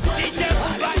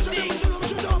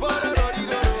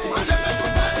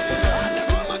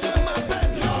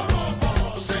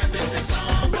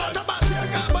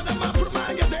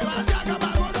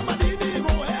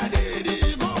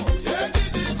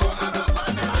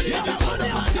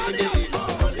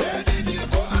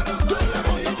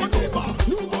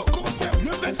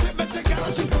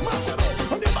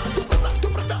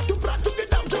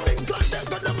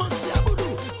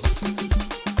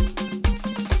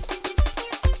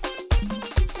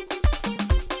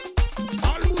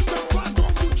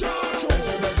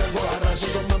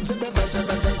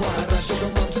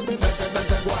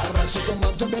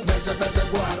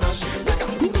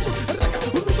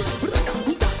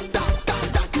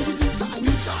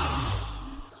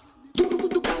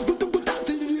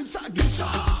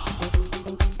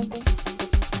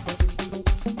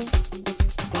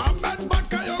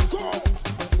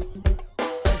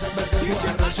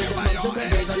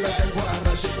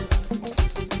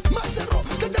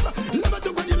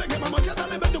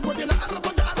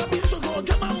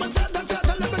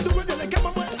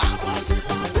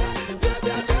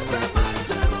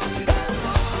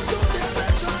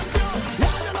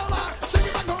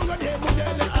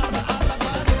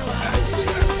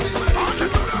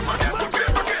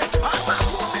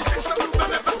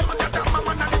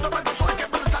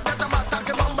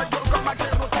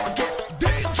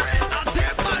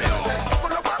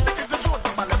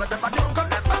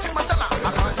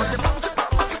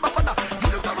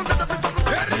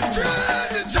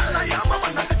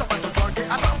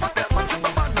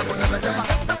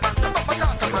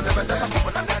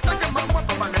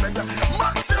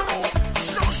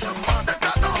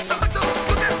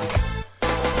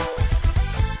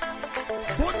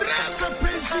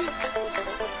ici.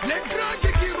 Les grands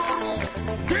Kikiroro,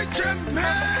 DJ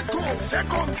Meko. C'est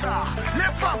comme ça.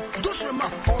 Les femmes,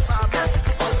 doucement, on s'abaisse,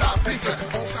 on s'applique,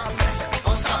 on s'abaisse,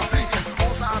 on s'applique,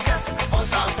 on s'abaisse, on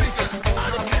s'applique, on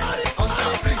s'abaisse, on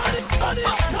s'applique, on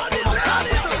passe, on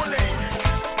s'applique.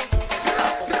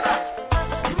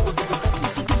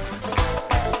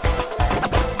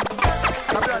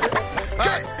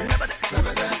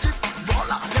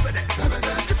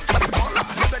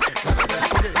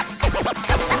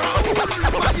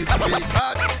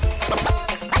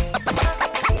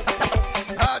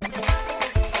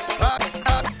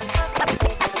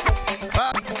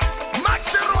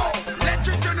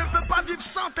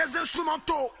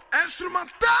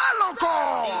 Instrumental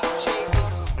encore. DJ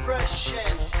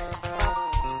Expression.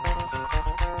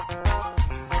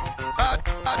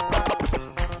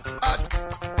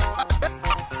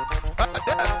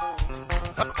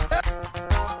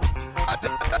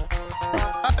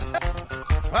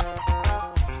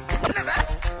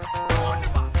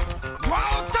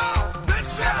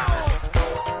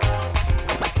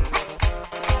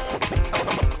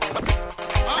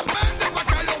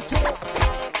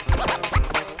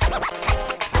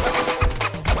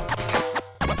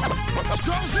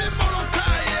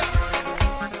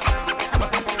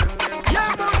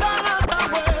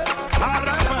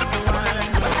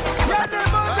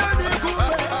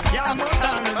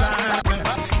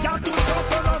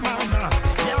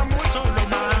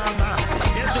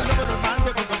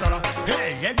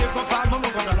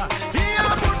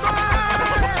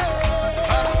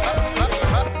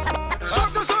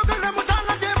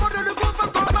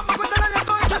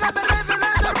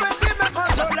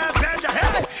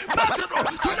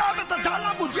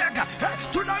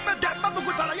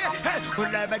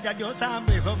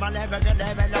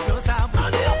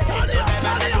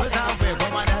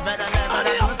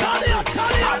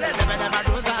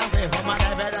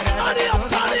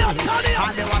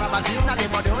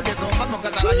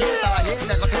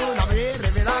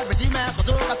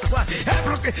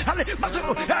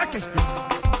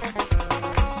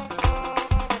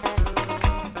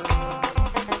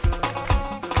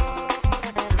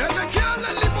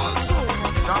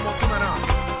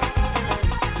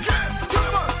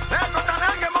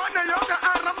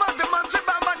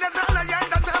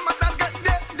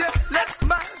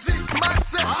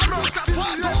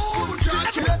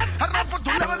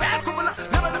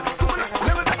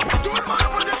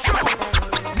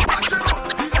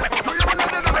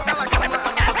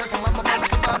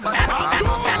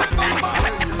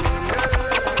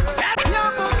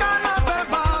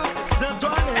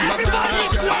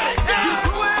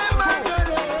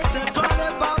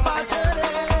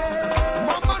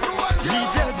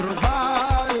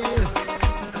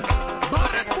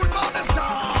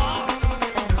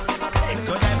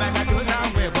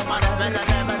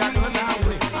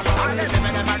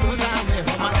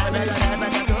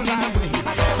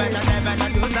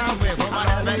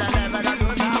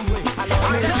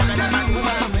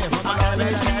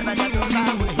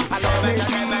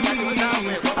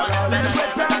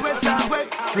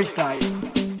 Freestyle.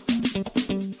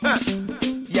 Yeah.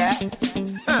 Yeah.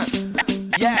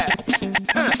 Yeah.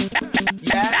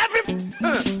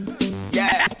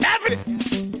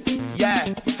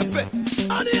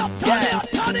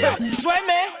 Yeah. Swim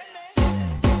me.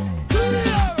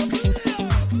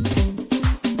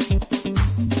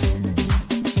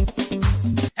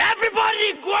 Everybody,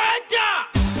 Guanta!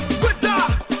 Guanta!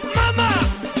 Mama!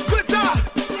 Guanta!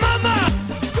 Mama!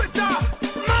 Guanta!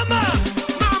 Mama!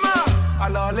 Mama!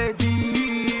 Alors les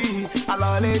dit,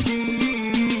 alors les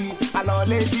dit, alors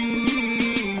les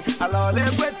dit, alors les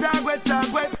Guetta, Guetta,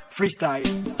 Guetta. Freestyle.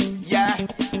 Yeah.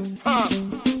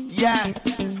 Yeah.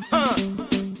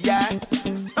 Yeah.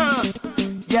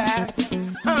 Yeah.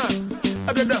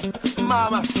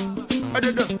 Mama.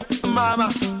 Mama.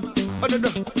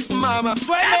 Mama.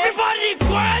 Everybody,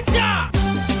 Guanta!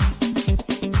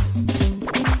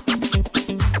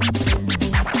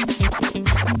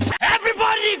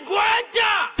 Everybody,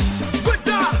 Guanta!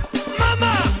 Guanta!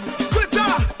 Mama! Guanta!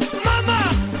 Mama!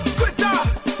 Guanta!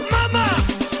 Mama!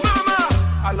 Mama!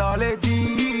 Alors les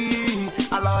dit,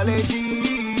 alors les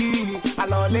dit,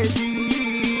 alors les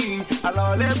dit,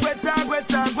 alors les Guetta,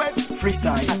 Guetta, Guetta.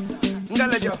 Freestyle.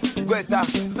 Ngalejo, Guetta.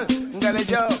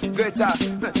 Ngalejo, Guetta.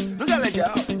 Ngalejo,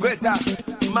 Guetta.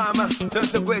 Mama,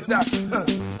 don't Guetta.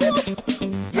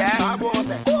 Yeah.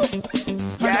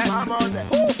 Yeah.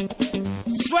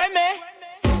 Swim me.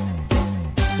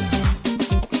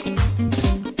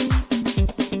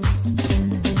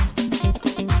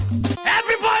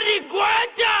 Everybody,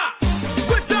 Guanta!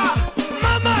 Guetta!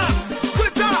 Mama!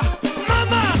 Guetta!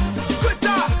 Mama!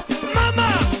 Guetta! Mama!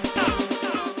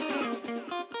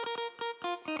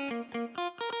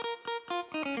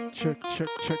 check, check,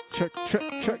 check, check, check,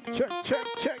 check, check, check,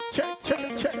 check, check,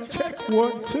 check, check, check.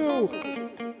 1, 2.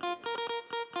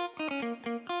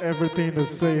 Everything to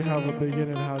say have a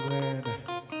beginning, has an end.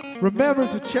 Remember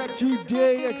to check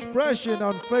DJ Expression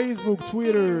on Facebook,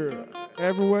 Twitter,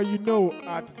 everywhere you know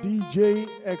at DJ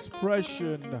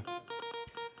Expression.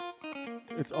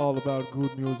 It's all about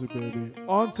good music, baby.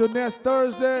 Until next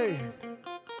Thursday.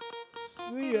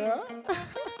 See ya.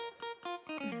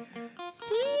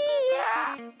 See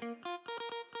ya.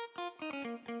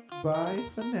 Bye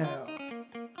for now.